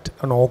at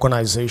an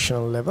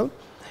organizational level.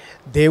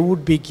 They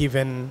would be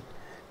given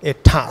a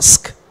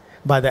task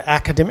by the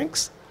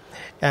academics,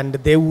 and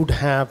they would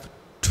have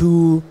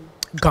two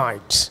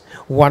guides,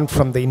 one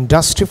from the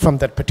industry, from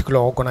that particular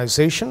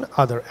organization,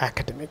 other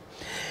academic.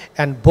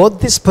 And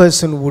both this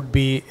person would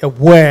be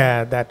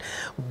aware that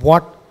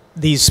what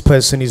this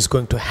person is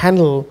going to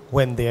handle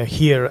when they are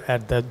here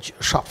at the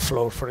shop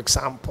floor, for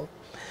example.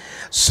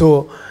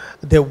 So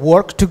they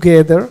work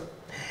together,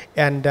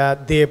 and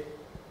they,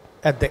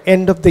 at the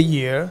end of the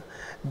year,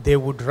 they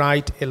would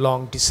write a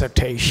long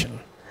dissertation.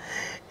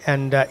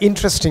 And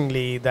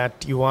interestingly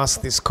that you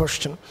asked this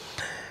question,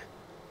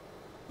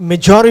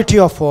 majority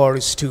of our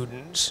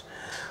students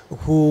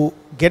who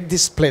get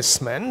this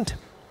placement,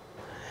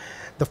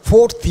 the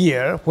fourth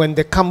year, when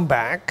they come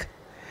back,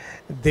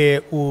 they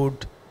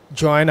would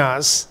join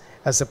us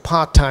as a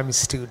part-time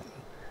student.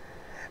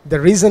 The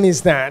reason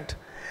is that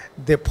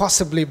they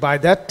possibly by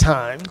that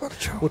time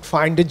would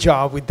find a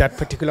job with that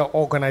particular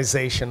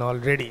organization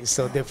already.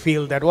 So they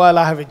feel that, well,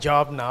 I have a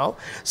job now,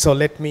 so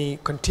let me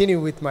continue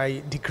with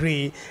my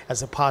degree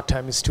as a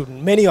part-time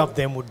student. Many of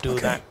them would do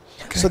that.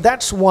 Okay. So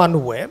that's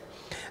one way.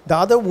 The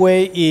other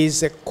way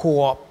is a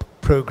co-op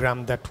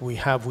program that we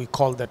have. We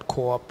call that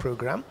co-op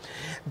program.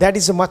 That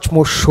is a much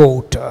more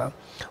shorter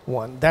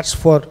one. That's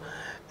for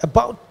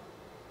about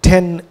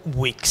 10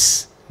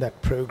 weeks,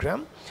 that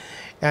program.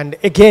 And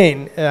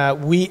again,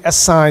 we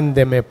assign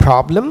them a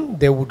problem.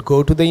 They would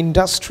go to the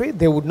industry.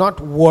 They would not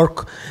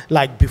work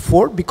like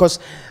before, because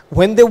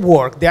when they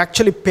work, they're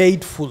actually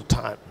paid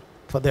full-time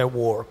for their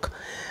work.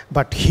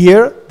 But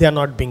here, they're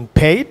not being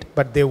paid,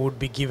 but they would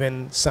be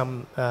given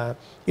some,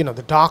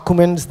 the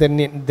documents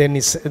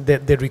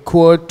they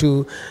require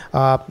to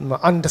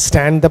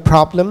understand the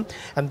problem,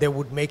 and they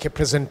would make a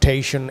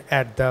presentation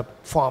at the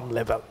farm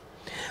level.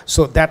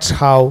 So that's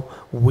how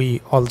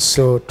we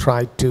also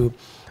try to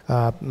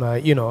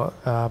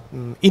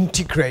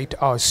integrate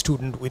our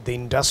student with the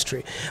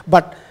industry.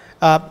 But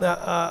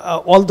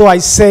although I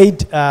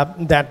said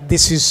that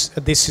this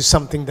is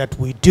something that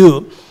we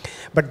do,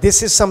 but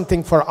this is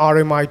something for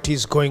RMIT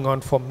is going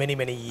on for many,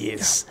 many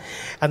years.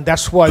 Yeah. And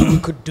that's why we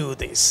could do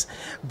this.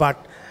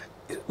 But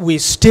we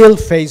still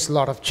face a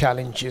lot of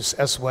challenges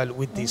as well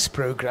with this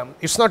program.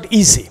 It's not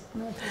easy.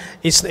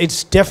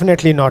 It's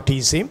definitely not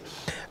easy.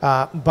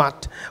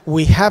 But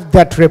we have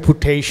that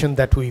reputation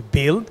that we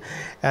build,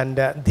 and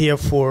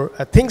therefore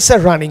things are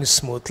running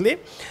smoothly,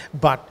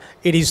 but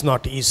it is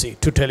not easy,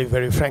 to tell you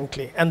very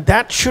frankly. And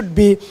that should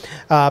be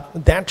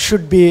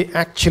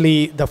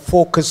actually the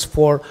focus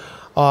for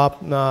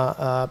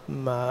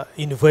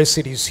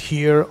universities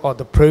here, or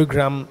the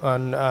program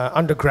on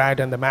undergrad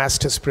and the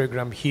master's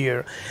program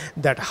here,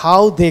 that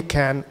how they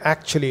can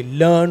actually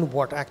learn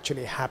what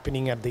actually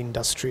happening at the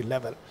industry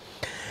level.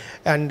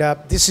 And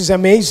this is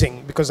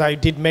amazing, because I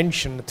did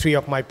mention 3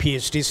 of my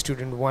PhD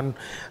students, one,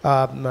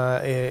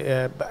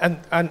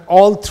 and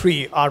all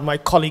 3 are my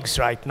colleagues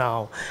right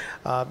now.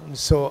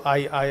 So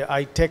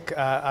I take,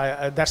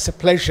 that's a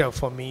pleasure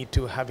for me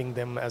to having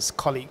them as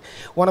colleague.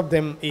 One of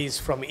them is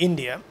from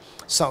India,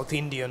 South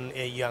Indian,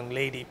 a young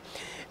lady.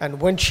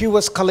 And when she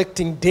was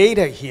collecting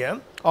data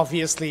here,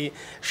 obviously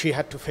she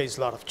had to face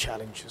a lot of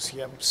challenges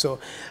here. So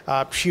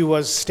she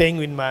was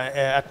staying in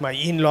at my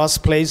in-laws'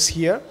 place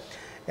here,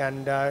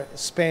 and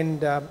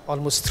spent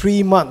almost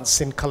 3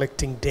 months in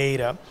collecting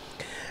data.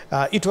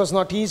 It was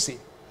not easy.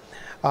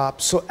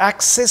 So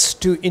access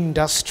to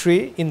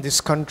industry in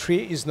this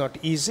country is not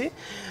easy.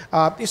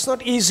 It's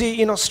not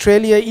easy in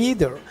Australia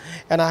either.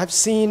 And I have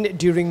seen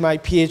during my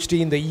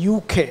PhD in the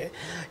UK,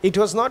 it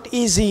was not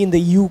easy in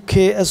the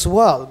UK as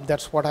well.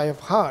 That's what I have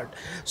heard.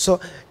 So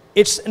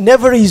it's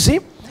never easy,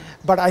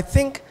 but I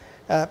think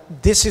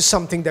this is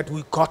something that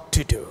we got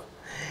to do.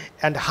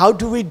 And how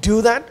do we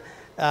do that?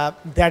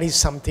 That is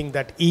something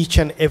that each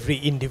and every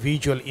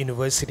individual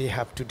university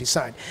have to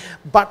decide.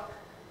 But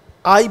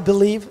I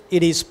believe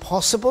it is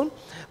possible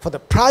for the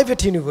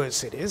private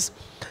universities,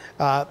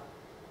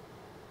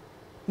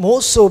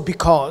 more so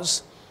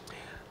because,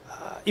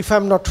 if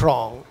I'm not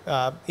wrong,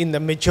 in the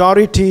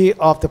majority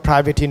of the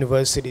private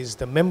universities,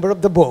 the member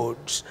of the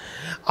boards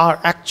are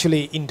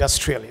actually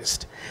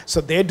industrialists.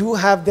 So they do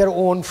have their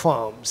own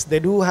firms, they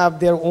do have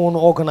their own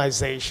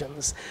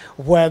organizations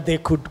where they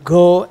could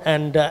go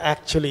and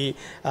actually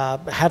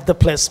have the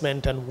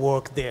placement and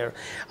work there.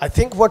 I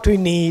think what we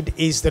need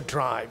is the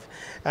drive,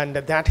 and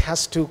that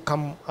has to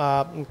come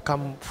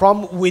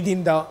from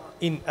within the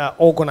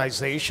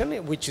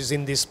organization, which is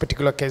in this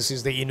particular case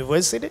is the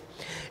university,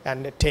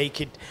 and take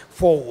it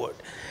forward.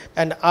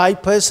 And I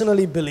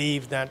personally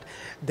believe that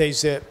there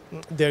is a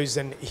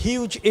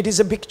huge, it is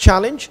a big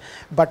challenge,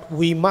 but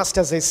we must,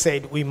 as I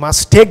said, we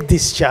must take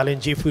this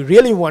challenge if we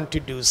really want to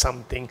do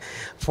something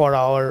for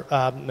our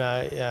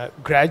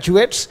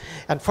graduates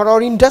and for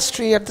our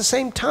industry at the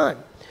same time,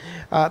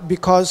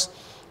 because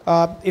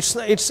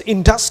its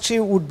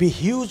industry would be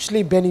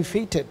hugely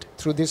benefited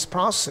through this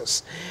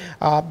process.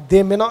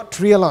 They may not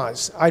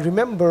realize. I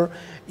remember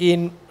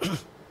in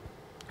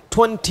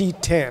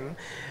 2010,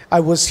 I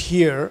was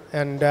here,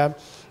 and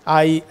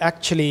I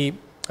actually,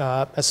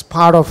 as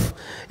part of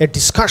a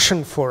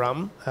discussion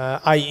forum,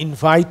 I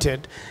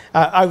invited,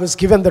 I was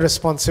given the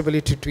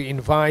responsibility to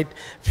invite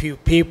few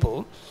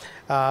people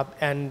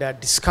and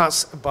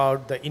discuss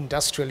about the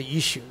industrial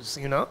issues,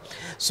 you know.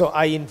 So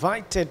I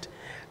invited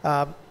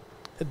the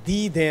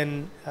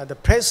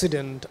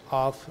president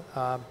of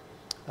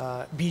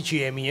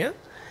BGMEA,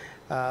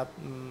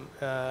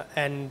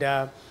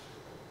 and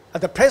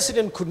the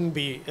president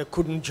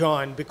couldn't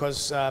join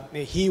because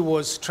he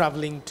was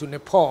traveling to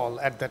Nepal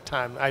at that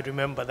time. I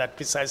remember that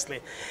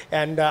precisely.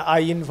 And I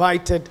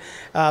invited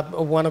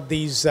one of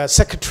these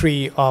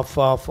secretary of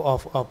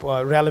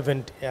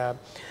relevant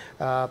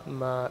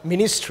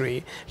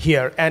ministry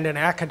here, and an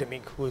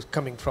academic who was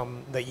coming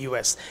from the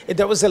US.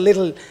 There was a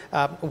little,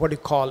 what do you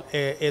call,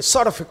 a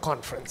sort of a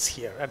conference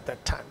here at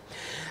that time.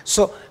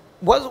 So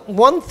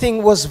one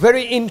thing was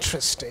very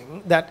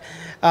interesting, that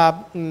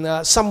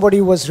somebody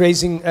was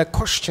raising a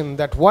question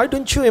that why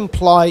don't you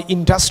employ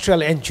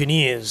industrial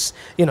engineers,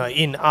 you know,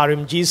 in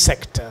RMG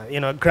sector, you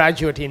know,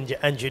 graduate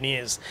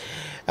engineers.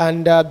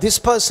 And this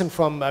person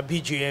from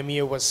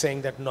BGMEA was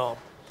saying that no,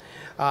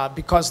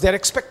 because their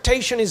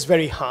expectation is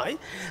very high.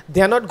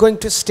 They are not going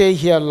to stay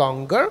here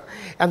longer,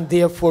 and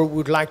therefore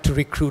would like to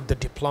recruit the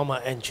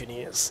diploma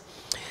engineers.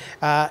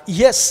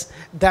 Yes,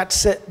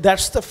 that's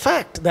the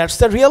fact, that's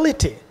the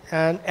reality.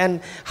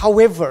 And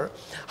however,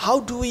 how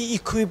do we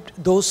equip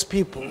those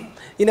people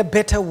in a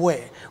better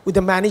way with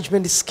the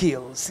management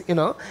skills, you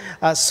know,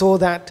 so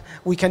that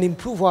we can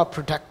improve our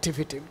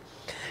productivity?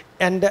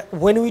 And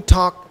when we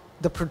talk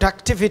the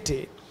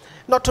productivity,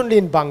 not only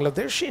in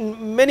Bangladesh,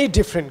 in many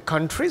different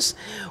countries,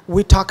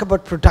 we talk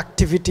about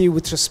productivity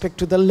with respect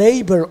to the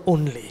labor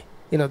only,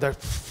 you know, the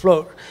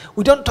floor.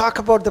 We don't talk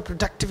about the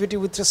productivity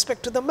with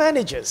respect to the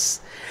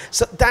managers.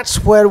 So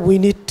that's where we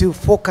need to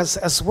focus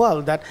as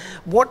well, that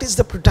what is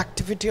the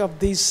productivity of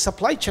these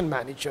supply chain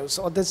managers,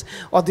 or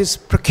these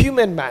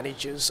procurement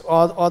managers,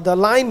 or the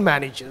line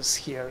managers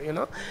here, you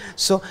know.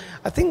 So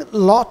I think a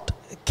lot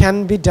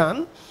can be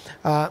done,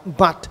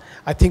 but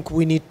I think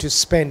we need to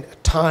spend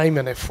time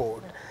and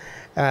effort.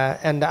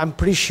 And I'm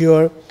pretty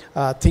sure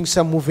things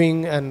are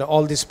moving, and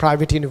all these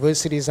private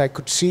universities, I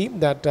could see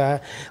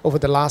that over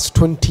the last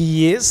 20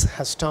 years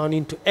has turned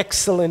into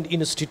excellent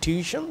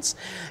institutions,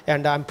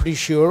 and I'm pretty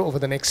sure over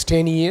the next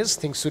 10 years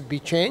things would be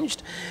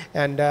changed.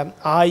 And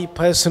I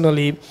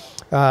personally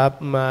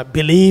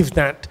believe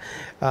that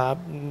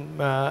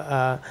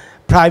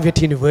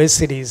private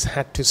universities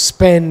had to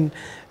spend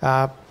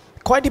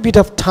quite a bit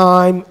of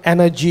time,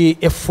 energy,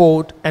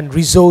 effort, and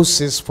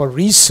resources for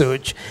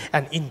research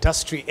and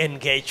industry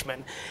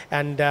engagement.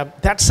 And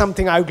that's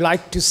something I would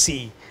like to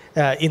see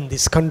in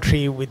this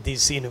country with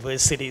these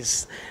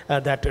universities,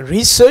 that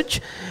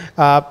research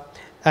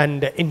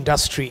and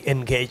industry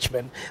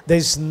engagement. There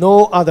is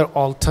no other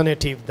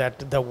alternative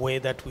that the way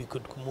that we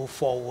could move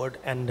forward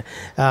and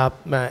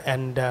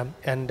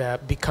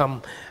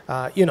become,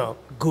 you know,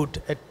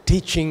 good at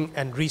teaching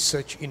and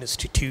research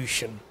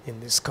institution in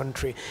this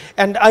country.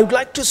 And I would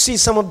like to see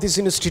some of these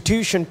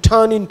institutions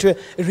turn into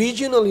a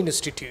regional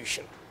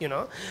institution. You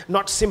know,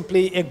 not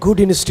simply a good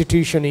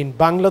institution in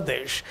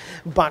Bangladesh,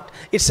 but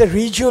it's a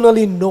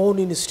regionally known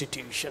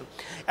institution.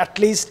 At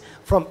least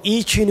from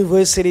each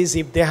universities,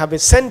 if they have a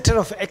center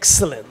of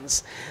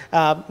excellence,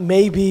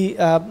 maybe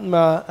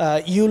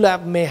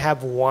ULAB may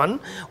have one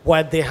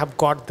where they have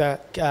got the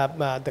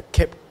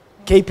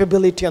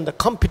capability and the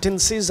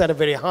competencies at a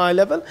very high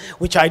level,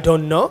 which I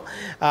don't know.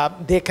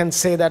 They can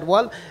say that,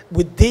 well,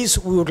 with this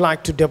we would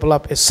like to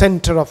develop a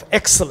center of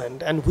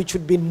excellence, and which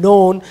would be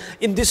known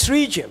in this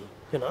region.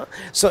 You know,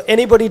 so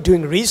anybody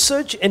doing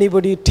research,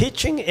 anybody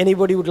teaching,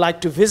 anybody would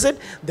like to visit,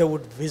 they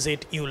would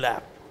visit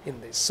ULAB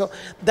in this. So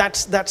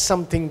that's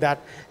something that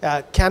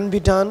can be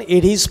done.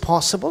 It is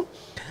possible.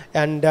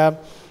 And I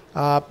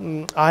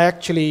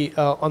actually,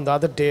 on the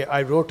other day,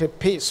 I wrote a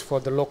piece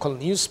for the local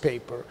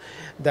newspaper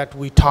that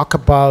we talk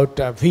about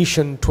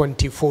Vision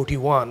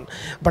 2041.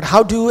 But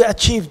how do we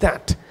achieve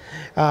that?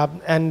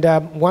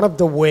 One of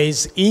the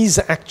ways is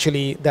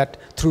actually that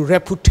through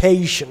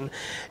reputation,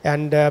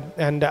 and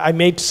I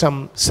made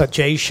some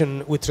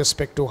suggestion with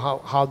respect to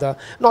how the,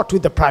 not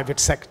with the private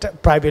sector,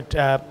 private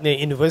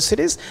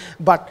universities,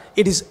 but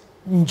it is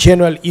in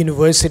general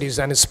universities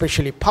and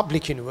especially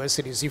public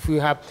universities. If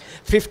you have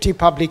 50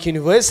 public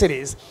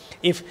universities,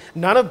 if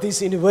none of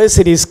these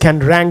universities can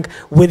rank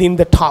within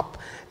the top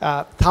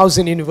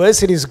 1,000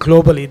 universities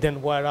globally,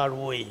 then where are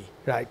we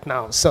right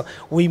now? So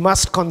we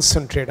must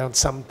concentrate on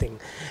something.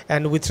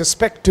 And with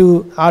respect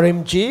to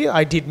RMG,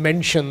 I did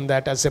mention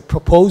that as a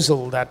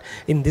proposal that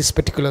in this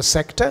particular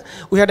sector,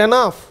 we had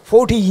enough,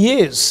 40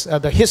 years,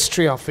 the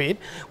history of it.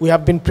 We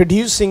have been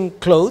producing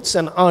clothes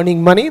and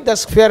earning money,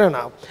 that's fair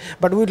enough.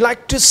 But we'd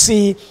like to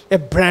see a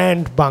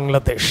brand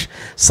Bangladesh.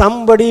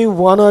 Somebody,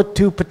 one or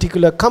two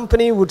particular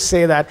company would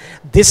say that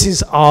this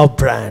is our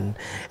brand.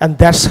 And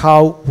that's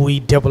how we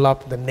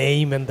develop the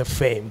name and the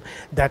fame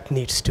that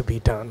needs to be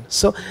done.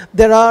 So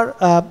there are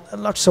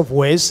lots of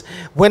ways.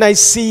 When I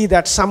see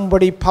that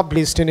somebody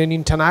published in an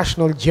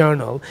international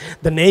journal,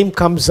 the name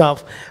comes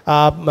of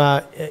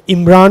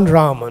Imran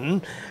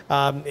Rahman,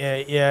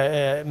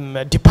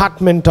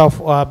 Department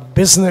of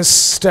Business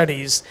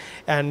Studies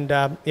and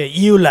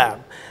ULAB,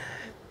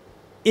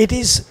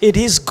 it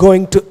is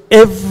going to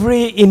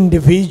every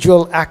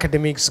individual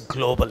academics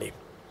globally.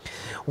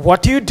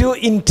 What you do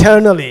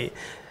internally,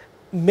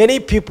 many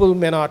people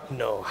may not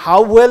know.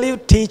 How well you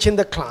teach in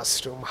the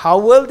classroom, how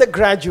well the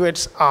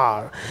graduates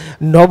are,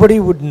 nobody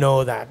would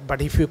know that. But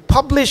if you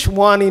publish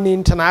one in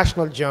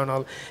international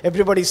journal,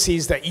 everybody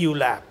sees the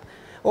ULAB.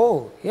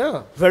 Oh,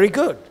 yeah, very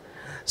good.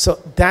 So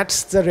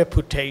that's the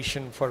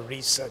reputation for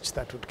research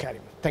that would carry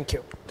me. Thank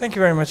you. Thank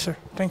you very much, sir.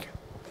 Thank you.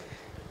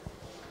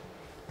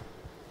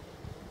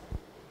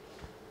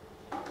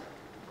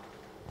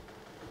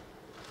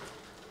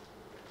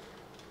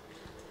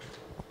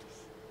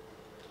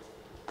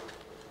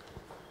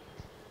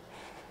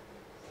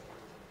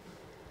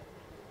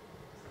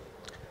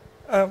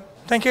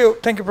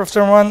 Thank you, Professor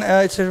Rahman.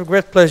 It's a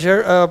great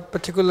pleasure,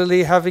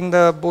 particularly having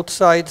the both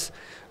sides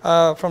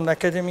from the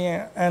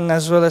academia and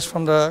as well as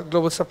from the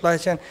global supply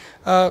chain.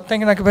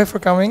 Thank you, Naquib, for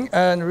coming,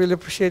 and really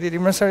appreciate it.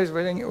 Imran sir is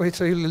waiting,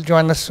 so he'll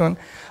join us soon.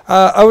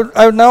 I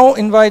would now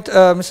invite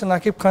Mr.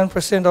 Naquib Khan,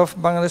 President of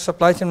Bangladesh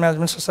Supply Chain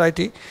Management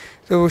Society,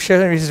 to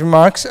share his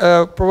remarks.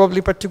 Probably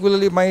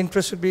particularly my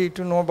interest would be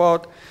to know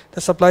about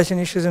the supply chain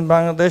issues in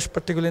Bangladesh,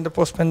 particularly in the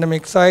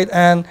post-pandemic side,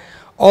 and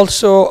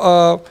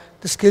also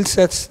the skill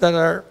sets that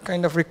are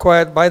kind of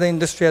required by the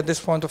industry at this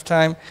point of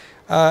time,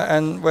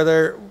 and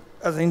whether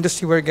as an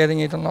industry we're getting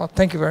it or not.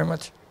 Thank you very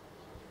much.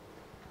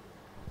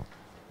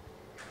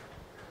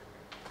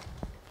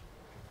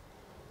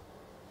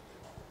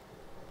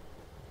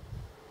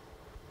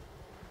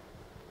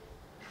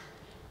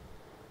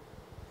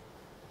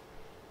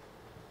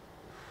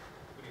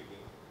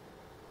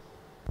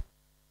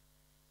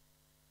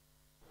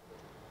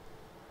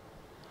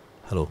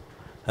 Hello.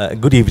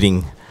 Good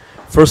evening.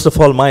 First of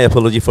all, my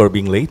apology for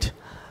being late,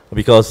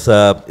 because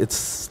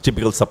it's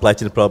typical supply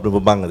chain problem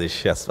of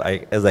Bangladesh. Yes,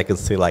 as I can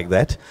say like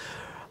that.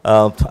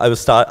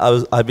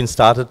 I've been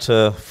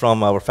started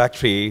from our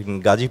factory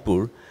in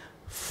Gazipur,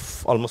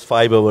 almost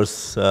 5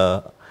 hours.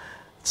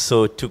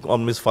 So it took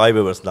almost 5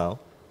 hours now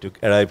to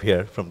arrive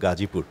here from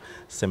Gazipur.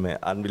 It's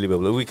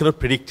unbelievable. We cannot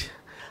predict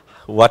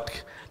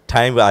what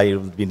time I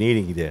will be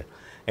needing there.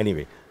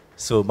 Anyway,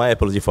 so my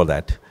apology for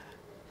that.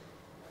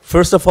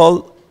 First of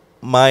all,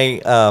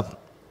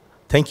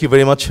 thank you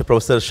very much,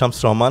 Professor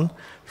Shams Rahman,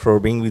 for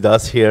being with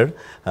us here.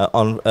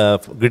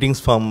 Greetings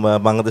from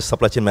Bangladesh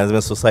Supply Chain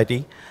Management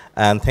Society.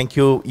 And thank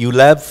you,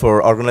 ULAB,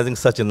 for organizing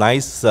such a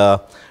nice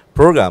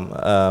program.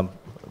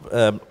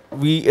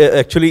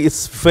 Actually,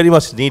 it's very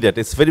much needed.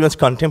 It's very much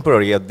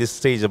contemporary at this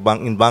stage in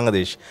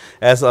Bangladesh.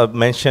 As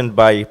mentioned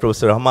by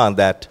Professor Rahman,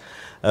 that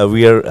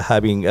we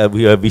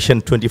are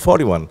Vision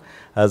 2041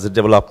 as a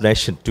developed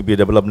nation, to be a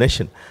developed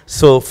nation.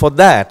 So for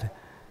that,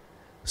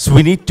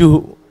 we need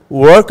to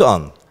work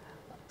on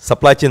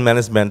supply chain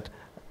management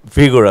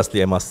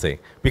vigorously, I must say,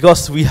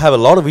 because we have a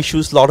lot of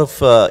issues, a lot of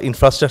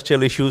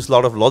infrastructural issues, a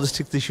lot of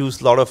logistics issues,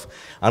 a lot of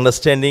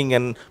understanding,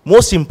 and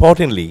most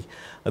importantly,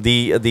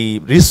 the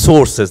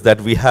resources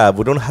that we have.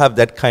 We don't have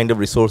that kind of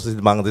resources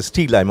in Bangladesh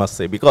still, I must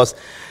say, because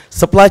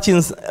supply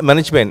chain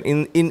management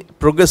in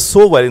progress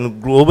so well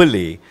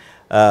globally,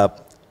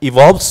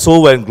 evolved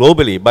so well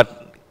globally, but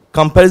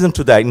in comparison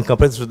to that,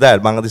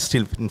 Bangladesh is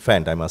still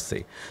infant, I must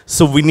say.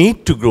 So we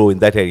need to grow in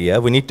that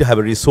area. We need to have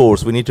a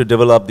resource. We need to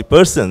develop the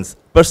personals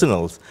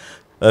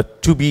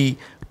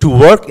to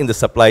work in the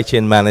supply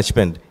chain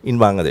management in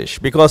Bangladesh.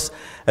 Because,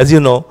 as you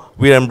know,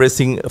 we are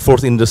embracing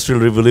fourth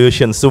industrial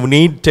revolution. So we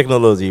need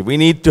technology. We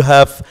need to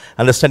have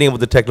understanding of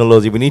the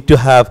technology. We need to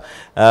have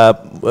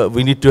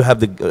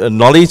the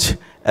knowledge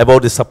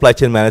about the supply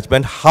chain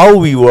management, how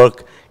we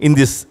work in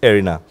this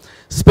arena.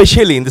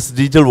 especially in this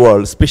digital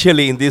world,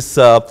 especially in this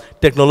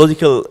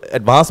technological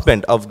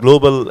advancement of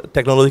global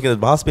technological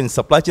advancement in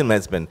supply chain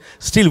management,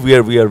 still we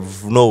are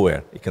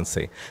nowhere, you can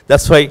say.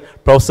 That's why,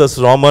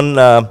 Professor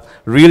Rahman,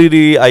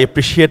 really I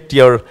appreciate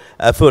your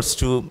efforts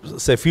to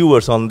say a few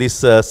words on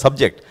this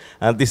subject.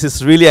 And this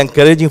is really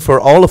encouraging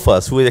for all of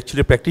us who are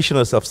actually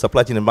practitioners of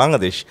supply chain in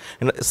Bangladesh,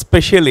 and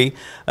especially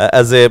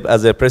as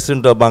a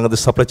president of Bangladesh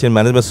Supply Chain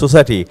Management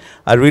Society.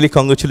 I really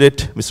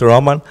congratulate Mr.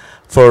 Rahman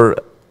for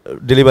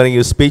delivering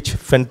your speech.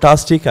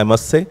 Fantastic, I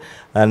must say.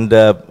 And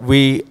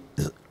we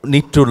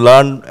need to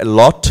learn a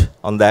lot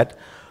on that,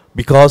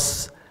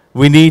 because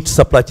we need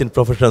supply chain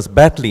professionals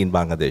badly in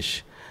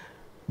Bangladesh.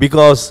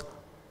 Because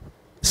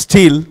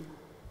still,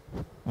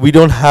 we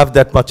don't have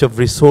that much of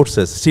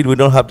resources. Still, we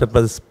don't have that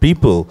much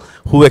people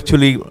who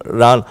actually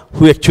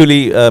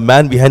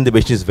man behind the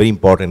machine is very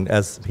important,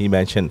 as he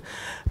mentioned.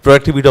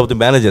 Productivity of the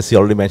managers, he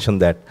already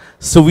mentioned that.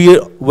 So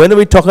when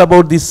we talk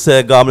about this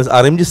government's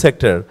RMG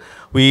sector,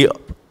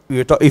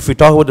 if we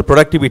talk about the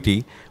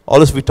productivity,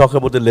 always we talk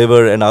about the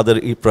labor and other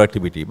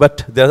productivity.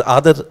 But there are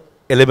other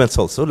elements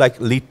also, like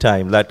lead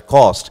time, like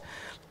cost,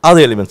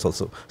 other elements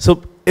also.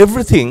 So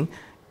everything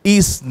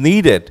is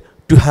needed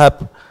to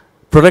have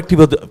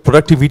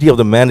productivity of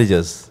the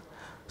managers,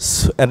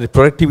 and the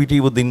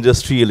productivity with the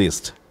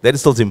industrialist. That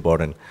is also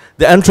important.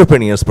 The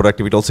entrepreneurs'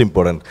 productivity also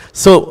important.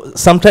 So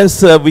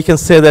sometimes we can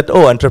say that,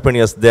 oh,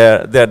 entrepreneurs,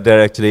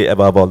 they're actually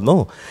above all.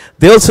 No,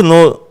 they also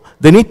know.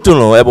 They need to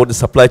know about the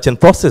supply chain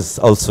process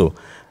also.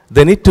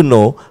 They need to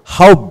know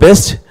how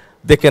best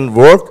they can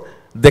work,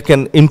 they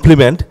can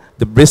implement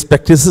the best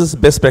practices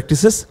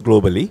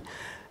globally.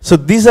 So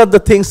these are the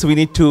things we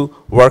need to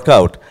work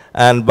out.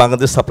 And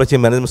Bangladesh Supply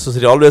Chain Management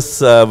Society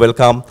always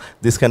welcome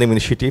this kind of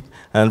initiative.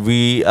 And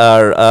we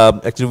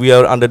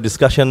are under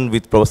discussion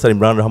with Professor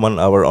Imran Rahman,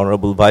 our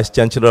Honorable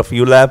Vice-Chancellor of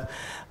ULAB.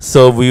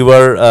 So we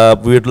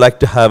would like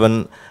to have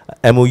an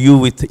MOU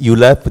with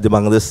ULAB, with the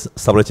Bangladesh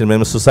Supply Chain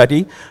Management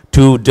Society,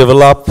 to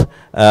develop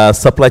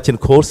supply chain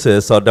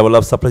courses or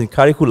develop supply chain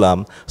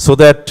curriculum, so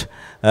that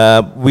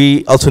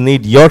we also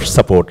need your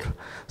support.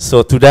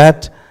 So to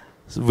that,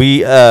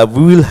 we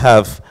will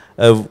have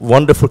a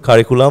wonderful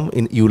curriculum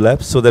in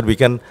ULAB, so that we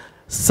can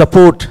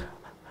support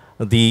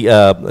the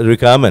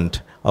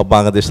requirement of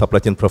Bangladesh supply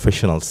chain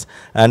professionals.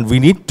 And we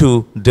need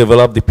to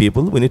develop the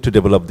people, we need to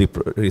develop the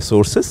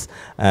resources,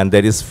 and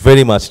that is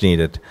very much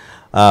needed.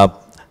 So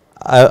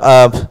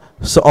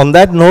on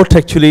that note,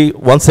 actually,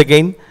 once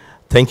again,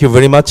 thank you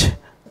very much,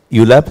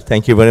 ULAB.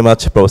 Thank you very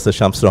much, Professor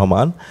Shams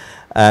Rahman.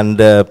 And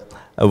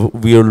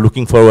we are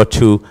looking forward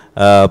to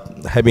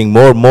having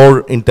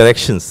more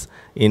interactions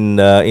in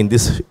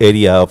this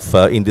area of,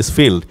 in this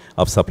field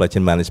of supply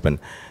chain management.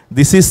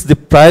 This is the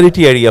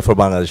priority area for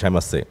Bangladesh, I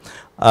must say.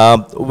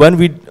 When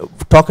we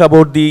talk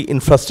about the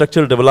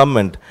infrastructural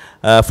development,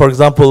 for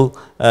example,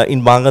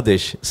 in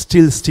Bangladesh,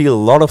 still a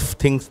lot of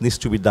things needs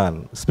to be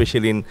done,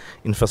 especially in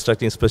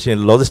infrastructure, especially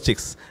in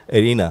logistics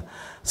arena.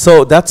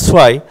 So that's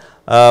why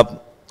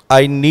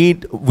we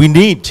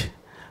need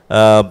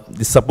the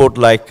support,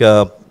 like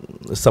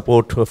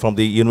support from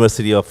the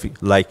university of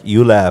like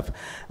ULAB,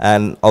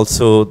 and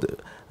also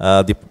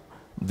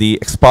the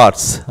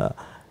experts,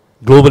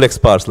 global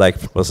experts like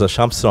Professor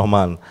Shams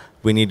Rahman.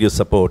 We need your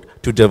support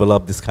to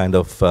develop this kind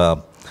of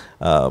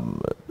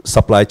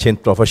supply chain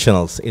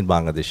professionals in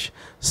Bangladesh.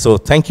 So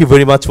thank you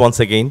very much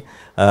once again.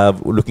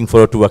 Looking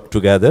forward to work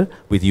together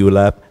with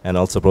ULAB, and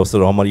also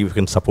Professor Rahman, you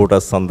can support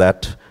us on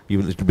that. It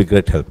will be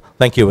great help.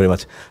 Thank you very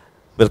much.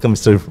 Welcome,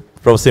 Mr.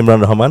 Professor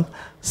Imran Rahman.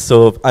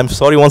 So I'm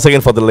sorry once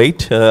again for the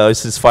late.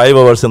 It's 5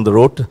 hours on the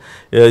road.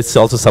 It's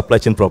also supply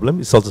chain problem.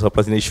 It's also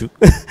supply chain issue.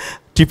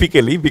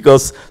 Typically,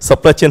 because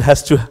supply chain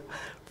has to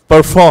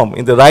perform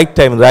in the right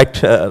time,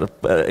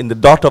 in the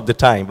dot of the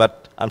time,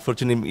 but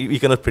unfortunately we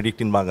cannot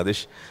predict in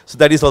Bangladesh. So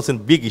that is also a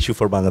big issue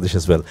for Bangladesh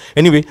as well.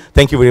 Anyway,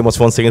 thank you very much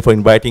once again for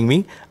inviting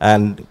me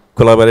and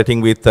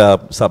collaborating with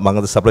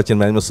Bangladesh Supply Chain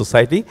Management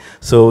Society.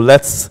 So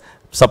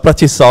supply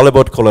chain is all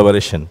about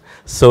collaboration.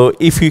 So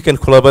if you can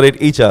collaborate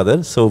each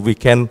other, so we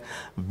can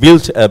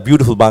build a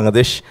beautiful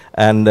Bangladesh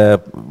and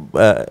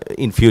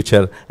in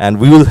future, and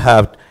we will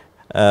have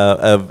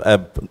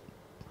a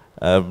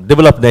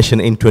developed nation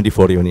in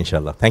 2041,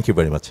 inshallah. Thank you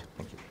very much.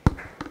 Thank you.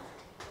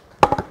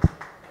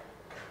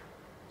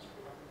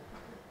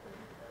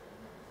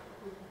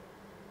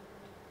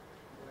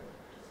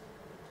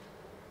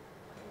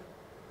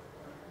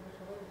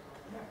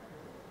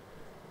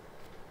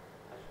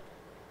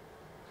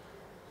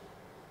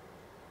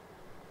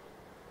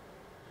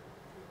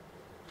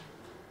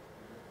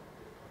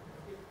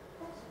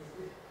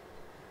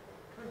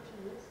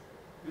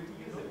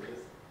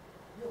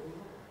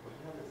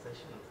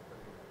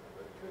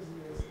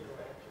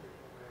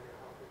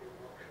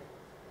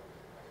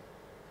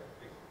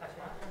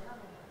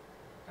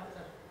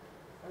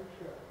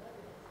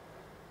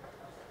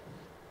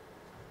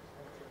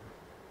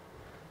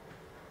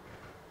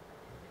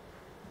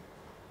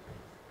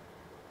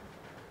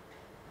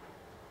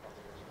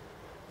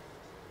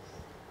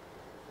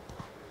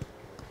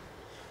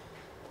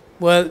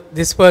 Well,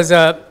 this was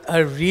a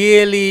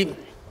really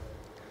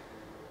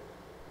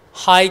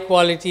high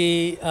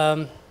quality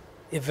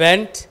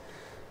event,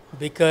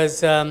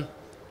 because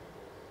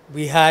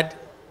we had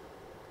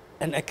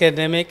an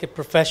academic, a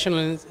professional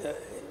in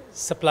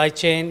supply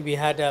chain. We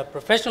had a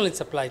professional in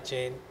supply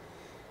chain,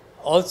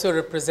 also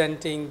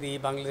representing the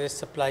Bangladesh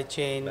supply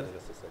chain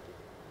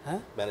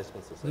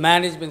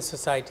management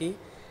society,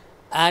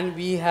 and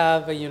we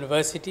have a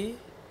university,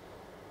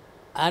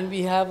 and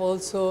we have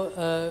also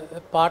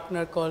a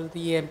partner called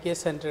the EMK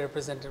Center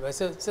represented by.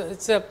 So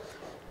it's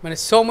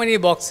so many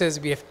boxes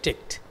we have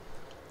ticked.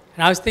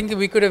 And I was thinking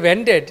we could have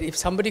ended if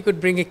somebody could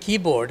bring a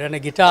keyboard and a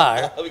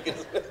guitar,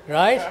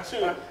 right?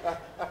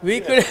 We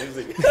could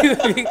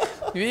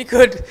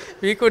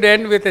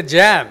end with a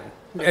jam.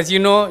 As you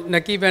know,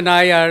 Naquib and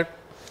I are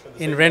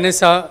in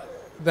Renaissance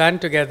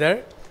band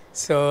together.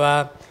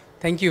 So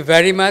thank you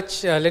very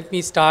much. Let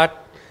me start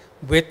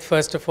with,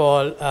 first of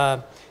all,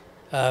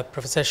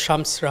 Professor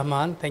Shams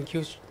Rahman. Thank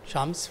you,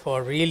 Shams,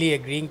 for really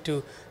agreeing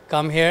to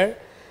come here,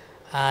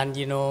 and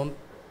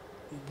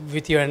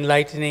with your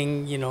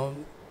enlightening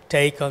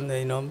take on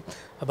the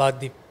about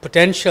the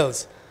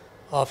potentials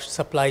of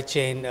supply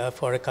chain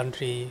for a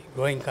country,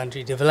 growing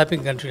country,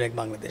 developing country like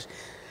Bangladesh.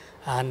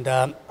 And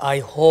I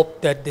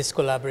hope that this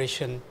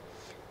collaboration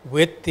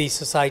with the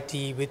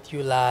society, with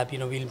ULAB,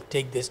 we'll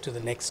take this to the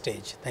next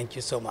stage. Thank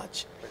you so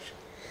much.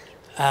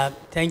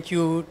 Thank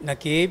you,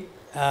 Naquib,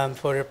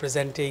 for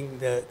representing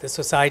the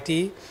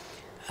society.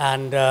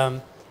 And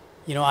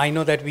I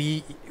know that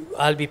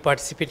I'll be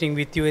participating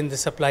with you in the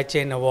Supply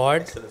Chain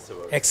Awards,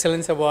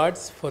 Excellence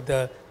Awards for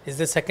is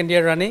the second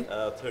year running?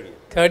 Third year.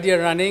 Third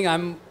year running.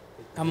 I'm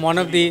one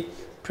of the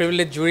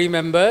privileged jury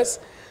members,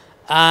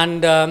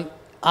 and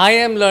I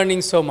am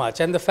learning so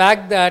much. And the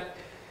fact that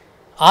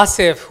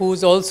Asif,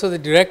 who's also the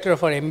director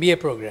of our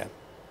MBA program,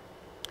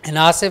 and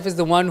Asif is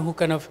the one who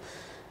kind of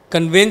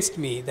convinced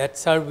me that,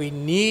 sir, we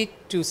need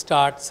to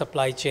start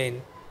supply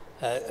chain,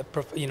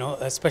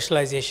 a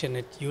specialization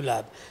at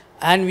ULAB.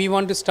 And we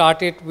want to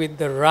start it with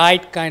the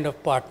right kind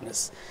of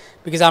partners.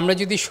 Because amra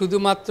jodi shudhu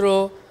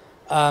matro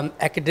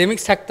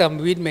academics thaktam,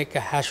 we'd make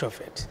a hash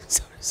of it.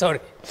 Sorry.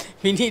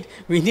 We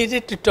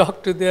needed to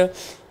talk to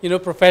the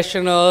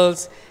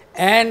professionals,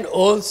 and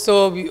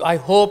also I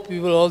hope we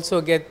will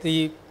also get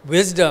the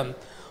wisdom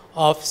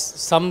of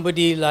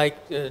somebody like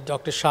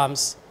Dr.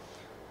 Shams,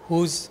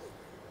 who's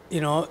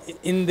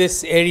in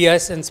this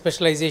areas and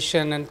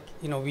specialization, and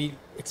we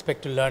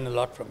expect to learn a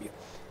lot from you.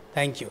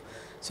 Thank you.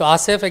 So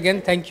Asif,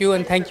 again, thank you,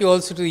 and thank you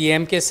also to the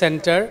EMK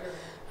Center,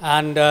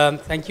 and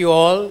thank you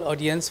all,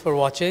 audience, for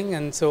watching.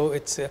 And so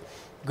it's a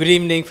good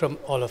evening from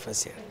all of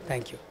us here.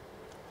 Thank you.